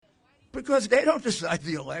because they don't decide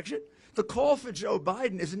the election. The call for Joe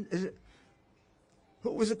Biden is it?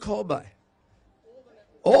 Who was it called by?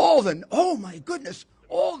 Oh my goodness,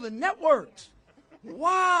 all the networks.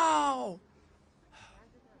 Wow.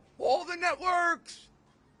 All the networks.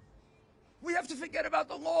 We have to forget about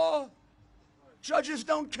the law. Judges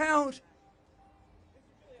don't count.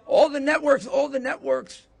 All the networks thought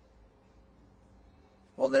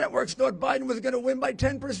Biden was going to win by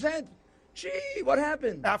 10%. Gee, what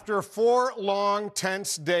happened? After 4 long,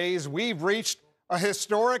 tense days, we've reached a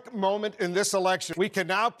historic moment in this election. We can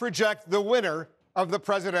now project the winner of the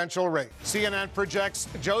presidential race. CNN projects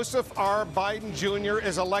Joseph R. Biden Jr.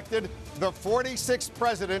 is elected the 46th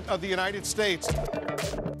president of the United States.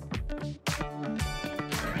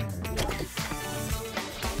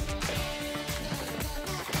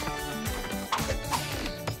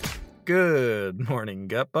 Good morning,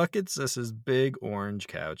 Gut Buckets. This is Big Orange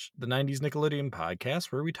Couch, the 90s Nickelodeon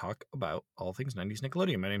podcast where we talk about all things 90s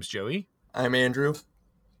Nickelodeon. My name's Joey. I'm Andrew.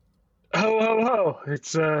 Ho.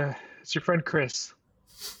 It's your friend Chris.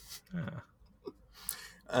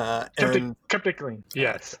 Kept it clean.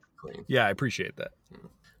 Yes. Clean. Yeah, I appreciate that.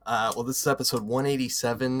 Well, this is episode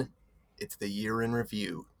 187. It's the year in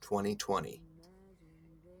review, 2020.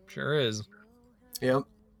 Sure is. Yep.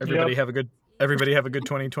 Everybody have a good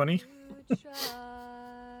 2020.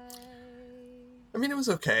 I mean, it was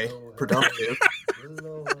okay. Productive.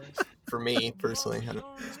 For me, personally.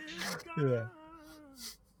 Yeah.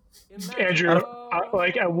 Andrew,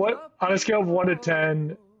 on a scale of 1 to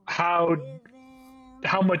 10, how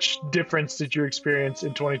much difference did you experience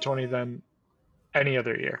in 2020 than any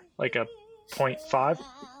other year? Like a 0.5?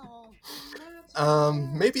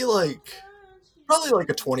 Probably like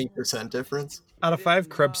a 20% difference. Out of 5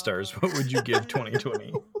 Krebs stars, what would you give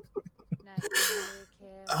 2020?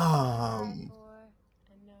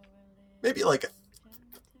 Maybe like a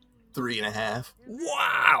 3.5.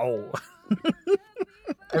 Wow.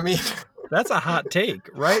 I mean, that's a hot take,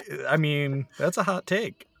 right? I mean, that's a hot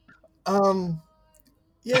take.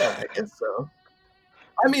 Yeah, I guess so.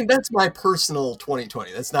 I mean, that's my personal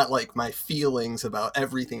 2020. That's not like my feelings about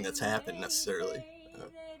everything that's happened necessarily.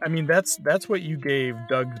 I mean, that's what you gave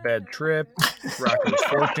Doug's Bad Trip, Rocco's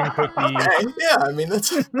Fortune Cookie. Okay, yeah, I mean, that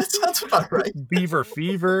sounds about right. Beaver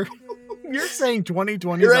Fever. You're saying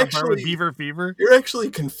 2020 is on par with Beaver Fever? You're actually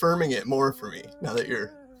confirming it more for me now that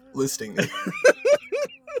you're listing it.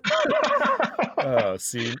 Oh,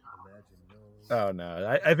 see. Oh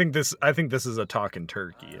no, I think this is a talking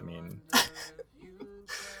turkey. I mean,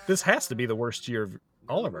 this has to be the worst year of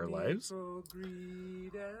all of our lives.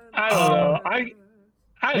 I don't know. I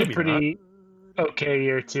had a pretty okay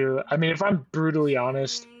year too. I mean, if I'm brutally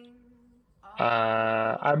honest,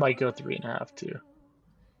 I might go 3.5 too.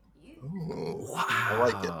 Ooh, wow. I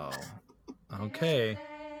like it. Okay.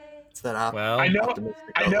 It's that well, I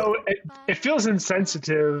know it feels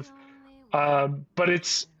insensitive, but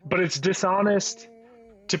it's dishonest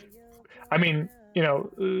to, I mean,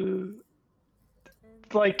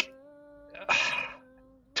 like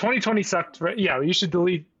 2020 sucked, right? Yeah, you should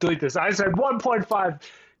delete this. I said 1.5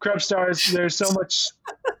 Krebs stars. There's so much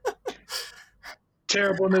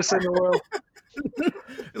terribleness in the world.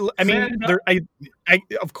 I mean,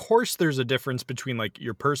 of course there's a difference between like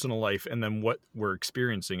your personal life and then what we're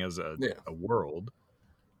experiencing as a world.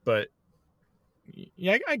 But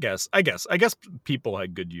yeah, I guess people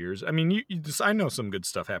had good years. I mean, I know some good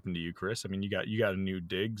stuff happened to you, Chris. I mean, you got a new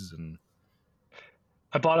digs, and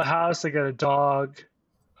I bought a house. I got a dog.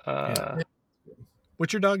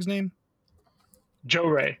 What's your dog's name? Joe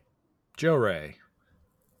Ray. Joe Ray.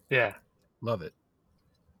 Yeah. Love it.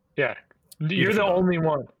 Yeah. Beautiful You're the dog. only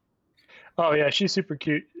one. Oh yeah, she's super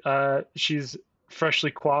cute. She's freshly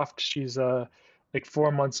coiffed. She's like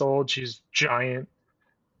 4 months old. She's giant.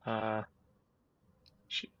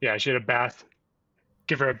 She had a bath.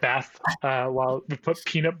 Give her a bath while we put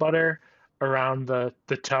peanut butter around the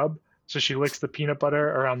tub, so she licks the peanut butter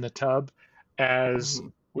around the tub as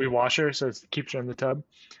we wash her, so it keeps her in the tub.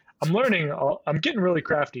 I'm learning. I'm getting really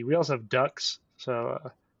crafty. We also have ducks,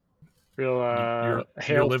 so real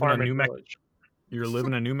you're living a farming New village. You're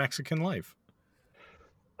living a New Mexican life.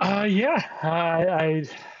 Yeah, I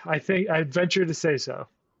think I'd venture to say so.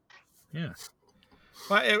 Yeah.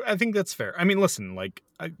 Well, I think that's fair. I mean, listen, like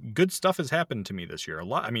good stuff has happened to me this year. A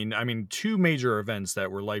lot. I mean, 2 major events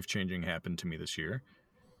that were life-changing happened to me this year.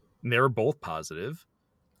 And they were both positive.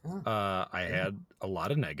 I had a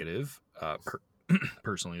lot of negative,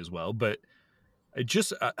 personally as well. But I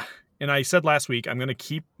just, and I said last week, I'm going to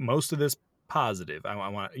keep most of this positive. I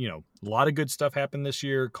want, a lot of good stuff happened this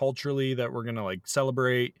year culturally that we're going to like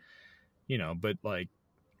celebrate, but like,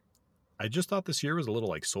 I just thought this year was a little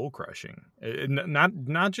like soul crushing.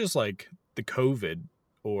 Not just like the COVID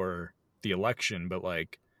or the election, but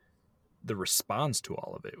like the response to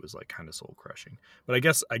all of it was like kind of soul crushing. But I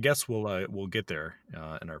guess we'll get there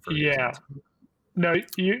in our first. Yeah. No,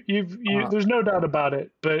 you've there's no doubt about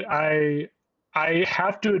it. But I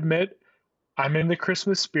have to admit, I'm in the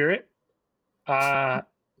Christmas spirit. I've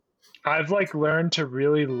like learned to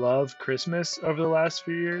really love Christmas over the last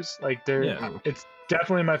few years. Like it's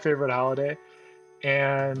definitely my favorite holiday,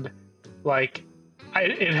 and like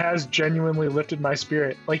it has genuinely lifted my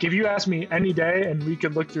spirit. Like if you ask me any day and we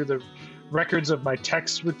could look through the records of my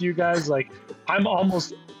texts with you guys, like I'm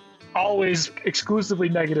almost always exclusively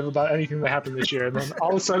negative about anything that happened this year, and then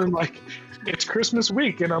all of a sudden like it's Christmas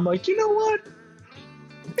week and I'm like, you know what,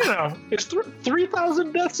 it's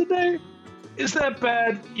 3,000 deaths a day. Is that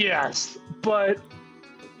bad? Yes, but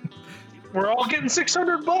we're all getting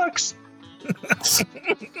 $600.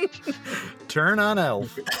 Turn on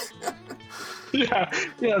Elf. Yeah,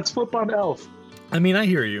 let's flip on Elf. I mean, I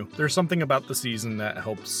hear you. There's something about the season that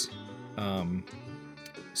helps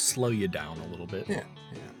slow you down a little bit. Yeah.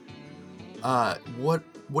 What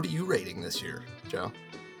are you rating this year, Joe?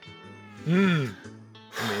 I mean,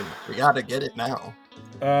 we gotta get it now.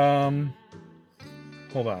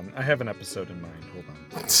 Hold on. I have an episode in mind. Hold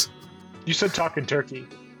on. You said Talking Turkey.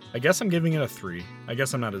 I guess I'm giving it a 3. I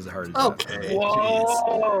guess I'm not as hard as Okay. that.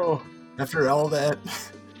 Whoa. After all that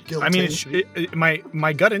guilt. I mean,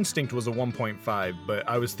 my gut instinct was a 1.5, but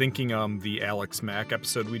I was thinking the Alex Mack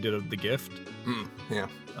episode we did of The Gift. Yeah.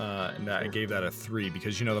 And I gave that a 3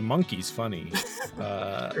 because, the monkey's funny,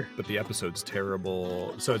 but the episode's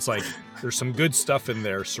terrible. So it's like there's some good stuff in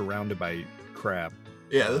there surrounded by crap.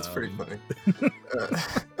 Yeah, that's pretty funny.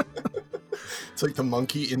 It's like the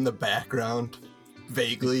monkey in the background,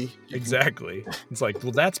 vaguely. Exactly. It's like,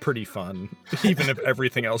 well, that's pretty fun, even if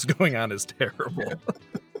everything else going on is terrible.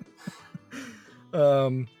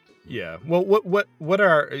 Yeah. Well, what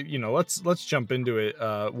are let's jump into it.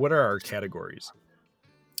 What are our categories?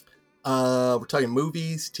 We're talking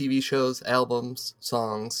movies, TV shows, albums,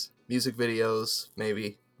 songs, music videos,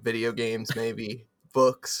 maybe video games, maybe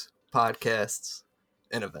books, podcasts,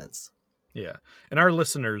 and events. Yeah, and our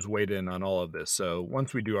listeners weighed in on all of this. So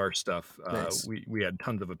once we do our stuff, Nice. we had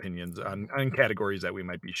tons of opinions on categories that we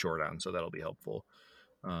might be short on, so that'll be helpful.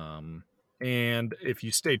 And if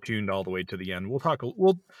you stay tuned all the way to the end,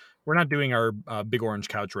 we're not doing our Big Orange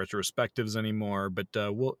Couch retrospectives anymore, but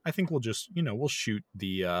I think we'll just we'll shoot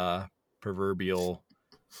the proverbial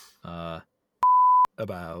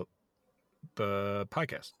about the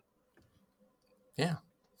podcast. Yeah.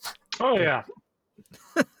 Oh yeah.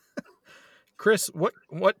 Chris, what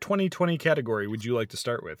 2020 category would you like to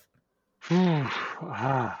start with?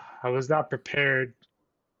 I was not prepared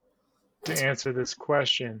to answer this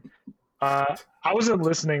question. I wasn't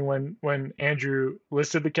listening when Andrew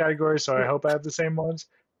listed the categories, so I hope I have the same ones.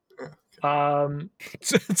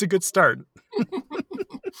 It's a good start.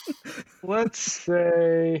 Let's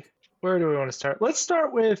say, where do we want to start? Let's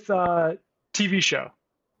start with TV show.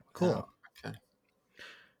 Cool. Okay.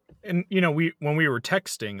 And when we were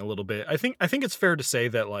texting a little bit, I think it's fair to say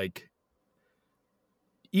that like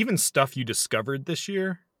even stuff you discovered this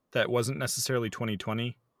year that wasn't necessarily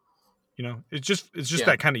 2020, it's just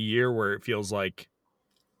that kind of year where it feels like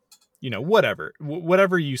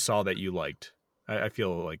whatever you saw that you liked. I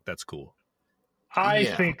feel like that's cool. I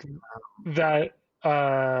think that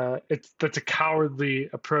that's a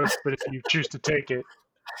cowardly approach, but if you choose to take it,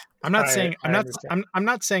 I'm not saying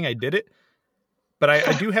I did it, but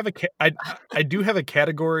I do have I do have a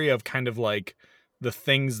category of kind of like the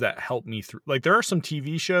things that helped me through. Like there are some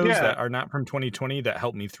TV shows that are not from 2020 that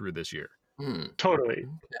helped me through this year. Totally.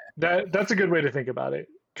 That's a good way to think about it,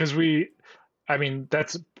 because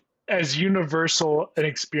that's as universal an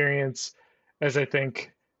experience as I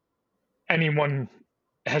think anyone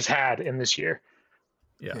has had in this year.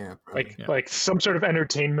 Yeah. Like some sort of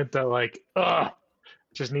entertainment that like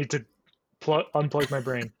just need to unplug my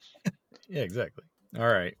brain. Yeah, exactly. All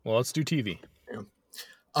right. Well, let's do TV. Yeah.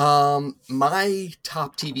 My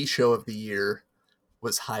top TV show of the year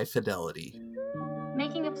was High Fidelity.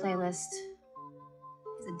 Making a playlist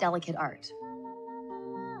is a delicate art.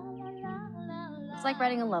 It's like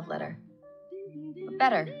writing a love letter, but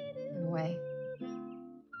better in a way. You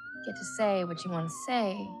get to say what you want to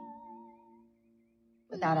say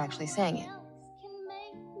without actually saying it.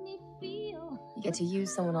 You get to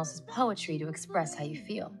use someone else's poetry to express how you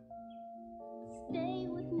feel.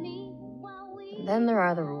 And then there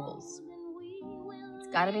are the rules. It's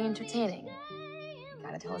gotta be entertaining. You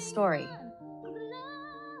gotta tell a story.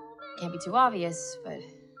 Can't be too obvious, but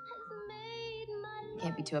you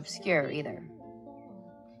can't be too obscure either.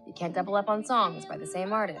 You can't double up on songs by the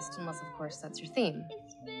same artist, unless, of course, that's your theme.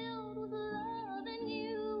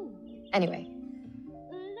 Anyway,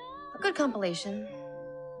 a good compilation,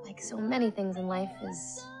 like so many things in life,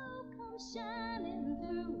 it's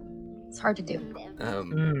hard to do.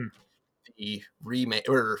 The remake,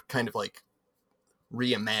 or kind of like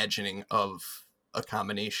reimagining of a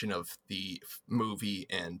combination of the movie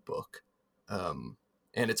and book. And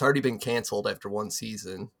it's already been canceled after one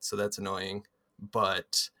season, so that's annoying.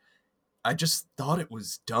 But I just thought it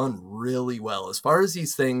was done really well. As far as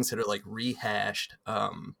these things that are like rehashed,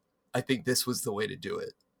 I think this was the way to do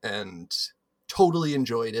it, and totally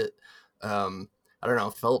enjoyed it. I don't know,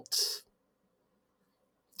 felt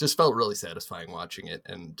really satisfying watching it,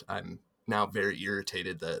 and I'm now very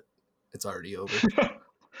irritated that it's already over.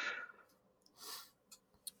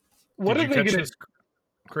 What Did are you they catch going this,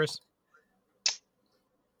 Chris?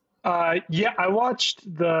 Yeah, I watched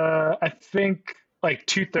I think like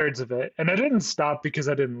 2/3 of it, and I didn't stop because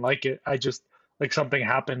I didn't like it. I just, like, something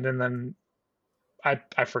happened and then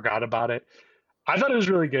I forgot about it. I thought it was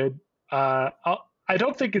really good. I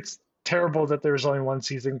don't think it's terrible that there was only one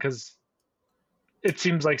season, because it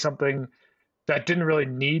seems like something that didn't really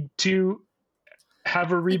need to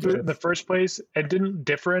have a reboot in the first place, and didn't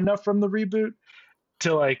differ enough from the reboot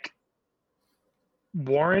to like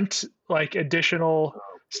warrant like additional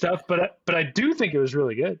stuff. But I do think it was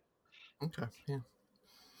really good. Okay, yeah.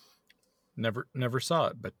 Never saw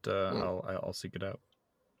it, but I'll seek it out.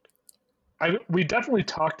 We definitely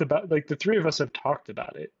talked about, like, the three of us have talked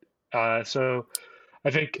about it. So I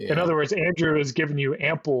think, in other words, Andrew has given you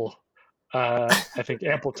ample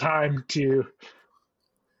time to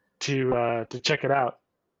check it out.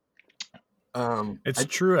 It's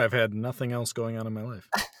true. I've had nothing else going on in my life.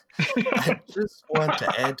 I just want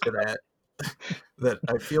to add to that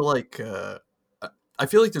I feel like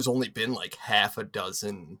there's only been like half a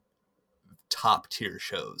dozen top tier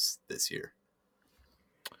shows this year.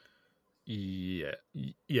 Yeah.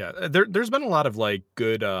 There's been a lot of like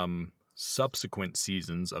good subsequent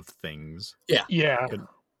seasons of things. Yeah.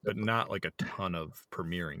 But not like a ton of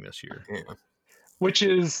premiering this year. Yeah. Which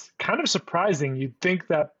is kind of surprising. You'd think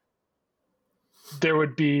that there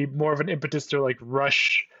would be more of an impetus to like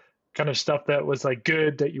rush kind of stuff that was like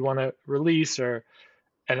good that you want to release, and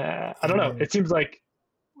I don't know. It seems like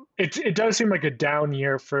it does seem like a down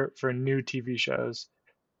year for new TV shows.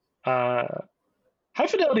 High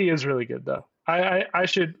Fidelity is really good though. I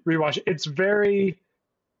should rewatch it. It's very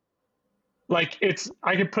like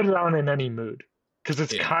I could put it on in any mood, because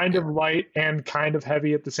it's kind of light and kind of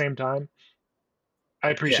heavy at the same time. I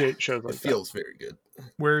appreciate shows like that. It feels very good.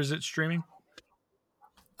 Where is it streaming?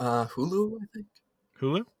 Hulu, I think.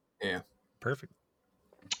 Hulu? Yeah. Perfect.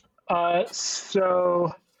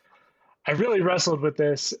 So I really wrestled with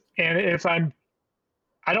this, and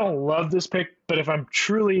I don't love this pick, but if I'm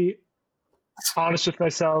truly honest with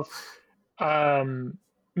myself,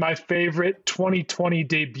 my favorite 2020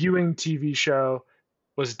 debuting TV show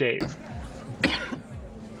was Dave.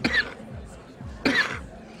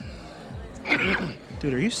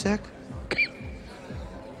 Dude, are you sick?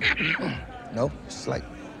 Nope, it's like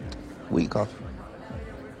weak cough.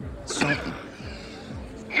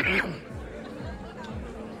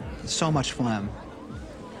 So much phlegm.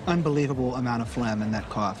 Unbelievable amount of phlegm in that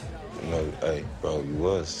cough. You know, hey, bro, you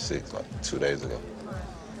was sick like 2 days ago.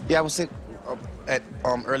 Yeah, I was sick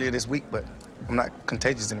earlier this week, but I'm not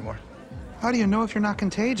contagious anymore. How do you know if you're not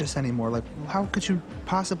contagious anymore? Like, how could you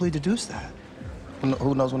possibly deduce that?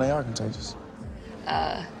 Who knows when they are contagious?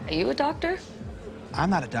 Are you a doctor? I'm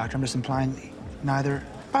not a doctor. I'm just implying neither.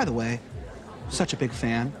 By the way, such a big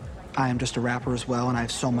fan. I am just a rapper as well, and I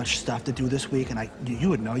have so much stuff to do this week, and you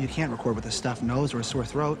would know you can't record with a stuffed nose or a sore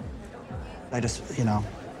throat. I just,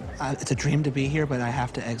 it's a dream to be here, but I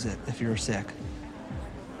have to exit if you're sick.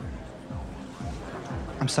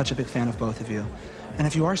 I'm such a big fan of both of you. And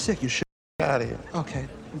if you are sick, you should... Get out of here. Okay,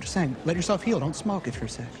 I'm just saying, let yourself heal. Don't smoke if you're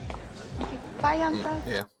sick. Bye, young friend.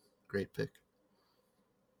 Yeah, great pick.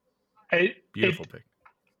 Beautiful pick.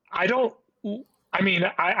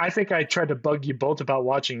 I think I tried to bug you both about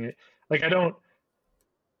watching it. Like, I don't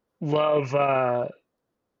love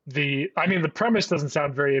the premise doesn't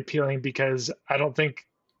sound very appealing, because I don't think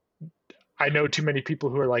I know too many people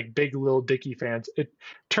who are like big Lil Dicky fans. It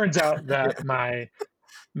turns out that my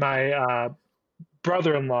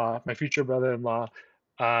brother-in-law, my future brother-in-law,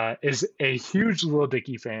 is a huge Lil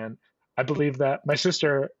Dicky fan. I believe that my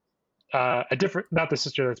sister, not the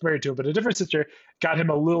sister that's married to him, but a different sister, got him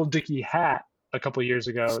a Lil Dicky hat a couple years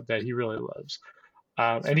ago that he really loves.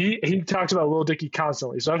 And he talks about Lil Dicky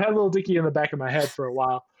constantly. So I've had Lil Dicky in the back of my head for a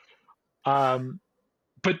while.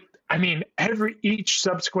 but I mean, each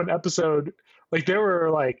subsequent episode, like there were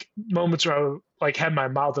like moments where I like had my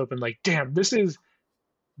mouth open, like, damn, this is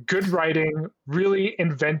good writing, really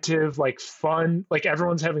inventive, like fun, like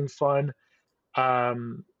everyone's having fun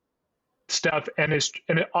stuff, and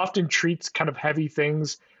it often treats kind of heavy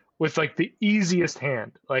things with like the easiest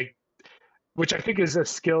hand, like, which I think is a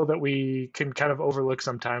skill that we can kind of overlook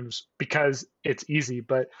sometimes because it's easy.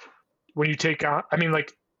 But when you take on, I mean,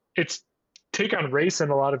 like it's take on race in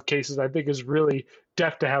a lot of cases, I think is really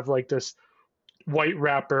deft to have like this white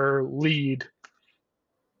rapper lead.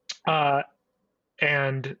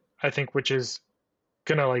 And I think which is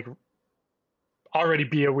gonna like already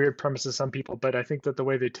be a weird premise to some people, but I think that the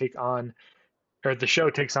way they take on, or the show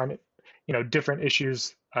takes on, you know, different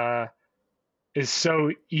issues is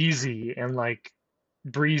so easy and like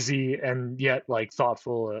breezy and yet like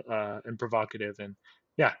thoughtful and provocative, and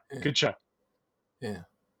yeah, good show. Yeah.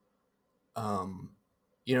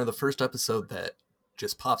 You know, the first episode that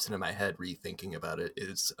just pops into my head rethinking about it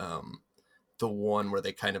is the one where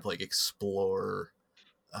they kind of like explore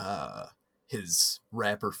his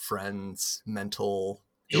rapper friend's mental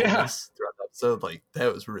illness throughout the episode. Like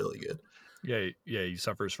that was really good. Yeah, he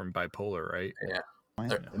suffers from bipolar, right? Yeah.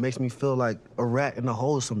 It makes me feel like a rat in a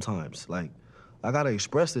hole sometimes. Like, I gotta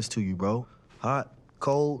express this to you, bro. Hot,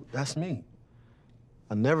 cold, that's me.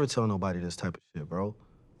 I never tell nobody this type of shit, bro.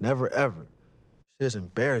 Never, ever. Shit's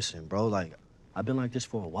embarrassing, bro. Like, I've been like this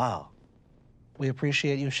for a while. We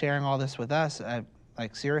appreciate you sharing all this with us.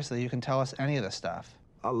 Like, seriously, you can tell us any of this stuff.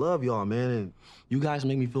 I love y'all, man, and you guys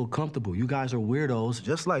make me feel comfortable. You guys are weirdos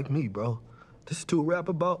just like me, bro. This dude rap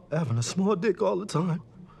about having a small dick all the time.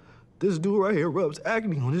 This dude right here rubs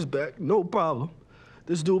acne on his back, no problem.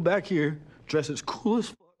 This dude back here dresses cool as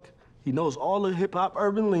fuck. He knows all the hip-hop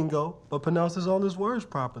urban lingo, but pronounces all his words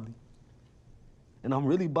properly. And I'm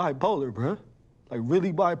really bipolar, bruh. Like,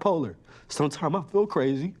 really bipolar. Sometimes I feel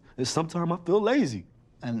crazy, and sometimes I feel lazy.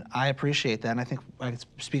 And I appreciate that, and I think I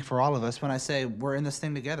speak for all of us when I say we're in this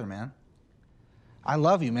thing together, man. I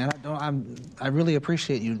love you, man. I really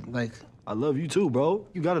appreciate you, like... I love you too, bro.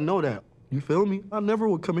 You gotta know that. You feel me? I never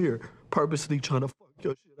would come here purposely trying to fuck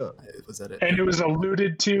your shit up. Was that it? And it was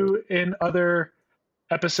alluded to in other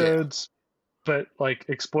episodes, but like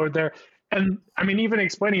explored there. And I mean, even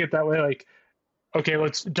explaining it that way, like, okay,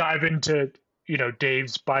 let's dive into, you know,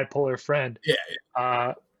 Dave's bipolar friend.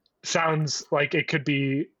 Sounds like it could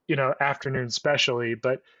be, you know, afternoon specially,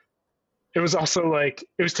 but it was also like,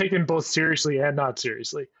 it was taken both seriously and not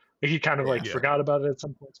seriously. Like he kind of like forgot about it at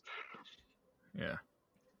some points. Yeah.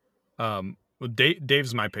 Well,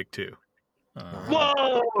 Dave's my pick too.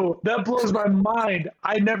 Whoa, that blows my mind.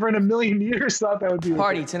 I never in a million years thought that would be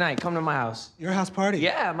party tonight. Come to my house. Your house party?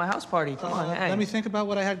 Yeah, my house party. Come on, hang. Let me think about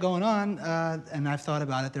what I had going on, and I've thought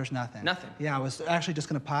about it. There's nothing. Nothing? Yeah, I was actually just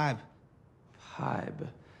gonna pibe. Pibe?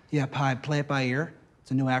 Yeah, pibe. Play it by ear.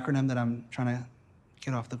 It's a new acronym that I'm trying to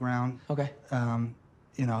get off the ground. Okay.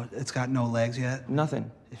 You know, it's got no legs yet.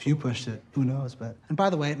 Nothing. If you pushed it, who knows? But and by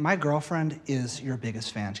the way, my girlfriend is your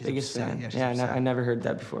biggest fan. She's biggest upset. fan. Yeah, she's Yeah, upset. I never heard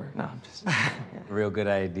that before. No, I'm just. Real good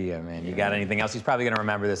idea, man. You got anything else? He's probably gonna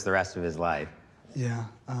remember this the rest of his life. Yeah.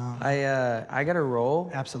 I got to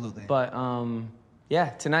roll. Absolutely. But yeah,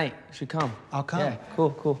 tonight you should come. I'll come. Yeah,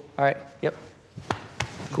 cool. All right. Yep.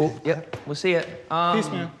 Cool. Yep. We'll see you. Peace,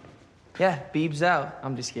 man. Yeah, Beebs out.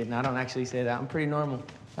 I'm just kidding. I don't actually say that. I'm pretty normal.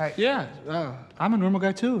 All right. Yeah, I'm a normal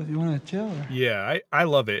guy too. If you want to chill. Or... Yeah, I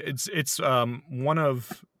love it. It's one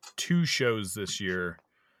of two shows this year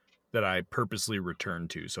that I purposely returned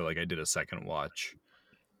to. So like I did a second watch.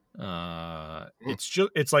 It's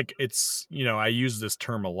you know, I use this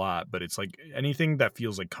term a lot, but it's like anything that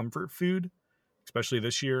feels like comfort food, especially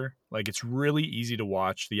this year. Like it's really easy to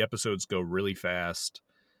watch. The episodes go really fast.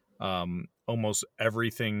 Almost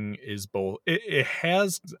everything is both. It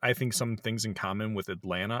has, I think, some things in common with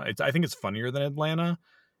Atlanta. I think it's funnier than Atlanta.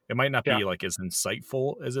 It might not be like as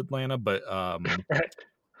insightful as Atlanta, but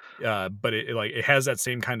it has that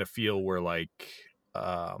same kind of feel where like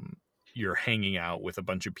you're hanging out with a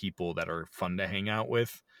bunch of people that are fun to hang out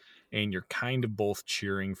with, and you're kind of both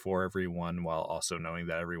cheering for everyone while also knowing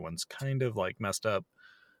that everyone's kind of like messed up.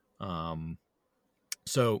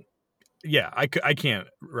 So. Yeah, I can't.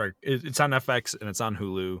 Right, it's on FX and it's on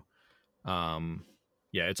Hulu.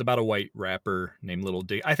 Yeah, it's about a white rapper named Lil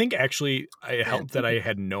Dicky. I think actually it helped that I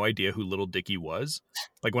had no idea who Lil Dicky was.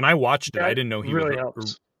 Like when I watched it, I didn't know he really was.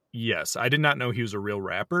 helps. Yes, I did not know he was a real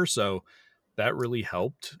rapper, so that really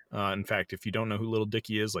helped. In fact, if you don't know who Lil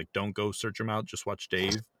Dicky is, like don't go search him out. Just watch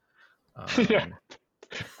Dave. Yeah,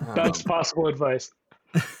 that's possible advice.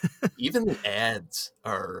 Even the ads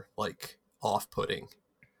are like off-putting.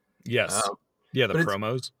 Yes. Yeah, the But it's-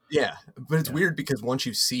 promos. Yeah, but it's weird because once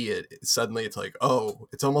you see it, suddenly it's like, oh,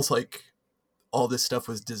 it's almost like all this stuff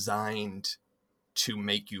was designed to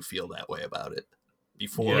make you feel that way about it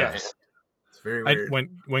before. Yes. It's very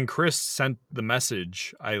weird. When Chris sent the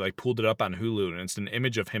message, I like pulled it up on Hulu, and it's an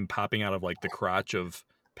image of him popping out of like the crotch of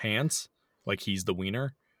pants, like he's the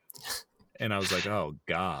wiener. And I was like, oh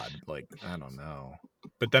God, like I don't know.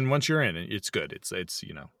 But then once you're in, it's good. It's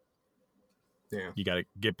you you got to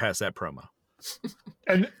get past that promo.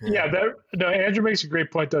 And Andrew makes a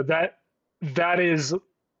great point though. That is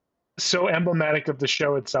so emblematic of the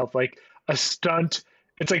show itself. Like a stunt,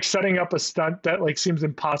 it's like setting up a stunt that like seems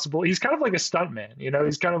impossible. He's kind of like a stunt man,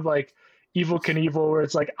 he's kind of like Evel Knievel, where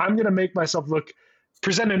it's like, I'm gonna make myself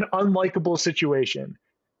present an unlikable situation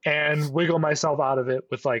and wiggle myself out of it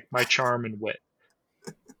with like my charm and wit.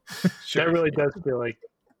 Sure. That really does feel like,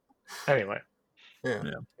 anyway. Yeah.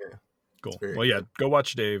 Cool. Well, yeah, go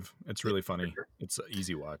watch Dave. It's really funny. It's an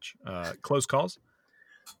easy watch. Close calls.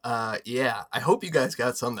 Yeah, I hope you guys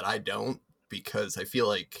got some that I don't, because I feel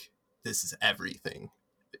like this is everything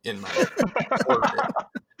in my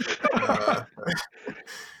orbit.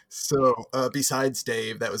 So besides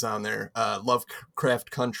Dave, that was on there.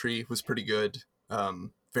 Lovecraft Country was pretty good.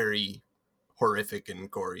 Very horrific and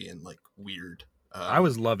gory and like weird. I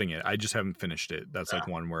was loving it. I just haven't finished it. That's like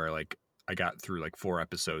one where like I got through like 4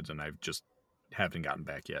 episodes and I've just haven't gotten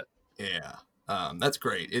back yet. Yeah. That's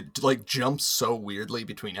great. It like jumps so weirdly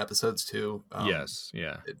between episodes too. Yes.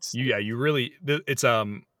 Yeah. It's you really, it's, I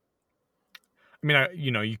mean,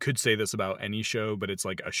 you could say this about any show, but it's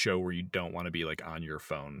like a show where you don't want to be like on your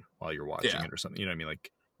phone while you're watching it or something. You know what I mean?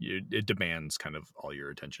 Like it demands kind of all your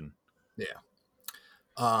attention. Yeah.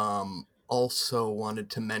 Also wanted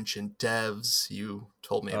to mention Devs. You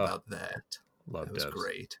told me about that. Love that was Devs.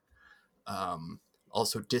 Great.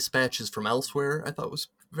 Also Dispatches from Elsewhere, I thought was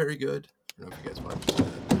very good. I don't know if you guys watched that.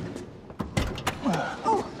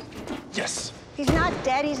 Oh, Yes. he's not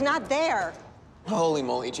dead. He's not there. Holy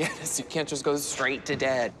moly, Janice, you can't just go straight to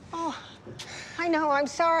dead. Oh, I know. I'm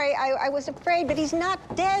sorry. I was afraid, but he's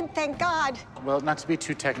not dead, thank God. Well, not to be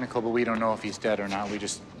too technical, but we don't know if he's dead or not. We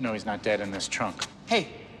just know he's not dead in this trunk. Hey,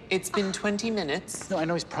 it's been 20 minutes. No, I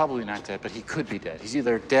know he's probably not dead, but he could be dead. He's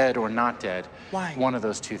either dead or not dead. Why? One of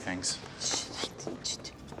those two things.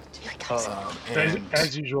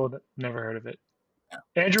 As usual, never heard of it.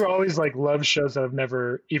 Andrew always like loves shows that I've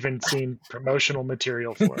never even seen promotional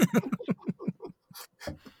material for.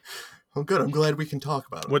 Oh, good. I'm glad we can talk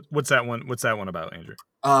about it. What's that one? What's that one about, Andrew?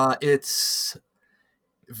 It's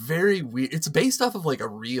very weird. It's based off of like a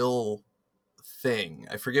real thing.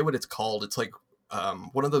 I forget what it's called. It's like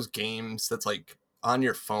one of those games that's like on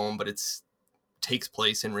your phone, but takes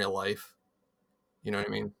place in real life. You know what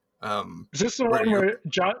I mean? Is this the one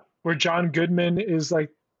where John Goodman is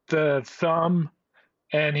like the thumb,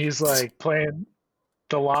 and he's like playing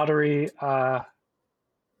the lottery on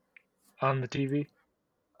the TV?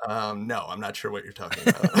 No, I'm not sure what you're talking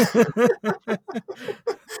about.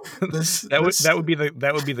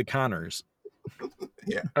 That would be the Connors.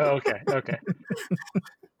 Yeah. Oh, okay.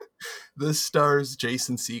 This stars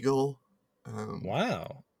Jason Segel.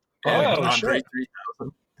 Wow. Oh, Andre shit.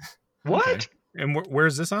 3000. What? Okay. And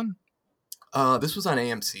where's this on? This was on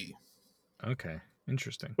AMC. Okay,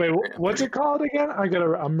 interesting. Wait, what's it called again?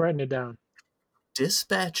 I'm writing it down.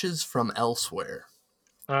 Dispatches from Elsewhere.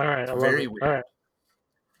 All right, I love Very it. weird. All right.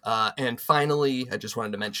 And finally, I just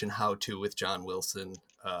wanted to mention How To with John Wilson,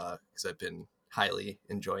 because I've been highly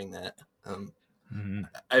enjoying that. I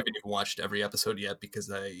haven't even watched every episode yet because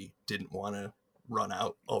I didn't want to run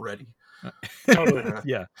out already. Totally.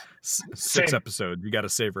 Yeah. 6 episodes. You got to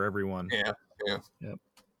savor every one. Yeah. Yep.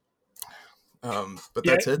 But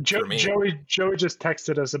that's it for me. Joey just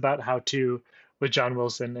texted us about How To with John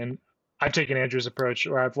Wilson, and I've taken Andrew's approach,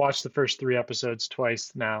 where I've watched the first 3 episodes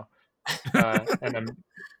twice now, and I'm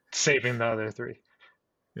saving the other 3.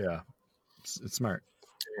 Yeah, it's smart.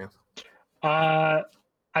 Yeah.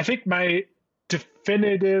 I think my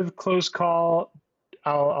definitive close call,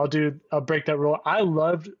 I'll break that rule. I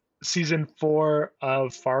loved season 4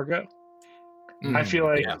 of Fargo. I feel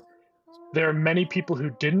like there are many people who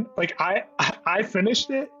didn't. Like I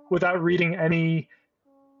finished it without reading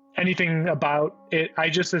anything about it. I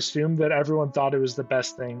just assumed that everyone thought it was the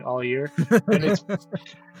best thing all year, and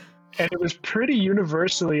it was pretty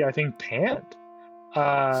universally, I think, panned.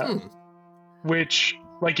 Which,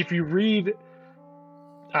 like, if you read,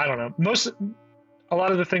 I don't know, a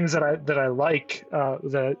lot of the things that I like,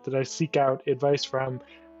 that I seek out advice from,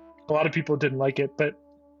 a lot of people didn't like it, but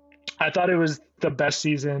I thought it was the best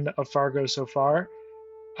season of Fargo so far,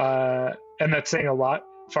 and that's saying a lot.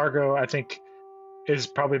 Fargo, I think, is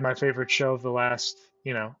probably my favorite show of the last,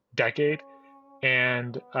 decade.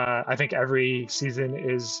 And I think every season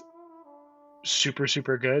is super,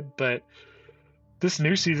 super good. But this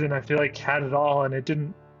new season, I feel like had it all, and it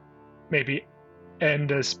didn't maybe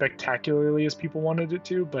end as spectacularly as people wanted it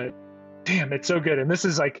to, but damn, it's so good. And this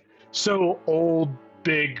is like so old,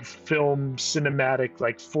 big film, cinematic,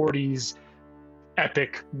 like 40s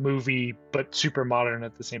epic movie, but super modern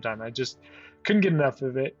at the same time. I just couldn't get enough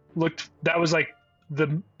of it. That was like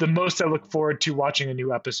the most I look forward to watching a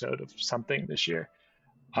new episode of something this year.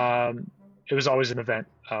 It was always an event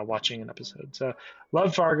watching an episode. So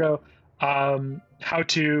love Fargo. How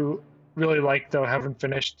to really like, though, haven't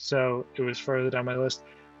finished, so it was further down my list.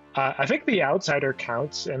 I think The Outsider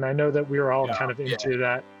counts, and I know that we were all kind of into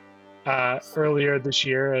that earlier this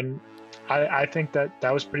year, and I think that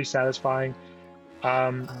was pretty satisfying.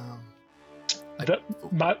 The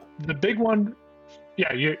big one,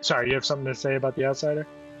 you have something to say about The Outsider?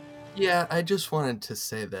 Yeah, I just wanted to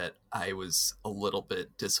say that I was a little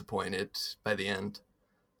bit disappointed by the end.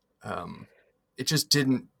 It just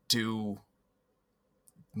didn't do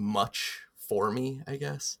much for me, I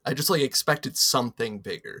guess. I just expected something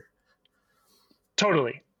bigger.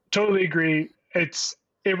 Totally agree. It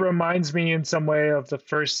reminds me in some way of the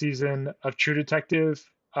first season of True Detective,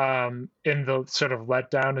 in the sort of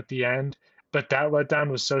letdown at the end, but that letdown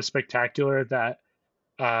was so spectacular that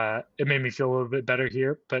it made me feel a little bit better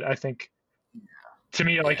here. But I think to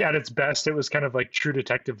me, at its best, it was kind of like True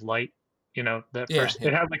Detective light, it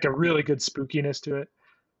had like a really good spookiness to it.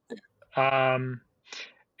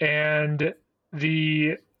 And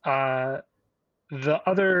the other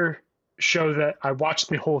show that I watched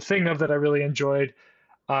the whole thing of that I really enjoyed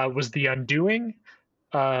was The Undoing,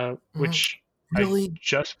 which I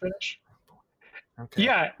just finished. Okay.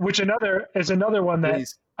 Yeah, which is another one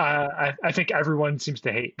that I think everyone seems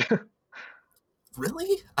to hate.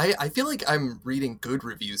 Really? I feel like I'm reading good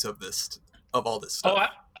reviews of all this stuff. Oh,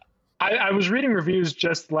 I was reading reviews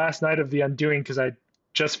just last night of The Undoing because I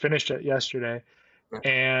just finished it yesterday.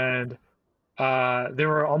 And they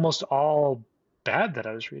were almost all bad that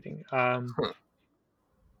I was reading. Well,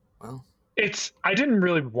 I didn't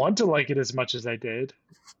really want to like it as much as I did,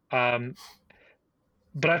 but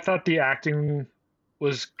I thought the acting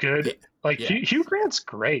was good. Hugh Grant's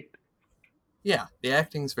great. Yeah, the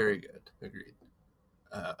acting's very good. Agreed.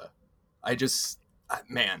 I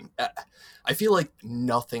feel like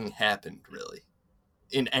nothing happened really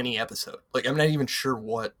in any episode. I'm not even sure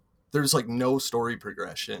what. There's no story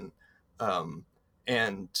progression, and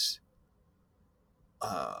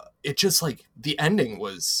it just the ending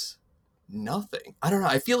was nothing. I don't know.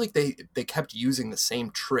 I feel like they kept using the same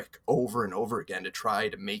trick over and over again to try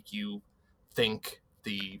to make you think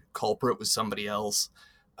the culprit was somebody else,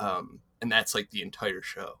 and that's the entire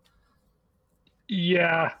show.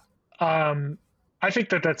 Yeah, I think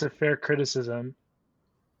that's a fair criticism.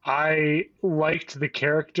 I liked the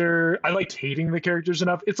character. I liked hating the characters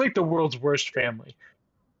enough. It's like the world's worst family.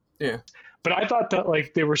 Yeah. But I thought that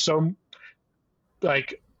they were so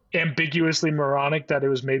ambiguously moronic that it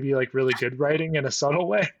was maybe really good writing in a subtle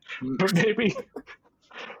way. But maybe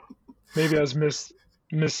I was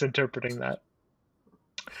misinterpreting that.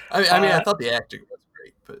 I thought the acting was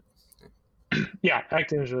great, but yeah,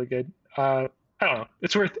 acting was really good. I don't know.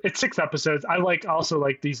 It's 6 episodes. I also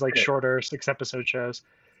like these shorter 6-episode shows.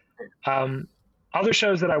 Other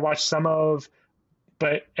shows that I watched some of,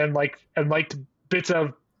 and liked bits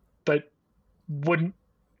of, but wouldn't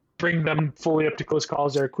bring them fully up to close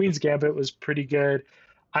calls. There, Queen's Gambit was pretty good.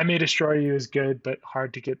 I May Destroy You is good, but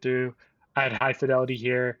hard to get through. I had High Fidelity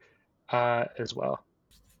here as well.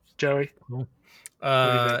 Joey?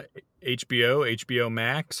 HBO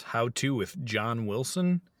Max, How To with John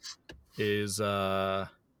Wilson is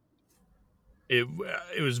it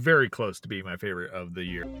was very close to being my favorite of the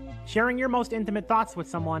year. Sharing your most intimate thoughts with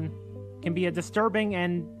someone can be a disturbing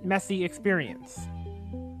and messy experience.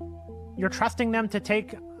 You're trusting them to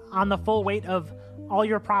take on the full weight of all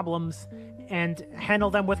your problems and handle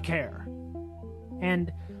them with care.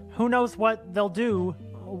 And who knows what they'll do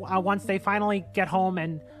once they finally get home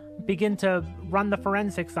and begin to run the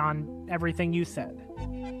forensics on everything you said.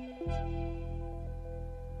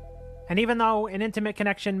 And even though an intimate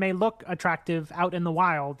connection may look attractive out in the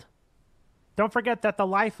wild, don't forget that the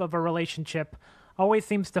life of a relationship always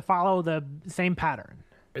seems to follow the same pattern.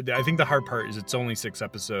 I think the hard part is it's only 6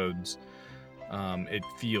 episodes. It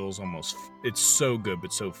feels it's so good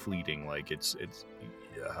but so fleeting. It's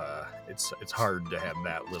hard to have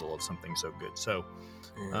that little of something so good. So,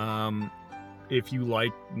 if you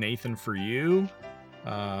like Nathan For You,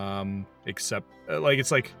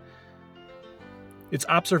 it's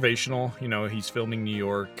observational. You know, he's filming New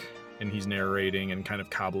York and he's narrating and kind of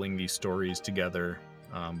cobbling these stories together.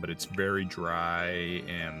 But it's very dry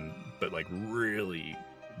but like really,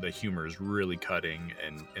 the humor is really cutting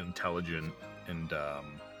and intelligent, and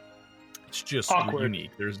it's just awkward. unique.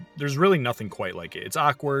 There's really nothing quite like it. It's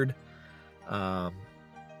awkward, but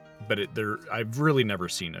I've really never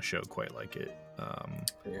seen a show quite like it.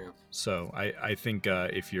 So I think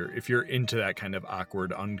if you're into that kind of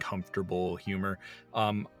awkward, uncomfortable humor,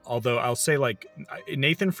 although I'll say, like,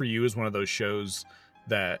 Nathan For You is one of those shows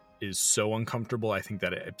that is so uncomfortable, I think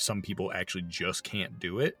that some people actually just can't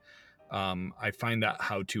do it. I find that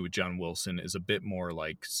How To with John Wilson is a bit more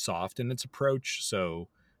like soft in its approach, so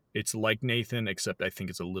it's like Nathan, except I think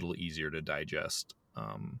it's a little easier to digest.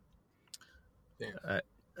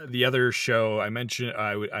 The other show I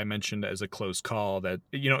mentioned as a close call that,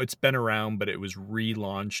 you know, it's been around, but it was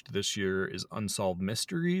relaunched this year, is Unsolved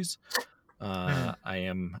Mysteries. I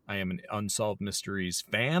am an Unsolved Mysteries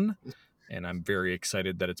fan, and I'm very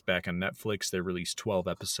excited that it's back on Netflix. They released 12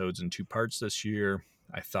 episodes in 2 parts this year.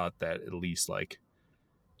 I thought that at least like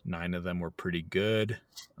 9 of them were pretty good.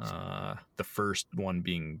 The first one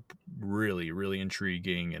being really, really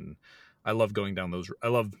intriguing, and I love going down those. I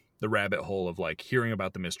love the rabbit hole of like hearing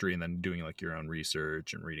about the mystery and then doing like your own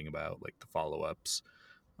research and reading about like the follow-ups.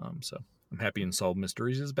 So I'm happy Unsolved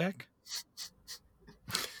Mysteries is back.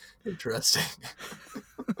 Interesting.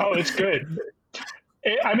 Oh, it's good.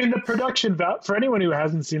 I mean, the production for anyone who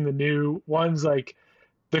hasn't seen the new ones, like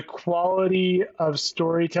the quality of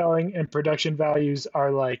storytelling and production values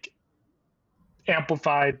are like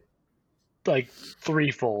amplified like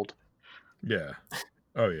threefold. Yeah.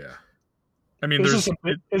 Oh yeah. I mean,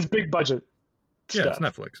 it's big budget. Yeah, stuff.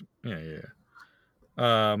 it's Netflix. Yeah.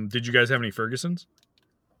 Did you guys have any Fergusons?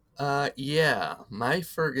 Yeah. My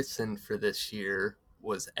Ferguson for this year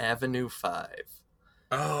was Avenue 5.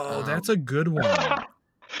 Oh, that's a good one.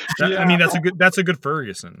 I mean, that's a good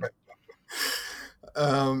Ferguson.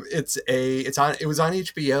 It was on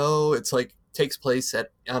HBO. It's like takes place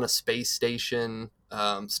on a space station.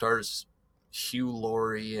 Stars Hugh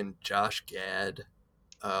Laurie and Josh Gad.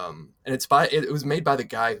 And it was made by the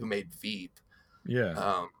guy who made Veep.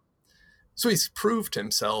 Yeah. So he's proved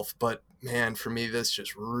himself, but man, for me, this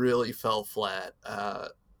just really fell flat.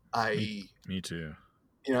 Me too.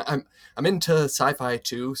 You know, I'm into sci-fi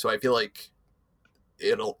too, so I feel like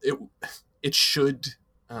it should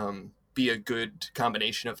be a good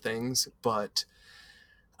combination of things, but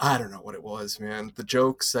I don't know what it was, man. The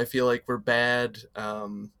jokes I feel like were bad.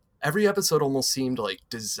 Every episode almost seemed like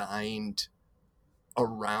designed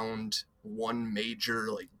around one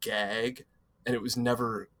major like gag, and it was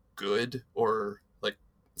never good or like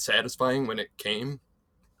satisfying when it came.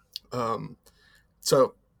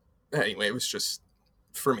 So anyway, it was just,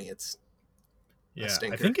 for me, it's I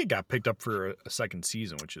think it got picked up for a second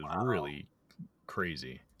season, which is really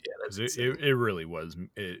crazy. Yeah, that's it really was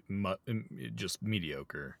just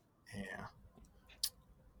mediocre.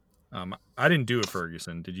 Yeah. I didn't do a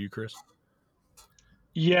Ferguson. Did you, Chris?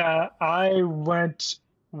 Yeah, I went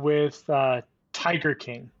with Tiger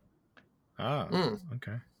King. Oh,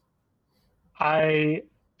 okay. I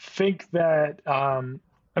think that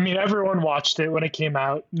I mean, everyone watched it when it came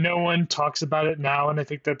out. No one talks about it now, and I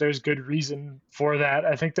think that there's good reason for that.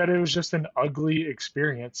 I think that it was just an ugly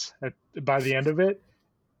experience by the end of it.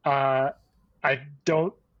 I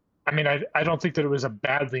don't think that it was a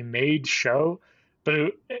badly made show,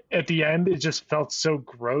 but at the end, it just felt so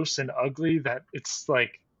gross and ugly that it's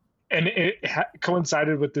like, and it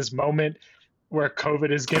coincided with this moment where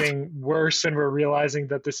COVID is getting worse, and we're realizing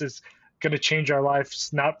that this is going to change our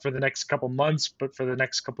lives, not for the next couple months, but for the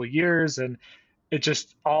next couple years. And it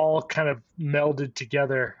just all kind of melded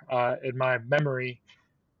together in my memory.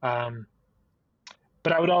 But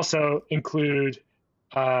I would also include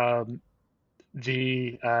the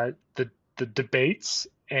debates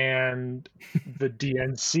and the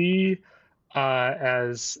DNC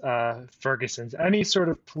as Ferguson's. Any sort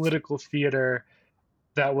of political theater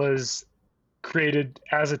that was created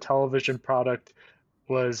as a television product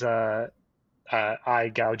was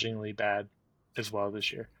eye-gougingly bad as well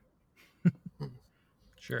this year.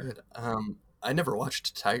 Sure. I never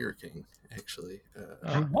watched Tiger King, actually.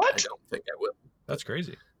 What? I don't think I will. That's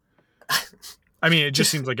crazy. I mean, it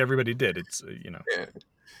just seems like everybody did. It's, Yeah.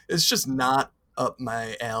 It's just not up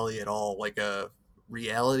my alley at all. Like a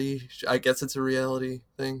reality. I guess it's a reality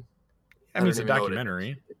thing. I mean, it's a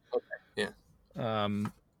documentary. Okay. Yeah.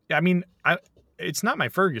 I mean, it's not my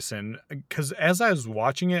Ferguson, because as I was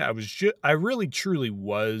watching it, I really truly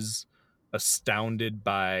was astounded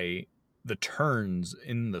by the turns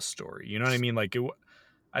in the story. You know what I mean? Like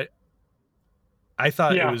I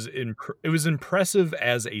thought Yeah. it was impressive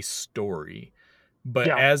as a story, but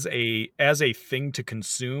Yeah. as a thing to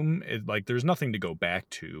consume, like there's nothing to go back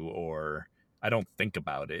to, or I don't think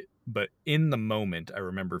about it. But in the moment, I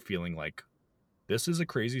remember feeling like this is a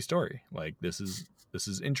crazy story. Like this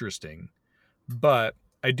is interesting, but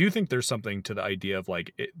I do think there's something to the idea of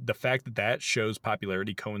like the fact that show's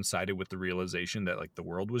popularity coincided with the realization that like the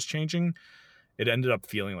world was changing. It ended up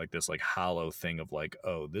feeling like this like hollow thing of like,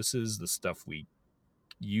 oh, this is the stuff we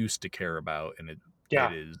used to care about, and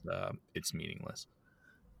it's meaningless.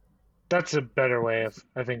 That's a better way of,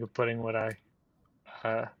 I think, of putting what I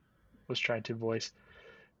was trying to voice.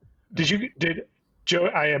 Did Joe?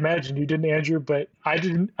 I imagine you didn't, Andrew, but I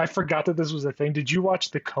didn't. I forgot that this was a thing. Did you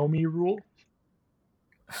watch the Comey Rule?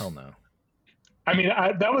 Hell no. I mean,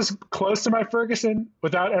 that was close to my Ferguson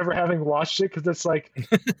without ever having watched it, because it's like,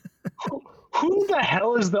 who the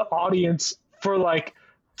hell is the audience for like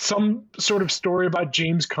some sort of story about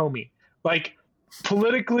James Comey? Like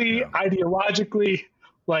politically, ideologically,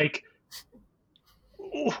 like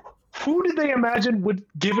who did they imagine would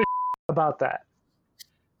give a about that?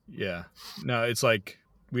 Yeah. No, it's like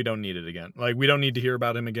we don't need it again. Like we don't need to hear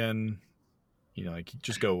about him again. You know, like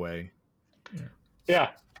just go away. Yeah.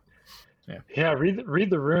 Read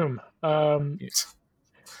the room. I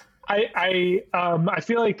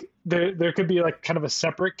feel like there could be like kind of a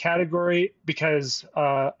separate category because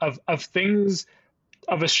of things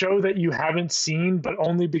of a show that you haven't seen, but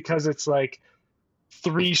only because it's like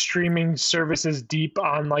 3 streaming services deep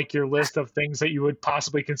on like your list of things that you would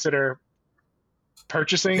possibly consider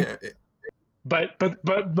purchasing. But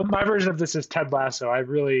my version of this is Ted Lasso. I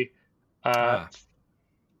really I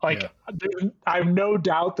have no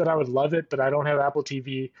doubt that I would love it, but I don't have Apple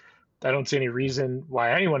TV. I don't see any reason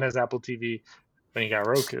why anyone has Apple TV when you got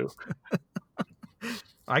Roku.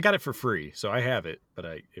 I got it for free, so I have it, but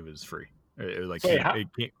it was free.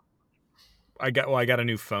 I got a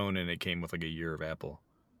new phone and it came with like a year of Apple.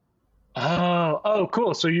 Oh,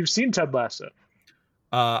 cool. So you've seen Ted Lasso?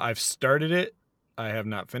 I've started it. I have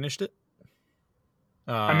not finished it.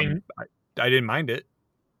 I mean, I didn't mind it.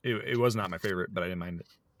 It was not my favorite, but I didn't mind it.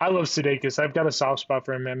 I love Sudeikis. I've got a soft spot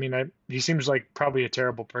for him. I mean, he seems like probably a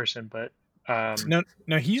terrible person, but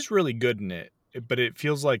no, he's really good in it. But it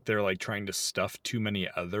feels like they're like trying to stuff too many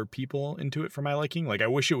other people into it for my liking. Like I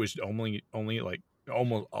wish it was only like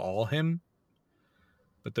almost all him.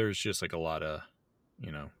 But there's just like a lot of,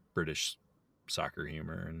 British soccer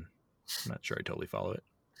humor, and I'm not sure I totally follow it.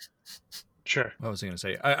 Sure. What was I going to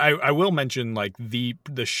say? I will mention like the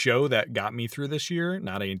show that got me through this year,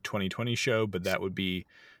 not a 2020 show, but that would be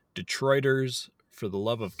Detroiters. For the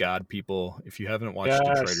love of God, people, if you haven't watched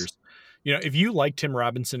Detroiters, if you like Tim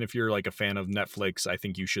Robinson, if you're like a fan of Netflix, I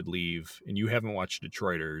think you should leave. And you haven't watched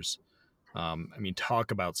Detroiters. I mean,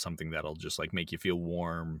 talk about something that'll just like make you feel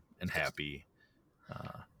warm and happy.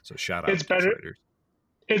 So shout out to Detroiters.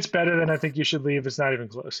 It's better than I Think You Should Leave. It's not even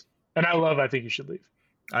close. And I love I Think You Should Leave.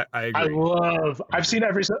 I agree. I've seen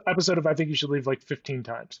every episode of I Think You Should Leave like 15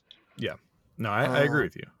 times. Yeah. No, I agree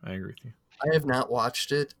with you. I have not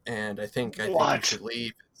watched it, and I think You Should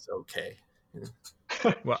Leave. It's okay.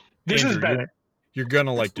 Well, this Andrew, is better. You're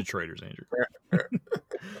gonna like Detroiters, Andrew.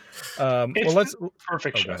 It's a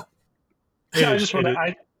perfect show. I just want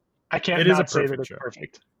to. I can't not say that it's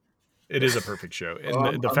perfect. It is a perfect show,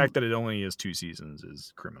 and the fact that it only is 2 seasons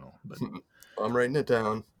is criminal. But I'm writing it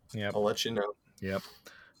down. Yeah, I'll let you know. Yep.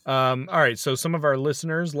 All right. So some of our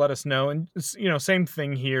listeners let us know, and same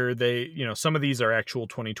thing here. They, some of these are actual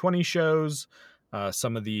 2020 shows.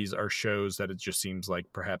 Some of these are shows that it just seems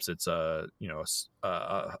like perhaps it's a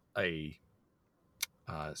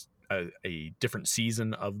different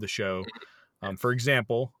season of the show. For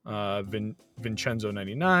example, Vincenzo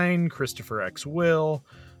 99, Christopher X. Will,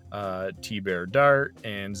 T. Bear Dart,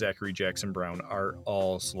 and Zachary Jackson Brown are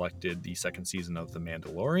all selected the 2nd season of The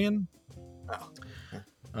Mandalorian.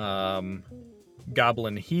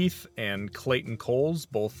 Goblin Heath and Clayton Coles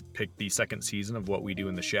both picked the 2nd season of What We Do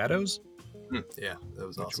in the Shadows. Yeah, that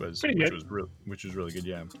was awesome. Which was really good.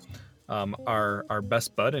 Yeah. Our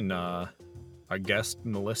best bud and our guest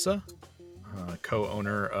Melissa,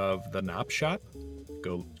 co-owner of the Knop Shop.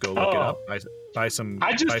 Go look it up. Buy some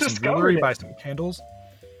jewelry, buy some candles.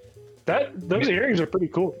 Those earrings are pretty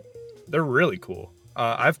cool. They're really cool.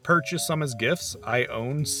 I've purchased some as gifts. I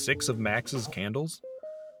own 6 of Max's candles,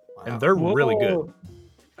 and they're really good.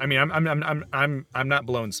 I mean, I'm not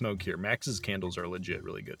blowing smoke here. Max's candles are legit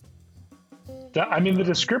really good. I mean, the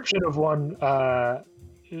description of one,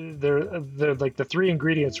 they're like the 3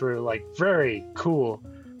 ingredients were like very cool,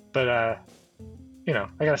 but I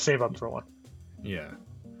gotta save up for one. Yeah.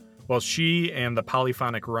 Well, she and the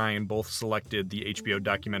polyphonic Ryan both selected the HBO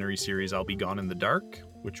documentary series I'll Be Gone in the Dark,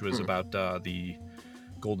 which was about the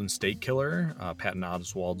Golden State Killer. Patton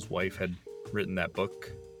Oswalt's wife had written that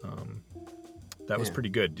book. That was pretty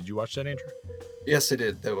good. Did you watch that, Andrew? Yes, I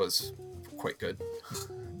did. That was quite good.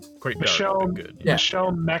 Quite Michelle, dark, but good. Yeah.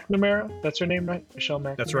 Michelle McNamara. That's her name, right? Michelle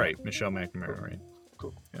McNamara. That's right. Michelle McNamara, right?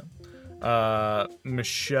 Cool. Yeah.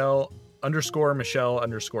 Michelle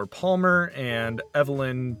 _Palmer and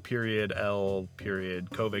Evelyn L.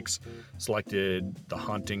 Kovacs selected The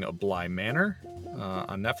Haunting of Bly Manor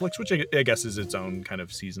on Netflix, which I guess is its own kind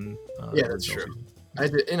of season. Yeah, that's true.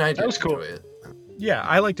 Season. I did that was cool. enjoy it. Yeah,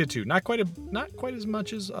 I liked it too. Not quite as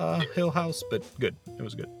much as Hill House, but good. It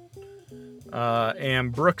was good.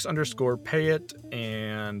 And Brooks _Payet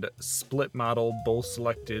and Split Model both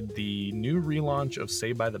selected the new relaunch of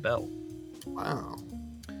Saved by the Bell. Wow.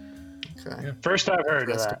 Okay. Yeah. First I've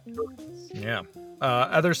heard of that. Yeah.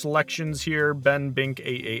 Other selections here. Ben Bink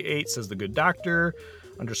 888 says The Good Doctor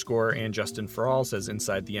 _ and Justin For All says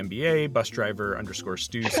Inside the NBA. Bus driver _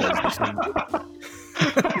 Stu says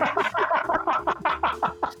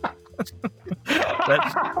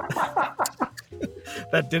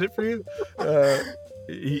that did it for you.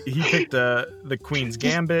 He picked the Queen's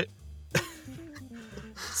Gambit.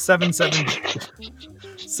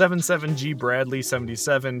 77G Bradley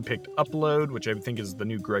 77 picked Upload, which I think is the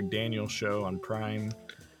new Greg Daniels show on Prime.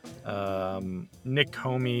 Nick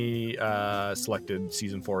Homey selected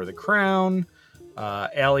season 4 of The Crown.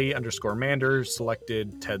 Allie _Mander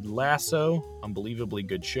selected Ted Lasso. Unbelievably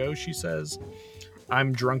good show, she says.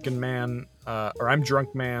 I'm Drunk Man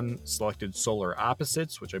selected Solar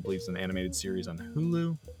Opposites, which I believe is an animated series on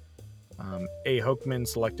Hulu. A. Hoekman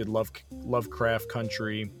selected Lovecraft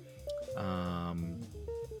Country.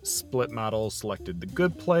 Split Model selected The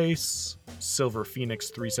Good Place. Silver Phoenix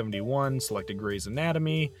 371 selected Grey's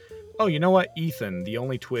Anatomy. Oh, you know what? Ethan, the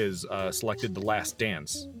only Twiz, selected The Last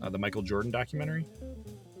Dance, the Michael Jordan documentary.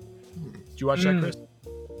 Did you watch that, Chris?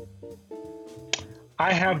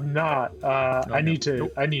 I have not. I need to.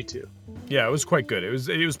 Nope. I need to. Yeah, it was quite good. It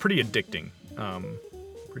was pretty addicting.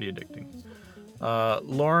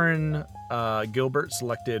 Lauren Gilbert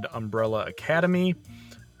selected Umbrella Academy.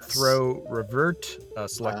 Throw Revert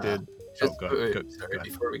selected. Go ahead.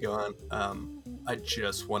 Before we go on, I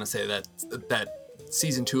just want to say that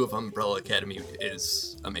season 2 of Umbrella Academy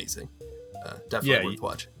is amazing. Definitely worth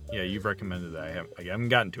watching. Yeah, you've recommended that. I haven't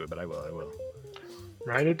gotten to it, but I will.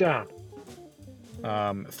 Write it down.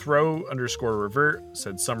 Throw _Revert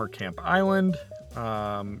said Summer Camp Island.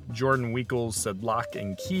 Jordan Weekles said Lock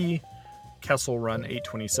and Key. Kessel Run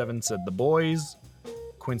 827 said The Boys.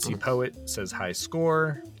 Quincy Poet says High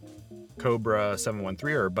Score. Cobra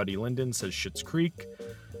 713 or Buddy Linden says Schitt's Creek.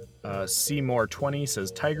 Seymour 20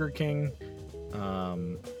 says Tiger King.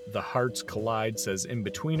 The Hearts Collide says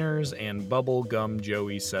In-Betweeners, and Bubblegum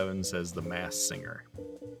Joey 7 says The Masked Singer.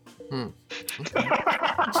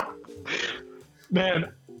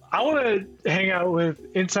 Man, I want to hang out with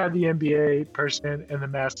Inside the NBA person and The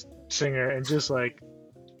Masked Singer and just learn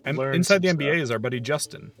Inside the some NBA stuff. is our buddy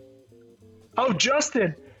Justin. Oh,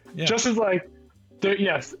 Justin! Yeah. Justin's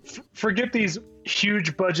forget these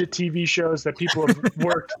huge budget TV shows that people have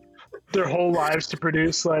worked their whole lives to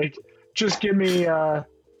produce. Just give me Inside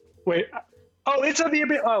the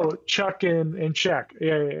NBA. Oh, Chuck and Shaq.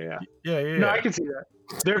 Yeah. No, I can see that.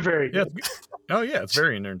 They're very good. Oh yeah, it's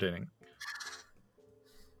very entertaining.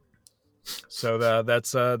 So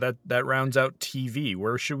that rounds out TV.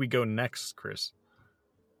 Where should we go next, Chris?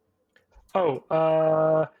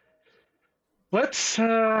 Let's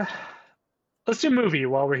do movie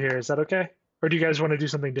while we're here. Is that okay? Or do you guys want to do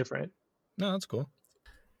something different? No, that's cool.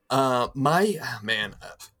 Out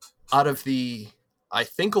of the, I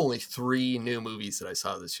think, only 3 new movies that I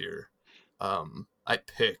saw this year, I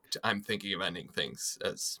picked I'm Thinking of Ending Things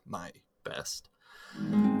as my best.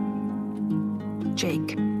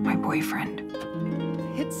 Jake, my boyfriend.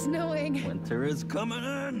 It's snowing. Winter is coming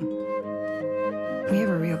in. We have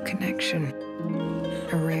a real connection,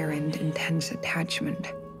 a rare and intense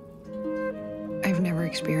attachment. I've never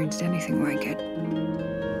experienced anything like it.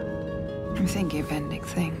 I'm thinking of ending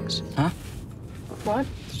things. Huh? What?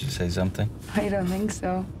 Did you say something? I don't think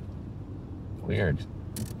so. Weird.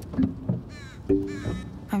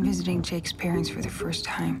 I'm visiting Jake's parents for the first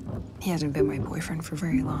time. He hasn't been my boyfriend for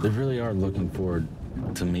very long. They really are looking forward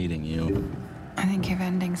to meeting you. I think of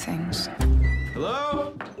ending things.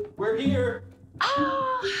 Hello? We're here.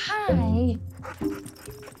 Oh, hi.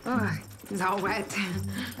 Oh, it's all wet.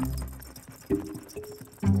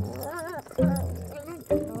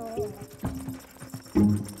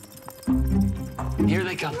 Here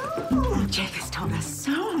they come. Jeff has told us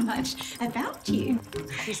so much about you.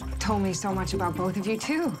 He's told me so much about both of you,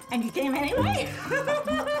 too. And you came anyway?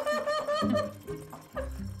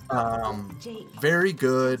 Very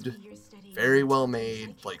good, very well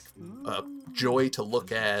made, like a joy to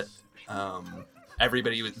look at.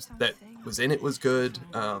 Everybody that was in it was good.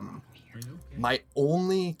 My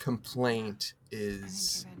only complaint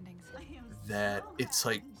is that it's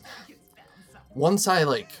like once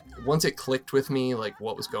it clicked with me like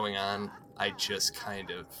what was going on, I just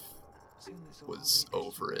kind of was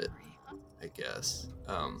over it, I guess.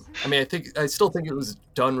 I mean, I still think it was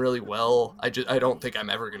done really well. I don't think I'm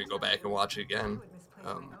ever going to go back and watch it again.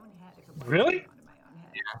 Really?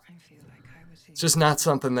 Yeah. It's just not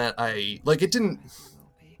something that I like. It didn't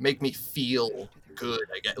make me feel good.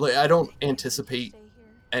 I guess. Like, I don't anticipate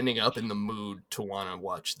ending up in the mood to want to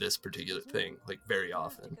watch this particular thing like very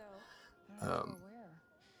often.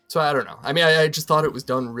 So I don't know. I mean, I just thought it was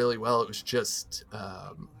done really well. It was just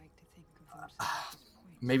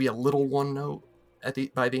maybe a little one note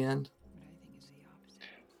by the end.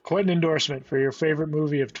 Quite an endorsement for your favorite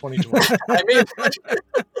movie of 2020. I mean,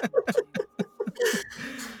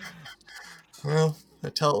 well, I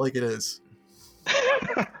tell it like it is.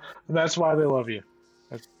 That's why they love you.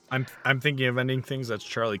 I'm thinking of ending things. That's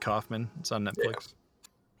Charlie Kaufman. It's on Netflix. Yeah.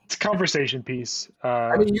 It's a conversation piece.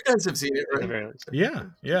 I mean, you guys have seen it, right?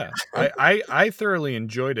 Yeah. I thoroughly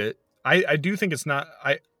enjoyed it. I do think it's not.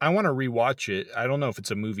 I want to rewatch it. I don't know if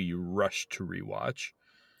it's a movie you rush to rewatch.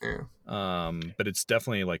 Yeah. But it's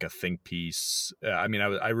definitely like a think piece. I mean,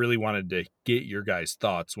 I really wanted to get your guys'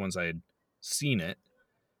 thoughts once I had seen it.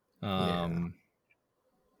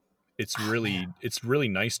 It's really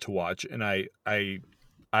nice to watch, and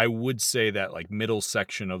I would say that like middle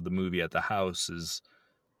section of the movie at the house is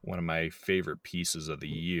one of my favorite pieces of the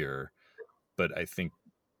year. But I think,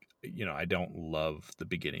 I don't love the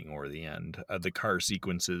beginning or the end. The car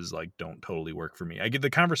sequences like don't totally work for me. I get the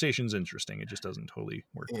conversation's interesting. It just doesn't totally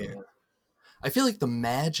work for me. I feel like the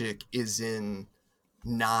magic is in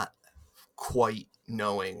not quite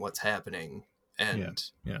knowing what's happening. And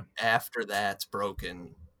after that's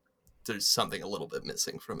broken, there's something a little bit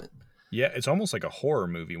missing from it. Yeah, it's almost like a horror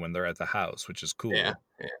movie when they're at the house, which is cool. Yeah.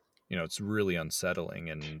 It's really unsettling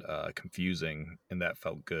and confusing, and that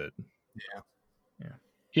felt good.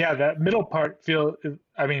 Yeah, that middle part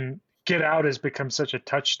Get Out has become such a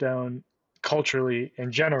touchstone culturally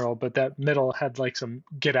in general, but that middle had like some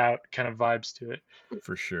Get Out kind of vibes to it.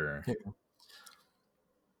 For sure.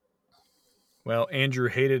 Well, Andrew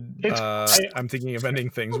hated I'm thinking of ending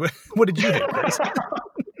things. What did you hate, Chris?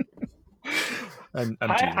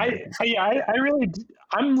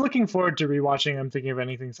 I'm looking forward to rewatching I'm Thinking of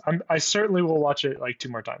Ending Things. I certainly will watch it like 2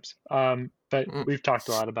 more times. But we've talked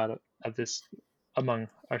a lot about it at this among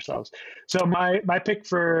ourselves. So my pick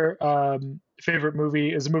for favorite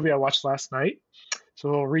movie is a movie I watched last night. So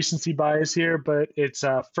a little recency bias here, but it's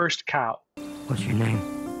First Cow. What's your name?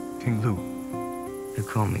 King Lou. They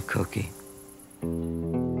call me Cookie.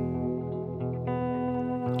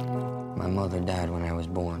 My mother died when I was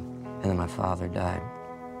born, and then my father died.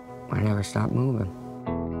 I never stopped moving.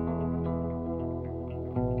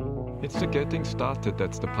 It's the getting started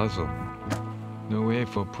that's the puzzle. No way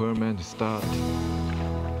for a poor man to start.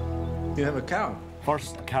 You have a cow.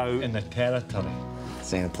 First cow in the territory.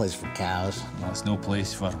 This ain't a place for cows. Well, it's no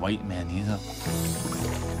place for white men either.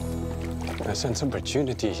 I sense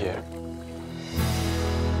opportunity here.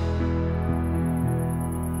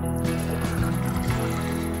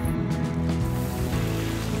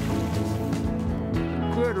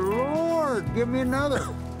 Good Lord, give me another.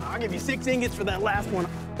 I'll give you 6 ingots for that last one.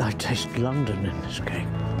 I taste London in this cake.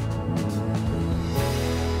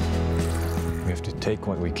 We have to take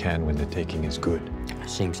what we can when the taking is good.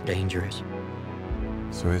 Seems dangerous.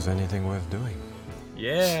 So is anything worth doing?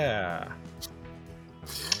 Yeah.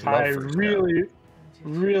 I really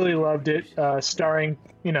loved it. Starring,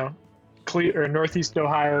 Northeast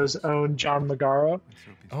Ohio's own John Magaro.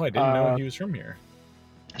 Oh, I didn't know he was from here.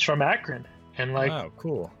 He's from Akron, and wow,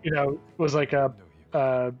 cool. Was like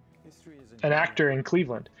an actor in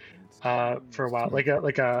Cleveland for a while, like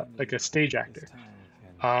a stage actor.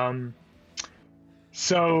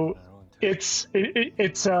 So it's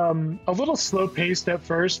a little slow paced at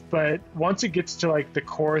first, but once it gets to like the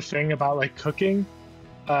core thing about like cooking,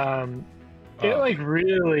 it like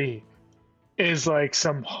really is like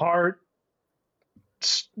some heart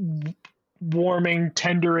warming,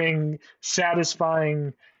 tendering,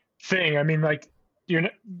 satisfying thing. I mean, like, you're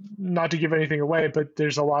not to give anything away, but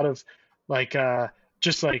there's a lot of like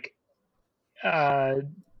just like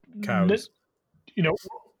cows,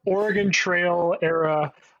 Oregon Trail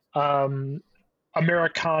era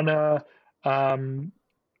Americana,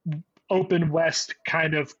 open West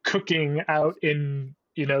kind of cooking out in,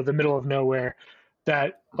 the middle of nowhere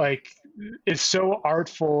that like is so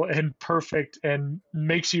artful and perfect and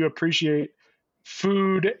makes you appreciate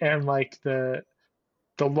food and like the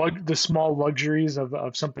small luxuries of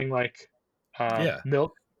something like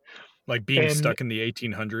milk. Like being stuck in the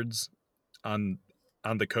 1800s on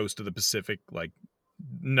the coast of the Pacific, like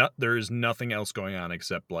there is nothing else going on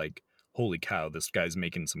except like, holy cow, this guy's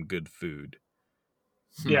making some good food.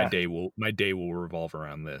 Yeah. My day will revolve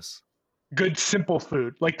around this. Good simple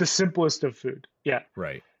food, like the simplest of food. Yeah.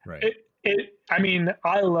 Right. I mean,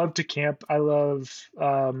 I love to camp. I love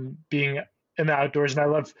being in the outdoors, and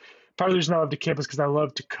part of the reason I love to camp is because I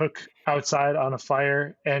love to cook outside on a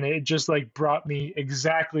fire, and it just like brought me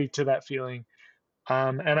exactly to that feeling.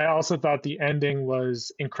 And I also thought the ending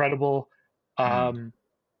was incredible. The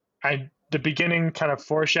beginning kind of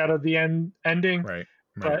foreshadowed the ending, right.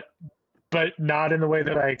 but not in the way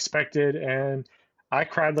that I expected, and I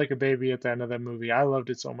cried like a baby at the end of that movie. I loved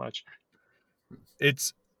it so much.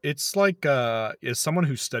 It's like as someone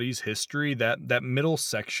who studies history, that middle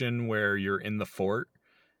section where you're in the fort,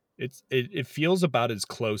 it feels about as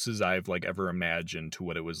close as I've like ever imagined to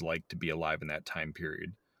what it was like to be alive in that time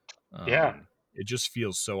period. It just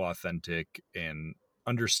feels so authentic and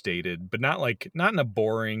understated, but not in a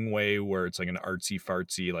boring way where it's like an artsy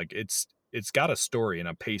fartsy. Like it's got a story and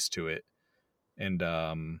a pace to it, and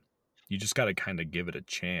you just got to kind of give it a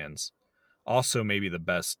chance. Also, maybe the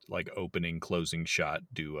best like opening closing shot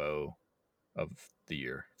duo of the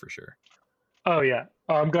year for sure. Oh yeah,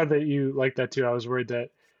 I'm glad that you like that too. I was worried that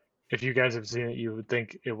if you guys have seen it, you would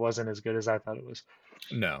think it wasn't as good as I thought it was.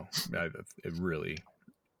 No, it really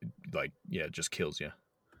it just kills you.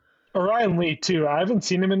 Orion Lee too. I haven't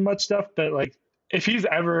seen him in much stuff, but like if he's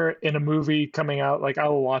ever in a movie coming out, like I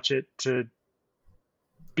will watch it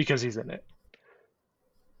because he's in it.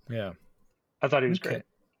 Yeah, I thought he was great.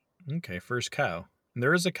 Okay, first cow. And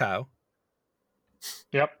there is a cow.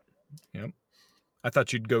 Yep. I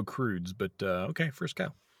thought you'd go crudes, but okay, first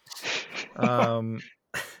cow.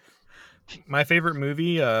 My favorite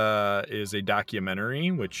movie is a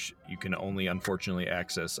documentary, which you can only unfortunately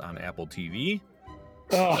access on Apple TV.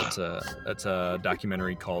 That's a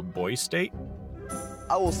documentary called Boy State.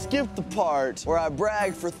 I will skip the part where I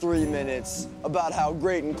brag for 3 minutes about how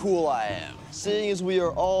great and cool I am, seeing as we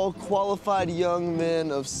are all qualified young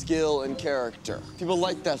men of skill and character. People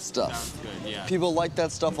like that stuff. Sounds good, yeah. People like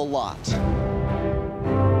that stuff a lot.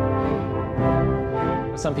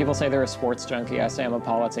 Some people say they're a sports junkie. I say I'm a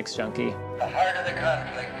politics junkie. The harder the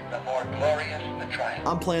conflict, the more glorious the triumph.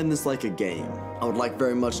 I'm playing this like a game. I would like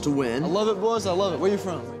very much to win. I love it, boys. I love it. Where you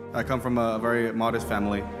from? I come from a very modest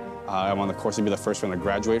family. I'm on the course to be the first one to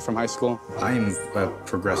graduate from high school. I'm a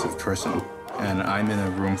progressive person, and I'm in a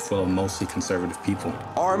room full of mostly conservative people.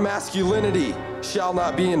 Our masculinity shall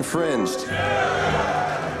not be infringed.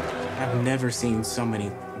 I've never seen so many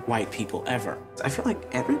white people ever. I feel like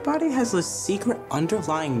everybody has a secret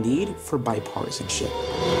underlying need for bipartisanship.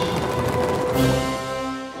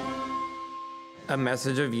 A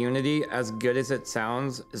message of unity, as good as it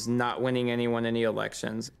sounds, is not winning anyone any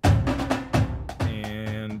elections.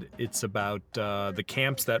 And it's about the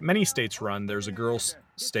camps that many states run. There's a girls'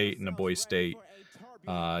 state and a boys' state.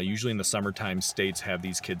 Usually in the summertime, states have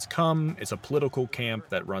these kids come. It's a political camp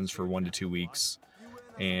that runs for 1 to 2 weeks.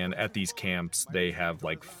 And at these camps, they have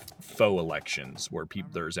like faux elections where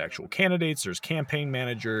there's actual candidates, there's campaign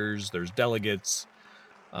managers, there's delegates.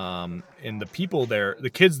 And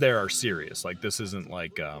the kids there are serious. Like this isn't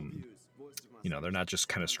like, they're not just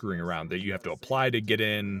kind of screwing around. You have to apply to get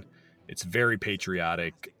in. It's very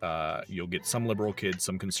patriotic. You'll get some liberal kids,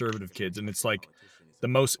 some conservative kids. And it's like the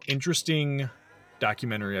most interesting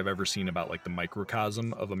documentary I've ever seen about like the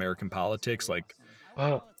microcosm of American politics. Like,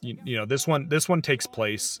 this one takes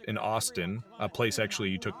place in Austin, a place actually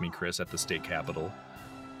you took me, Chris, at the state capitol.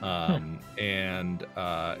 And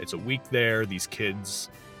it's a week there. These kids,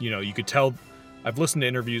 you could tell. I've listened to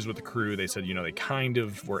interviews with the crew. They said, they kind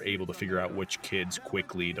of were able to figure out which kids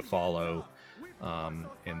quickly to follow. And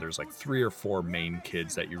there's like 3 or 4 main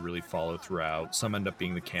kids that you really follow throughout. Some end up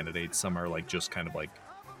being the candidates. Some are like just kind of like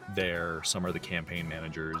there. Some are the campaign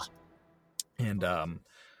managers. And,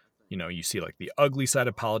 you see like the ugly side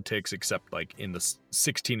of politics, except like in the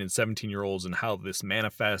 16 and 17-year-olds and how this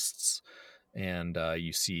manifests. And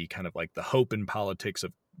you see kind of like the hope in politics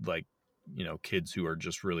of like, kids who are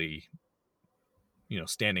just really,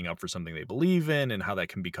 standing up for something they believe in and how that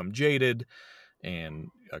can become jaded and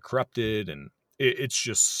corrupted. And it's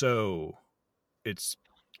just so it's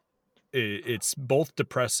both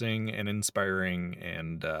depressing and inspiring.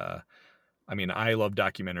 And I mean, I love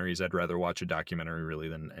documentaries. I'd rather watch a documentary really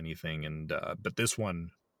than anything. And but this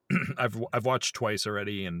one, I've watched twice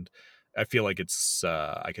already, and I feel like it's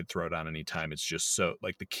I could throw it on any time. It's just so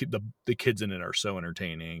like the kids in it are so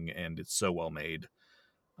entertaining, and it's so well made.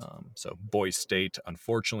 So Boys State,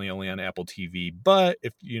 unfortunately, only on Apple TV. But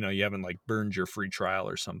if you haven't like burned your free trial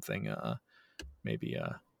or something, maybe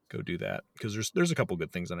go do that, because there's a couple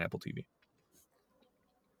good things on Apple TV.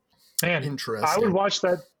 Man, Interesting. I would watch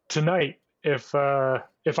that tonight if I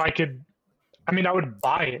could. I mean, I would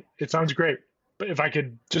buy it. It sounds great, but if I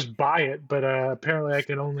could just buy it, but apparently I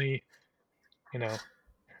can only, I don't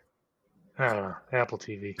know, Apple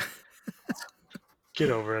TV. Get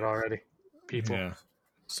over it already, people. Yeah.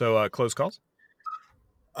 So close calls.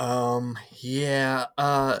 Yeah.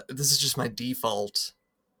 This is just my default,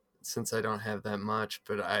 since I don't have that much,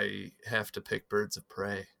 but I have to pick Birds of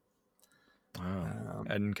Prey. Wow.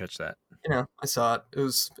 I didn't catch that. I saw it. It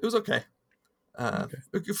was okay.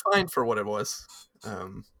 Fine for what it was.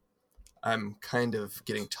 I'm kind of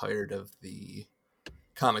getting tired of the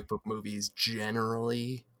comic book movies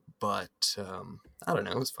generally, but I don't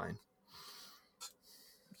know. It was fine.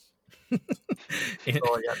 That's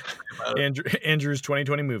all I got to say about it. Andrew's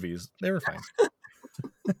 2020 movies. They were fine.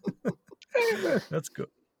 That's cool.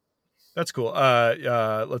 That's cool.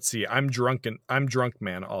 Let's see. I'm drunk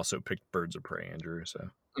man also picked Birds of Prey, Andrew. So,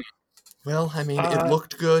 well, I mean, it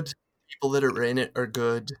looked good. People that are in it are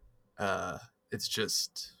good. It's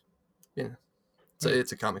just,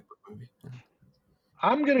 it's a comic book movie.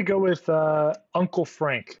 I'm gonna go with Uncle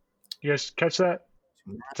Frank. You guys catch that?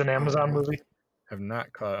 It's an Amazon movie. Have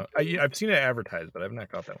not caught. I've seen it advertised, but I've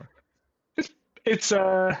not caught that one. It's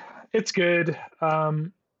good.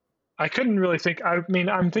 I couldn't really think. I mean,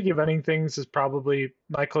 I'm thinking of Ending Things is probably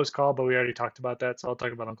my close call, but we already talked about that, so I'll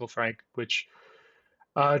talk about Uncle Frank, which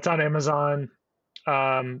it's on Amazon.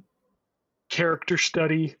 Character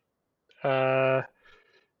study,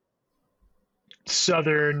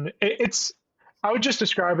 Southern. I would just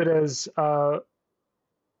describe it as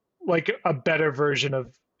like a better version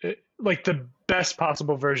of, like the best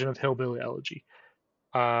possible version of Hillbilly Elegy,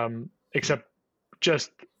 except just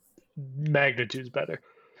magnitudes better.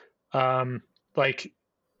 Like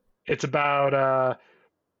it's about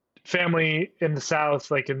family in the South,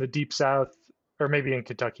 like in the deep South, or maybe in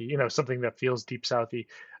Kentucky, something that feels deep Southy,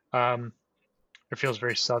 or feels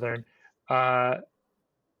very Southern.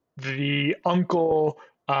 The uncle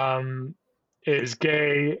is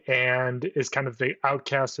gay and is kind of the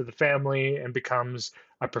outcast of the family and becomes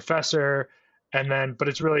a professor. But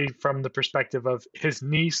it's really from the perspective of his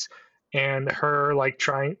niece and her, like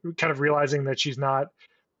kind of realizing that she's not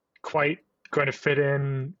quite going to fit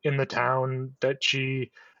in the town that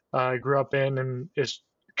she grew up in, and is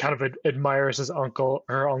kind of admires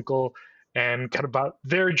her uncle, and kind of about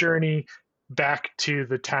their journey back to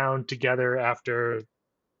the town together after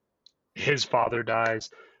his father dies.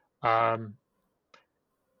 Another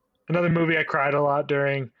movie I cried a lot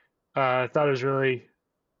during. I thought it was really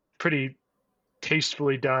pretty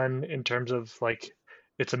tastefully done in terms of like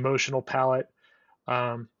its emotional palette.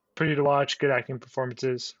 Pretty to watch, good acting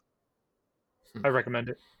performances. I recommend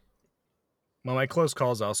it. Well, my close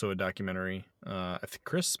call is also a documentary. I think,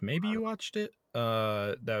 Chris, maybe you watched it.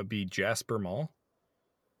 That would be Jasper Mall.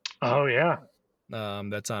 Oh yeah.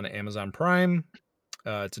 That's on Amazon Prime.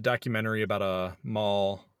 It's a documentary about a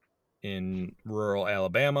mall in rural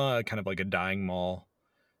Alabama, kind of like a dying mall.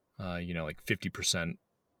 Like 50%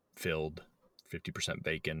 filled, 50%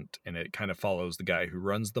 vacant, and it kind of follows the guy who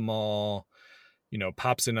runs the mall.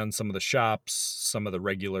 Pops in on some of the shops, some of the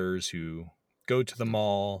regulars who go to the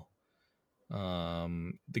mall.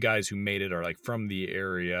 The guys who made it are like from the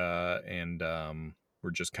area, and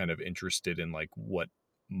we're just kind of interested in like what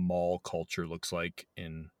mall culture looks like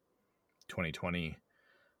in 2020.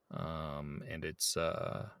 And it's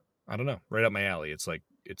I don't know, right up my alley. It's like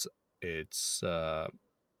it's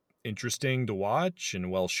interesting to watch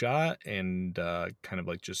and well shot, and kind of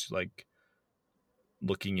like just like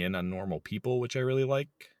looking in on normal people, which I really like.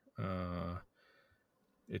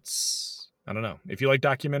 It's, I don't know, if you like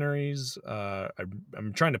documentaries,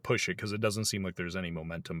 I'm trying to push it because it doesn't seem like there's any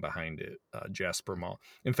momentum behind it. Jasper Mall.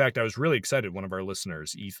 In fact, I was really excited. One of our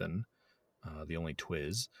listeners, Ethan, the only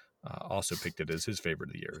Twiz, also picked it as his favorite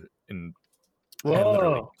of the year. And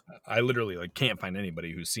I literally like can't find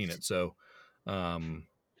anybody who's seen it. So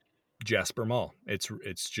Jasper Mall,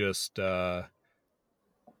 it's just I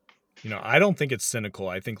don't think it's cynical.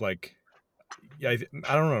 I think like, I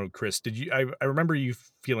don't know, Chris, I remember you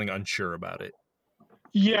feeling unsure about it.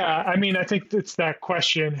 Yeah, I mean, I think it's that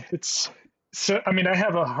question. I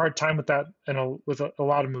have a hard time with that with a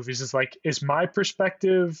lot of movies. It's like, is my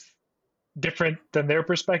perspective different than their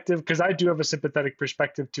perspective, because I do have a sympathetic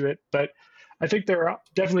perspective to it, but I think there are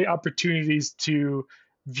definitely opportunities to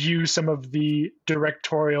view some of the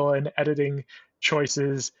directorial and editing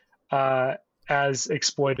choices as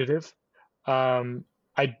exploitative.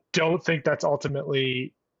 I don't think that's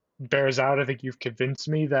ultimately bears out. I think you've convinced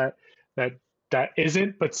me that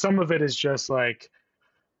isn't, but some of it is just like,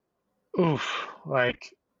 oof,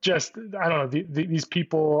 like just, I don't know, these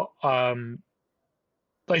people,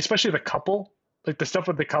 like especially the couple, like the stuff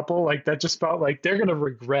with the couple, like that just felt like they're gonna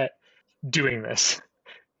regret doing this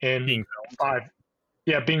in being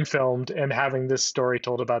filmed and having this story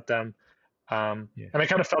told about them. And I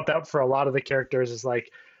kind of felt that for a lot of the characters is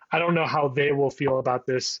like, I don't know how they will feel about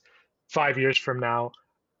this 5 years from now.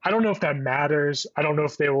 I don't know if that matters. I don't know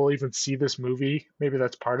if they will even see this movie. Maybe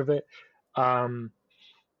that's part of it.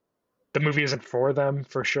 The movie isn't for them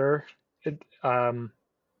for sure.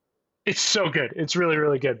 It's so good. It's really,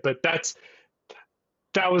 really good. But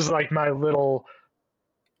that was like my little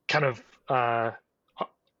kind of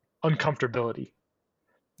uncomfortability.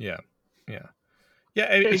 Yeah.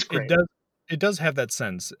 It does have that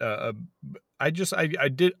sense. I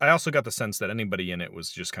also got the sense that anybody in it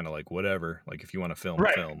was just kind of like, whatever, like if you want to film,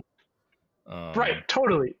 film. Right.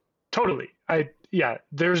 Totally.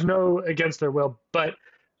 There's no against their will, but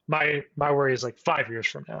my worry is like 5 years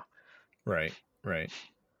from now. Right.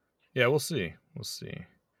 Yeah, we'll see.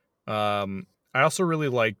 I also really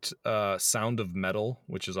liked Sound of Metal,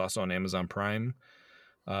 which is also on Amazon Prime.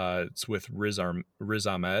 It's with Riz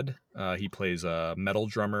Ahmed. He plays a metal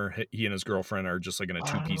drummer. He and his girlfriend are just like in a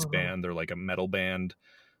two-piece band. They're like a metal band.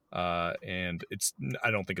 And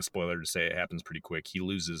I don't think a spoiler to say it happens pretty quick. He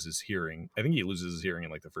loses his hearing. I think he loses his hearing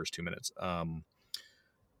in like the first 2 minutes.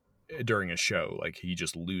 During a show, like he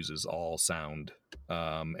just loses all sound.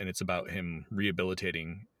 And it's about him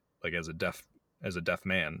rehabilitating like as a deaf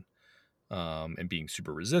man. And being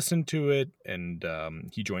super resistant to it, and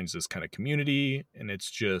he joins this kind of community, and it's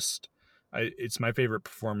just, it's my favorite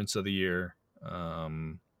performance of the year. I've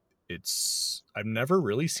never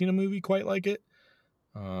really seen a movie quite like it,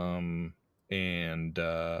 and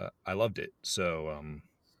I loved it. So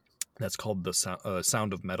that's called the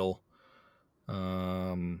Sound of Metal.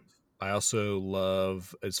 I also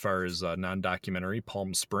love, as far as non-documentary,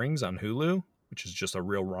 Palm Springs on Hulu, which is just a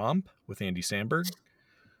real romp with Andy Samberg.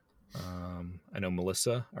 I know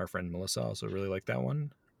Melissa, our friend Melissa, also really liked that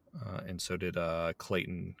one. And so did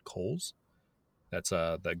Clayton Coles. That's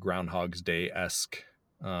the Groundhog's Day-esque,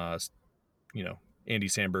 Andy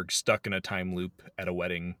Samberg stuck in a time loop at a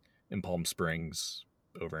wedding in Palm Springs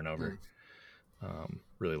over and over.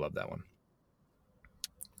 Really loved that one.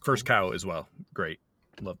 First Cow as well. Great.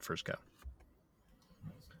 Loved First Cow.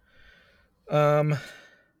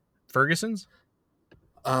 Ferguson's?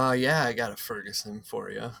 Yeah, I got a Ferguson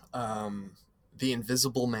for you. The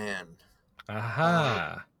Invisible Man.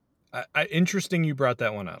 Aha. Interesting you brought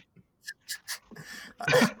that one up.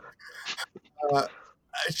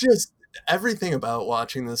 It's just, everything about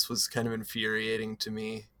watching this was kind of infuriating to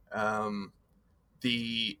me. I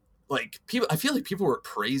feel like people were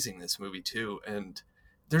praising this movie too, and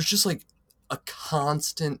there's just like a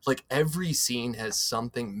constant, like every scene has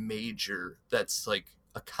something major that's like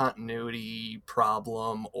a continuity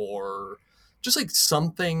problem, or just like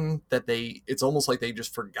something that it's almost like they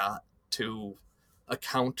just forgot to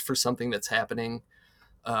account for something that's happening.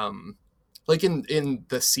 Like in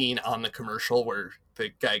the scene on the commercial where the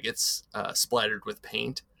guy gets splattered with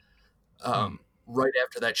paint. Right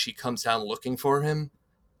after that, she comes down looking for him,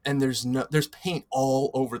 and there's paint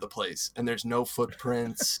all over the place, and there's no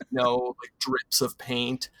footprints, no like drips of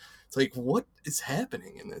paint. It's like, what is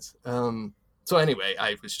happening in this? So anyway,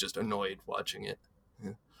 I was just annoyed watching it.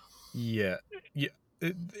 Yeah.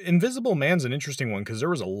 Invisible Man's an interesting one because there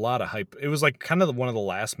was a lot of hype. It was like kind of one of the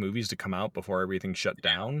last movies to come out before everything shut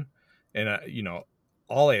down. And,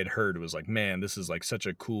 all I had heard was like, man, this is like such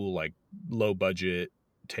a cool, like low budget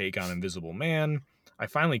take on Invisible Man. I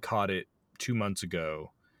finally caught it 2 months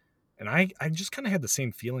ago. And I just kind of had the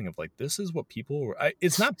same feeling of like, this is what people were.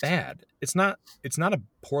 It's not bad. It's not a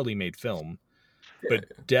poorly made film.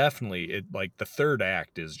 But definitely, it like the third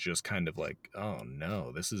act is just kind of like, oh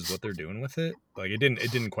no, this is what they're doing with it. Like it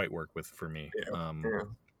didn't quite work for me.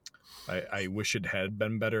 I wish it had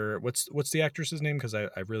been better. What's the actress's name? Because I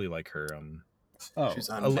really like her. She's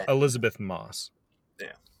on Elizabeth Moss.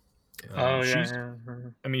 Yeah.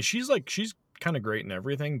 I mean, she's kind of great in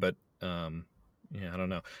everything, but I don't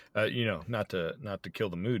know. Not to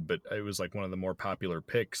kill the mood, but it was like one of the more popular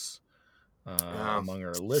picks. Among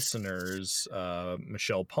our listeners,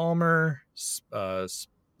 Michelle Palmer,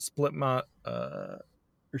 Spit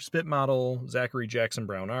Model, Zachary Jackson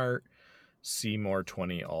Brown Art, Seymour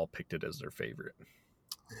 20 all picked it as their favorite.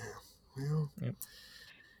 Well, Yep.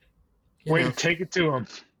 Way to take it to him.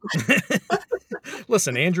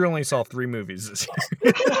 Listen, Andrew only saw 3 movies this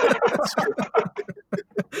year.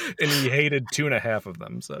 And he hated 2.5 of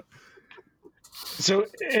them. So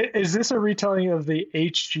is this a retelling of the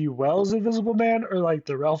H.G. Wells Invisible Man or like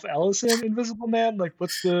the Ralph Ellison Invisible Man? Like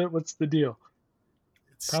what's the deal?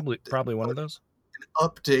 Probably one of those.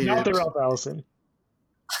 Updated. Not the Ralph Ellison.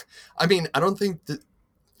 I mean, I don't think that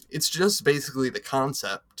it's just basically the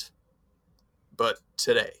concept, but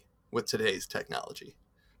today with today's technology.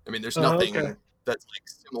 I mean, there's nothing that's like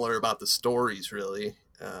similar about the stories, really.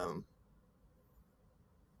 I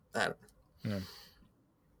don't know. Yeah.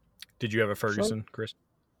 Did you have a Ferguson, Chris?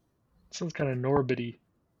 Sounds kind of Norbity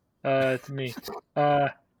to me.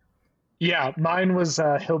 Yeah, mine was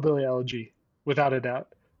Hillbilly Elegy, without a doubt.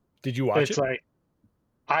 Did you watch it? It's like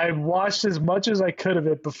I watched as much as I could of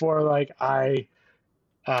it before like I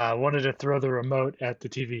wanted to throw the remote at the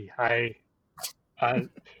TV.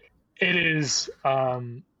 It is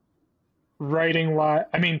writing wise.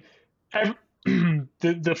 I mean,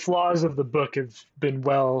 the flaws of the book have been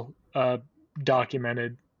well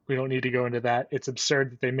documented. We don't need to go into that. It's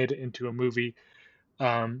absurd that they made it into a movie,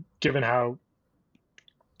 given how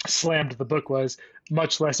slammed the book was,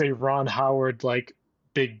 much less a Ron Howard like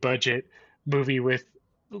big budget movie with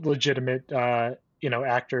legitimate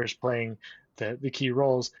actors playing the key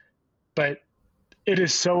roles. But it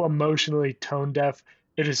is so emotionally tone deaf.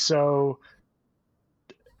 It is so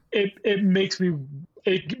it makes me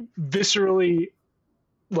viscerally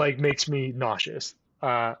like makes me nauseous.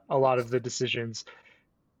 A lot of the decisions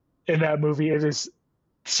in that movie, it is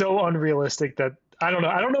so unrealistic that I don't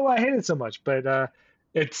know why I hate it so much, but I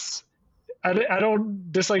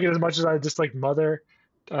don't dislike it as much as I dislike Mother,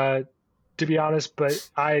 to be honest. But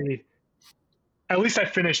at least I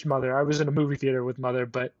finished Mother. I was in a movie theater with Mother,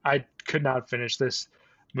 but I could not finish this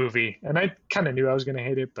movie, and I kind of knew I was going to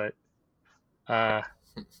hate it, but I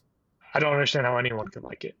don't understand how anyone could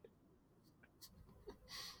like it.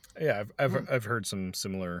 Yeah, I've heard some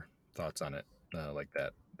similar thoughts on it, like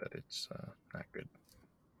that it's not good.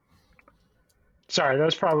 Sorry, that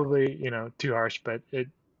was probably too harsh, but it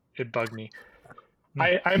bugged me.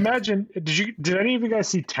 I imagine did any of you guys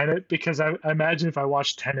see Tenet? Because I imagine if I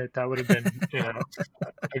watched Tenet, that would have been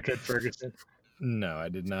a good Ferguson. No, I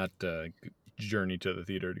did not journey to the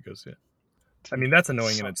theater to go see it. I mean, that's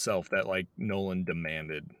annoying in itself that like Nolan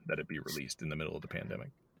demanded that it be released in the middle of the pandemic.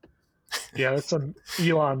 Yeah, that's some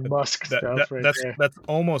Elon Musk stuff there. That's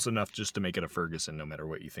almost enough just to make it a Ferguson, no matter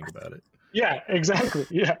what you think about it. Yeah, exactly.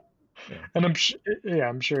 Yeah. And I'm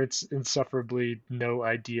sure it's insufferably no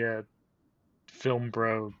idea film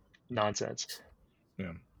bro nonsense.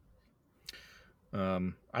 Yeah.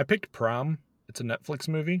 I picked Prom. It's a Netflix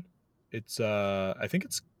movie. It's I think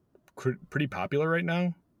it's pretty popular right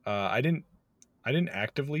now. I didn't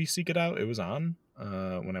actively seek it out. It was on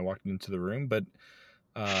when I walked into the room, but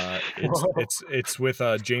it's with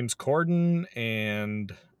James Corden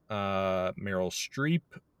and Meryl Streep,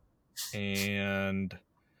 and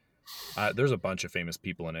there's a bunch of famous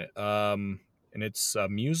people in it. And it's a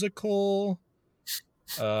musical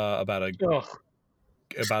about a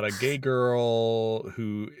gay girl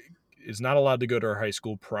who is not allowed to go to her high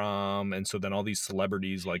school prom, and so then all these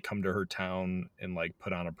celebrities like come to her town and like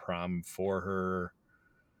put on a prom for her.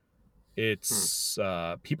 It's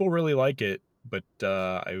people really like it, but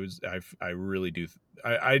I really do.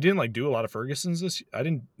 I didn't like do a lot of Fergusons this. I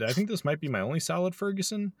think this might be my only solid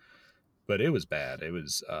Ferguson, but it was bad. It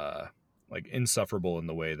was like insufferable in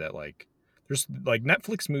the way that like there's like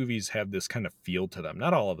Netflix movies have this kind of feel to them.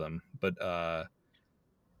 Not all of them, but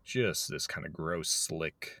just this kind of gross,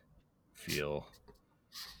 slick feel.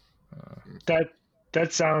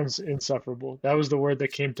 That sounds insufferable. That was the word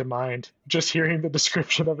that came to mind just hearing the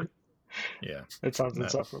description of it. Yeah, it sounds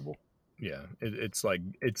insufferable. Yeah, it's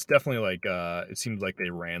definitely like it seems like they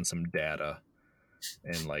ran some data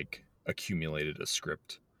and like accumulated a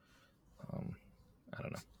script. I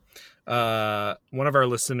don't know. One of our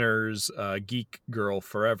listeners, Geek Girl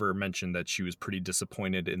Forever, mentioned that she was pretty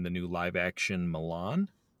disappointed in the new live action Mulan,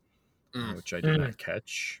 which I did not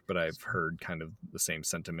catch, but I've heard kind of the same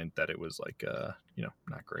sentiment that it was like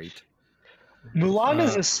not great. Mulan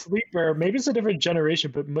is a sleeper. Maybe it's a different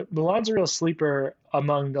generation, but Mulan's a real sleeper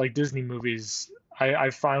among like Disney movies.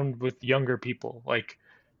 I found with younger people, like,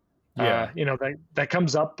 that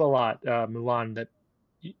comes up a lot. Mulan, that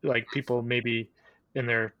like people maybe in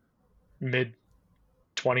their mid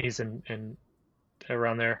 20s and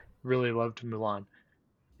around there really loved Mulan.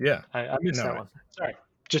 Yeah, I missed that one. Sorry,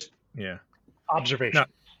 just yeah observation.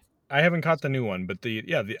 I haven't caught the new one, but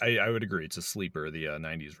I would agree it's a sleeper, the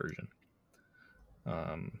 90s version.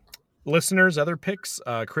 Listeners, other picks,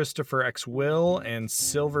 Christopher X. Will and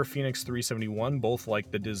Silver Phoenix 371 both like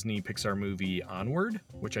the Disney Pixar movie Onward,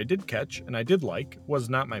 which I did catch and I did like. Was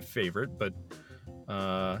not my favorite, but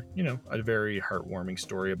a very heartwarming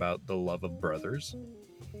story about the love of brothers.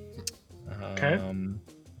 Okay.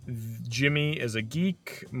 Jimmy is a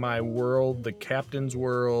Geek, My World, The Captain's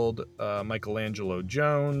World, Michelangelo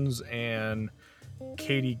Jones, and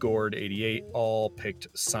Katie Gord 88 all picked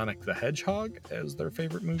Sonic the Hedgehog as their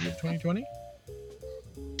favorite movie of 2020.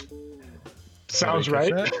 Sounds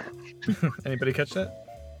right. Anybody catch that?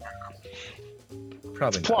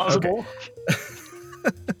 Probably it's plausible.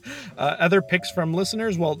 Okay. Other picks from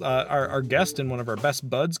listeners. Well, our guest and one of our best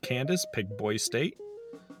buds, Candace, picked Boys State.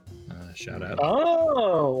 Shout out.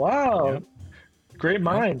 Oh, wow. Yep. Great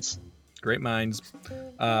minds. Great minds.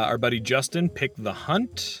 Our buddy Justin picked The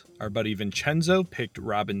Hunt. Our buddy Vincenzo picked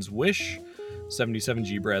Robin's Wish.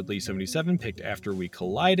 77G Bradley 77 picked After We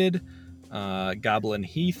Collided. Goblin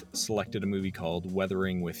Heath selected a movie called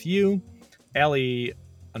Weathering with You.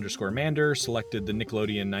 Allie_Mander selected the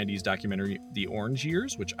Nickelodeon 90s documentary The Orange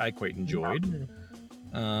Years, which I quite enjoyed.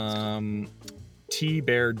 T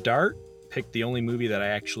Bear Dart picked the only movie that I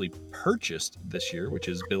actually purchased this year, which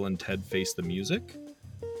is Bill and Ted Face the Music,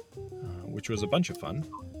 which was a bunch of fun.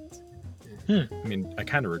 I mean, I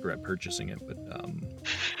kind of regret purchasing it, but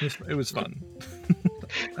it was fun.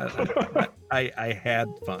 I had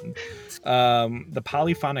fun. The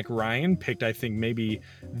Polyphonic Ryan picked, I think, maybe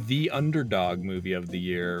the underdog movie of the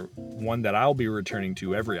year, one that I'll be returning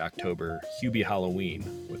to every October, Hubie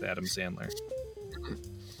Halloween with Adam Sandler.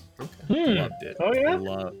 Loved it. Oh,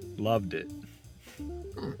 yeah? Loved it.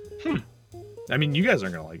 I mean, you guys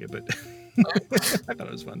aren't going to like it, but I thought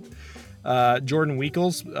it was fun. Jordan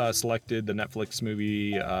Weekles selected the Netflix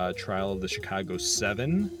movie Trial of the Chicago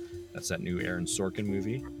 7. That's that new Aaron Sorkin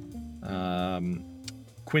movie.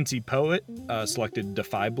 Quincy Poet selected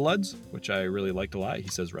Defy Bloods, which I really liked a lot. He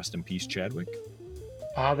says, "Rest in peace, Chadwick."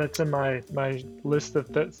 That's in my list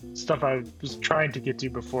of the stuff I was trying to get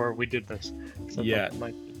to before we did this. So yeah,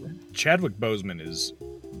 Chadwick Boseman is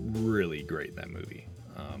really great in that movie.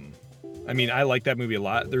 I mean, I like that movie a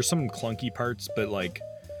lot. There's some clunky parts, but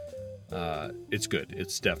it's good.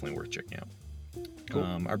 It's definitely worth checking out. Cool.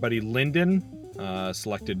 Our buddy Lyndon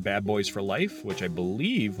selected Bad Boys for Life, which I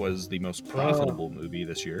believe was the most profitable movie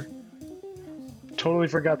this year. Totally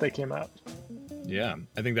forgot they came out. Yeah,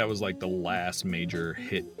 I think that was like the last major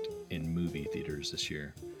hit in movie theaters this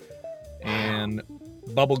year. And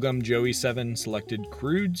Bubblegum Joey 7 selected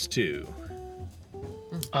Croods 2.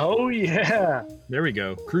 Oh, yeah. There we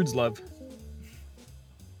go. Croods love.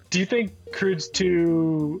 Do you think Croods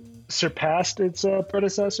 2 surpassed its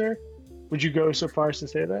predecessor? Would you go so far as to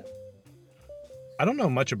say that? I don't know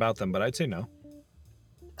much about them, but I'd say no.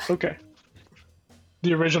 Okay.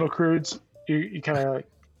 The original Croods, you kind of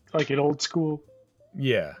like it old school?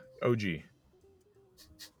 Yeah, OG.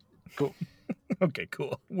 Cool. Okay,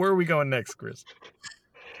 cool. Where are we going next, Chris?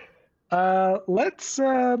 Let's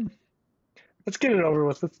get it over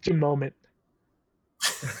with. Let's do Moment.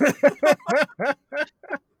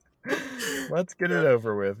 Let's get it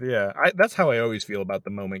over with. Yeah, that's how I always feel about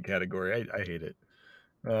the Moment category. I hate it.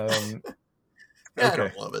 Okay. I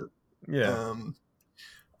don't love it. Yeah.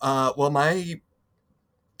 Well, my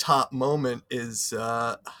top moment is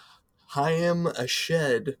Haim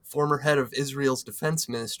Ashed, former head of Israel's defense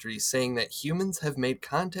ministry, saying that humans have made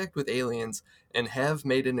contact with aliens and have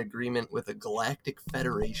made an agreement with a galactic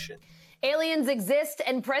federation. Aliens exist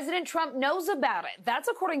and President Trump knows about it. That's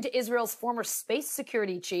according to Israel's former space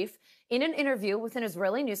security chief. In an interview with an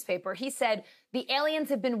Israeli newspaper, he said the aliens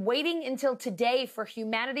have been waiting until today for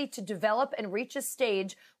humanity to develop and reach a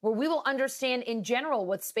stage where we will understand in general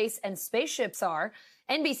what space and spaceships are.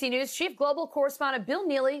 NBC News chief global correspondent Bill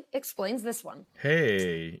Neely explains this one.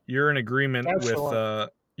 Hey, you're in agreement with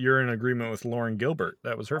Lauren Gilbert.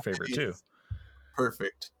 That was her favorite too.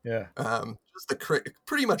 Perfect. Yeah. Just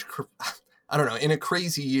pretty much. I don't know. In a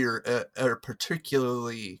crazy year, a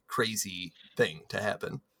particularly crazy thing to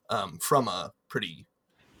happen from a pretty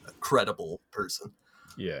credible person.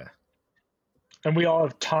 Yeah. And we all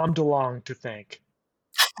have Tom DeLonge to thank.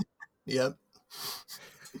 Yep.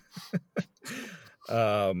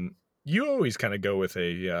 You always kind of go with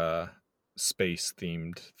a space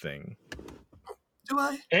themed thing. Do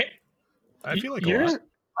I? I feel like a lot.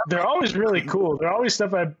 They're always really cool. They're always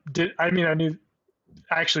stuff I did. I mean,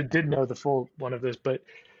 I actually did know the full one of this, but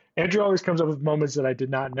Andrew always comes up with moments that I did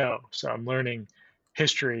not know. So I'm learning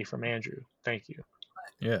history from Andrew. Thank you.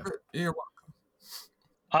 Yeah. You're welcome.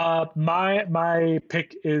 My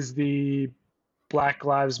pick is the Black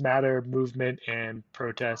Lives Matter movement and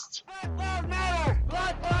protests. Black Lives Matter!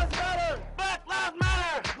 Black Lives Matter! Black Lives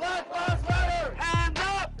Matter! Black Lives Matter! Hands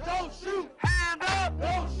up! Don't shoot! Hands up!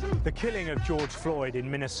 Don't shoot! The killing of George Floyd in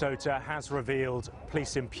Minnesota has revealed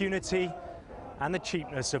police impunity and the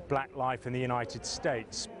cheapness of black life in the United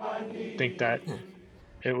States. I think that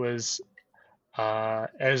it was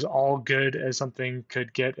as all good as something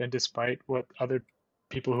could get, and despite what other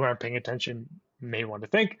people who aren't paying attention may want to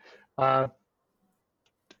think,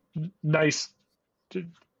 nice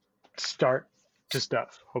start to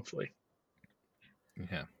stuff, hopefully.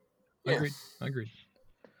 Yeah. Agreed.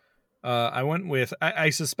 I went with, I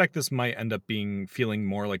suspect this might end up feeling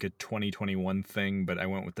more like a 2021 thing, but I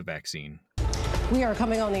went with the vaccine. We are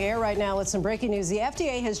coming on the air right now with some breaking news. The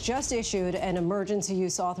FDA has just issued an emergency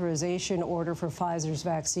use authorization order for Pfizer's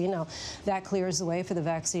vaccine. Now, that clears the way for the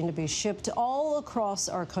vaccine to be shipped all across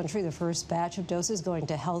our country. The first batch of doses going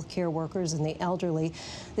to healthcare workers and the elderly.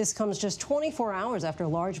 This comes just 24 hours after a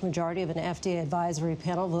large majority of an FDA advisory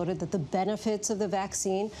panel voted that the benefits of the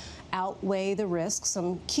vaccine outweigh the risks.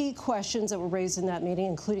 Some key questions that were raised in that meeting,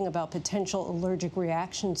 including about potential allergic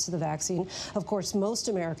reactions to the vaccine. Of course, most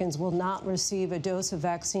Americans will not receive a dose of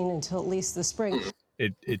vaccine until at least the spring.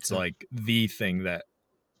 It's like the thing that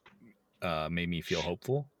made me feel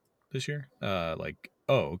hopeful this year.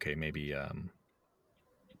 Okay, maybe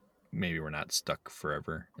we're not stuck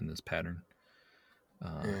forever in this pattern.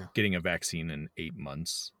 Getting a vaccine in 8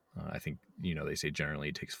 months. I think, they say generally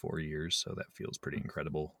it takes 4 years, so that feels pretty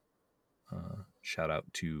incredible. Shout out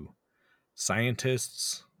to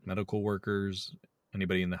scientists, medical workers,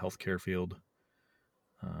 anybody in the healthcare field.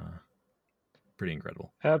 Pretty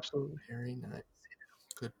incredible. Absolutely. Very nice.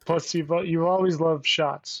 Good. Plus, you always love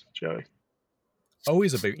shots, Joey.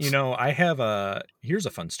 Always a big, here's a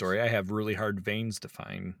fun story. I have really hard veins to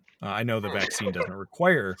find. I know the vaccine doesn't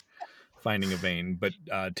require finding a vein, but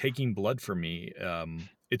taking blood from me,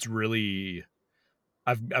 it's really,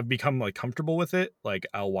 I've become like comfortable with it. Like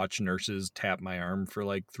I'll watch nurses tap my arm for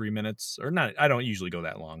like 3 minutes or not. I don't usually go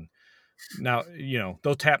that long. Now,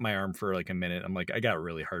 they'll tap my arm for like a minute. I'm like, I got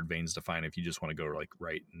really hard veins to find if you just want to go like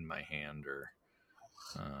right in my hand or,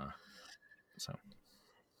 so.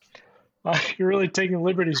 You're really taking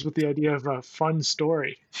liberties with the idea of a fun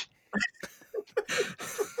story.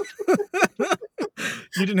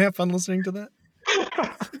 You didn't have fun listening to that?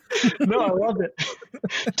 No, I love it.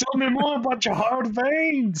 Tell me more about your hard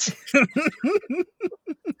veins.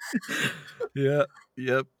 Yeah.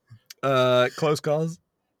 Yep. Close calls.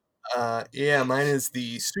 Mine is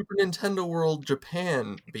the Super Nintendo World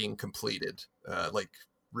Japan being completed,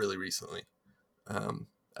 really recently.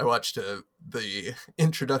 I watched the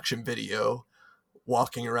introduction video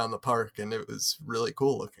walking around the park, and it was really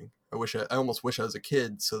cool looking. I almost wish I was a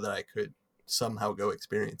kid so that I could somehow go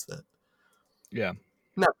experience that. Yeah.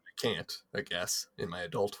 Not that I can't, I guess, in my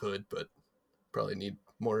adulthood, but probably need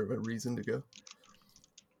more of a reason to go.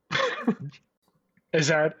 Is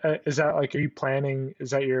that like, are you planning,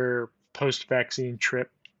 is that your post-vaccine trip?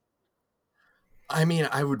 I mean,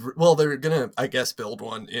 they're gonna, I guess, build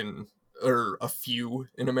one or a few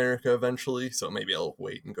in America eventually, so maybe I'll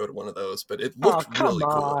wait and go to one of those, but it looked really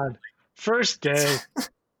cool. First day.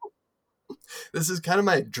 This is kind of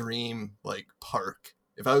my dream, park.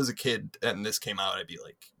 If I was a kid and this came out, I'd be,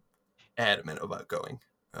 adamant about going.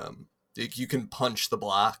 You can punch the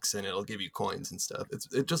blocks and it'll give you coins and stuff.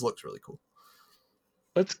 It just looks really cool.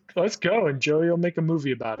 Let's go, and Joey will make a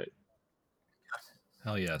movie about it.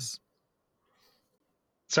 Hell yes.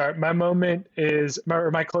 Sorry, my moment is,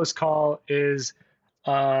 my close call is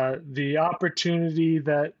the opportunity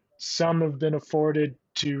that some have been afforded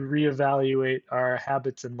to reevaluate our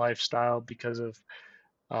habits and lifestyle because of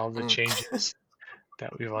all the changes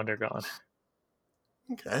that we've undergone.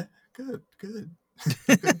 Okay, good. Good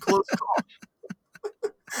close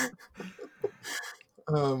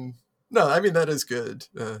call. No, I mean, that is good.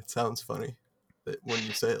 It sounds funny when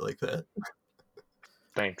you say it like that.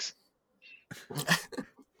 Thanks.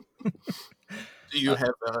 Do you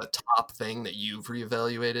have a top thing that you've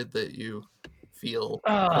reevaluated that you feel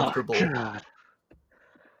comfortable? God.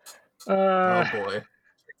 Oh boy.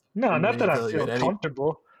 No, not that I feel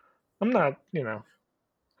comfortable. I'm not,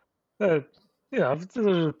 those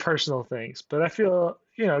are personal things, but I feel,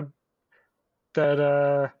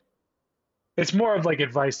 that it's more of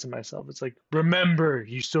advice to myself. It's remember,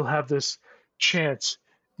 you still have this chance.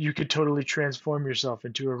 You could totally transform yourself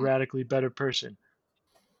into a radically better person.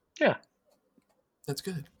 Yeah. That's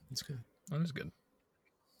good. That is good.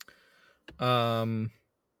 I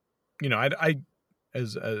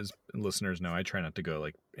as listeners know, I try not to go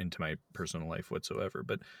into my personal life whatsoever.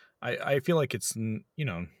 But I feel like it's,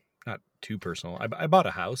 not too personal. I bought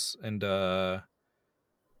a house, and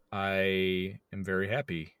I am very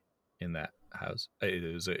happy in that house.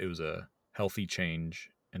 It was a healthy change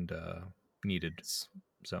and needed.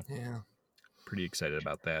 So yeah, pretty excited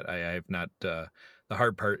about that. I have not. The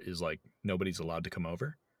hard part is like nobody's allowed to come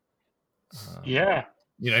over. Yeah.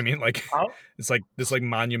 You know what I mean? Like it's like this like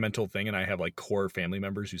monumental thing, and I have like core family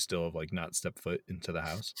members who still have like not stepped foot into the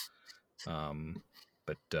house.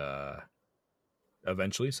 But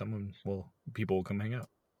eventually people will come hang out.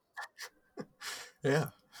 Yeah.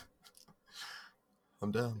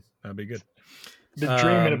 I'm down. That'd be good. Been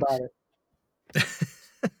dreaming about it.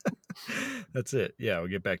 That's it. Yeah, we'll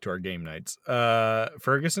get back to our game nights.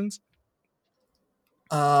 Ferguson's?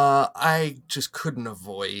 I just couldn't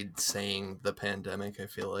avoid saying the pandemic. I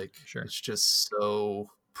feel like it's just so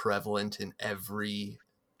prevalent in everything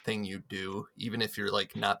you do, even if you're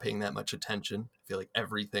like not paying that much attention. I feel like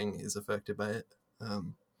everything is affected by it.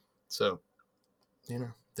 So,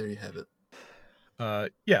 there you have it.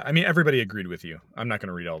 Yeah, I mean, everybody agreed with you. I'm not going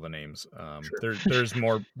to read all the names. There's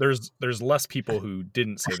more. There's less people who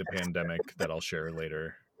didn't say the pandemic that I'll share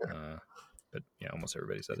later. But yeah, almost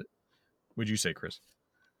everybody said it. Would you say, Chris?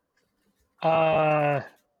 The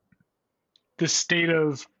state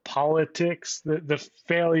of politics, the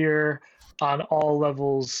failure on all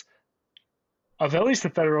levels of at least the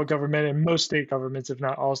federal government and most state governments, if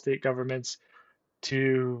not all state governments,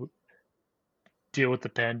 to deal with the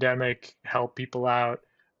pandemic, help people out,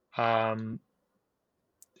 have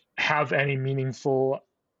any meaningful,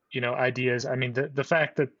 ideas. I mean, the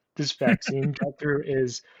fact that this vaccine got through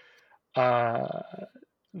is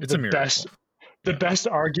it's a miracle. The best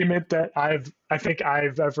argument that I think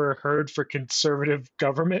I've ever heard for conservative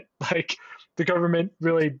government. Like the government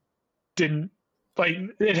really didn't like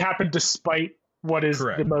it happened despite what is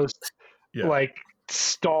the most like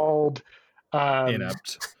stalled,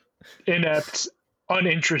 inept,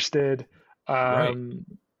 uninterested, couldn't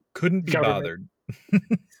be bothered.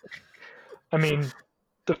 I mean,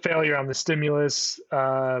 the failure on the stimulus.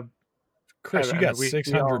 Chris, you got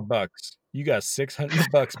 $600. You got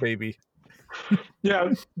 $600, baby.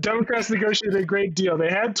 Yeah, Democrats negotiated a great deal. They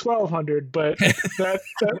had $1,200, but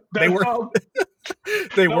they worked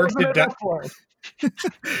it down.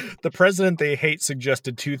 The president they hate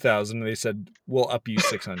suggested $2,000. And they said we'll up you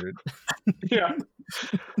 $600. Yeah,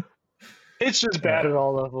 it's just bad at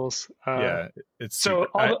all levels. It's so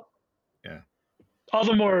all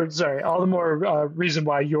the more reason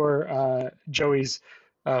why your Joey's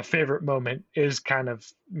favorite moment is kind of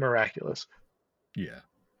miraculous. Yeah.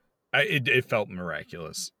 It felt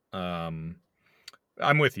miraculous. I'm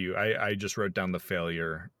with you. I just wrote down the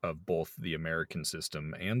failure of both the American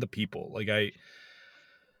system and the people. Like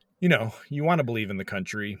you want to believe in the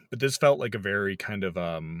country, but this felt like a very kind of,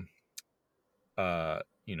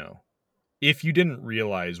 if you didn't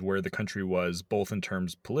realize where the country was, both in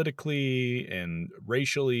terms politically and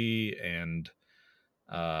racially and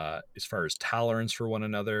as far as tolerance for one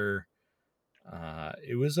another,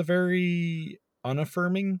 it was a very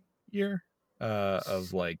unaffirming year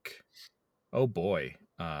of like, oh boy,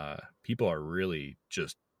 people are really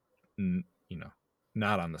just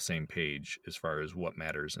not on the same page as far as what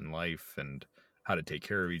matters in life and how to take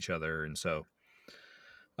care of each other. And so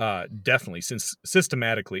definitely, since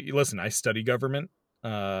systematically, listen, I study government,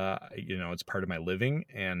 it's part of my living,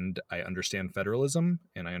 and I understand federalism,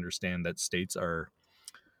 and I understand that states are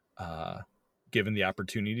given the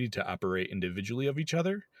opportunity to operate individually of each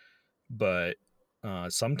other, but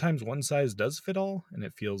sometimes one size does fit all, and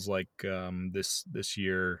it feels like this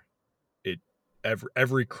year,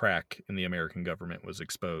 every crack in the American government was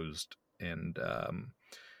exposed, and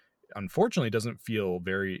unfortunately, it doesn't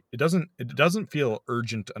feel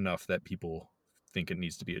urgent enough that people think it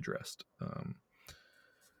needs to be addressed.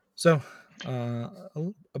 So a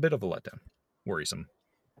bit of a letdown, worrisome.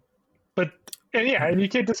 And you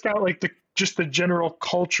can't discount like the general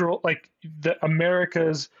cultural, like the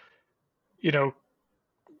America's,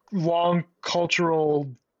 long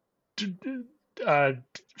cultural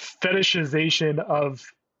fetishization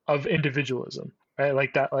of individualism, right?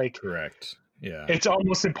 Like that, like correct. Yeah. It's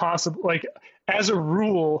almost impossible. Like as a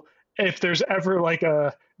rule, if there's ever like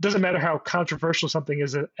doesn't matter how controversial something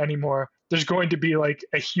is anymore, there's going to be like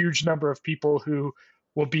a huge number of people who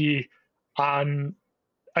will be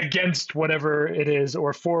against whatever it is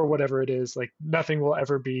or for whatever it is. Like nothing will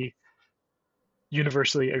ever be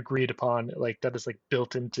universally agreed upon. Like that is like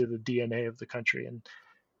built into the DNA of the country, and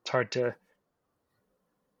it's hard to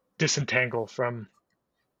disentangle from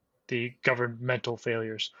the governmental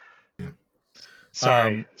failures.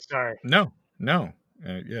 Sorry. No.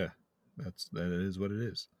 Yeah, that is what it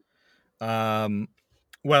is.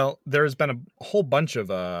 Well, there's been a whole bunch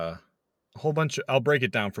of I'll break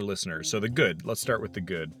it down for listeners. So the good, let's start with the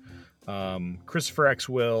good. Christopher X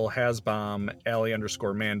Will, Hasbom, Allie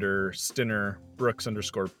 _Mander, Stinner, Brooks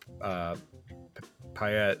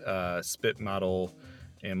Payette, Spit Model,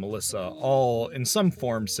 and Melissa all in some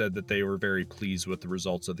form said that they were very pleased with the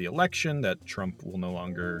results of the election, that Trump will no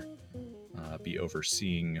longer be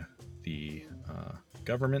overseeing the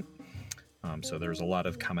government. So there's a lot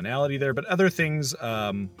of commonality there, but other things,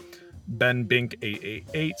 Ben Bink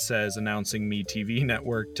 888 says announcing Me TV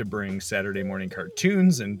network to bring Saturday morning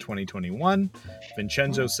cartoons in 2021.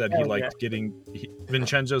 Vincenzo said he liked getting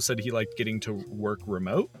to work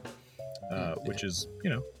remote, which is,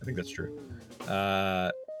 I think that's true.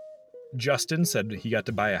 Justin said he got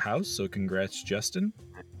to buy a house, so congrats, Justin.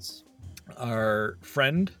 Our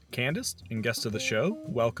friend Candace and guest of the show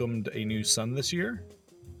welcomed a new son this year.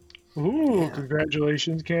 Ooh,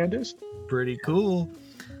 congratulations, Candace. Pretty cool.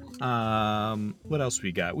 What else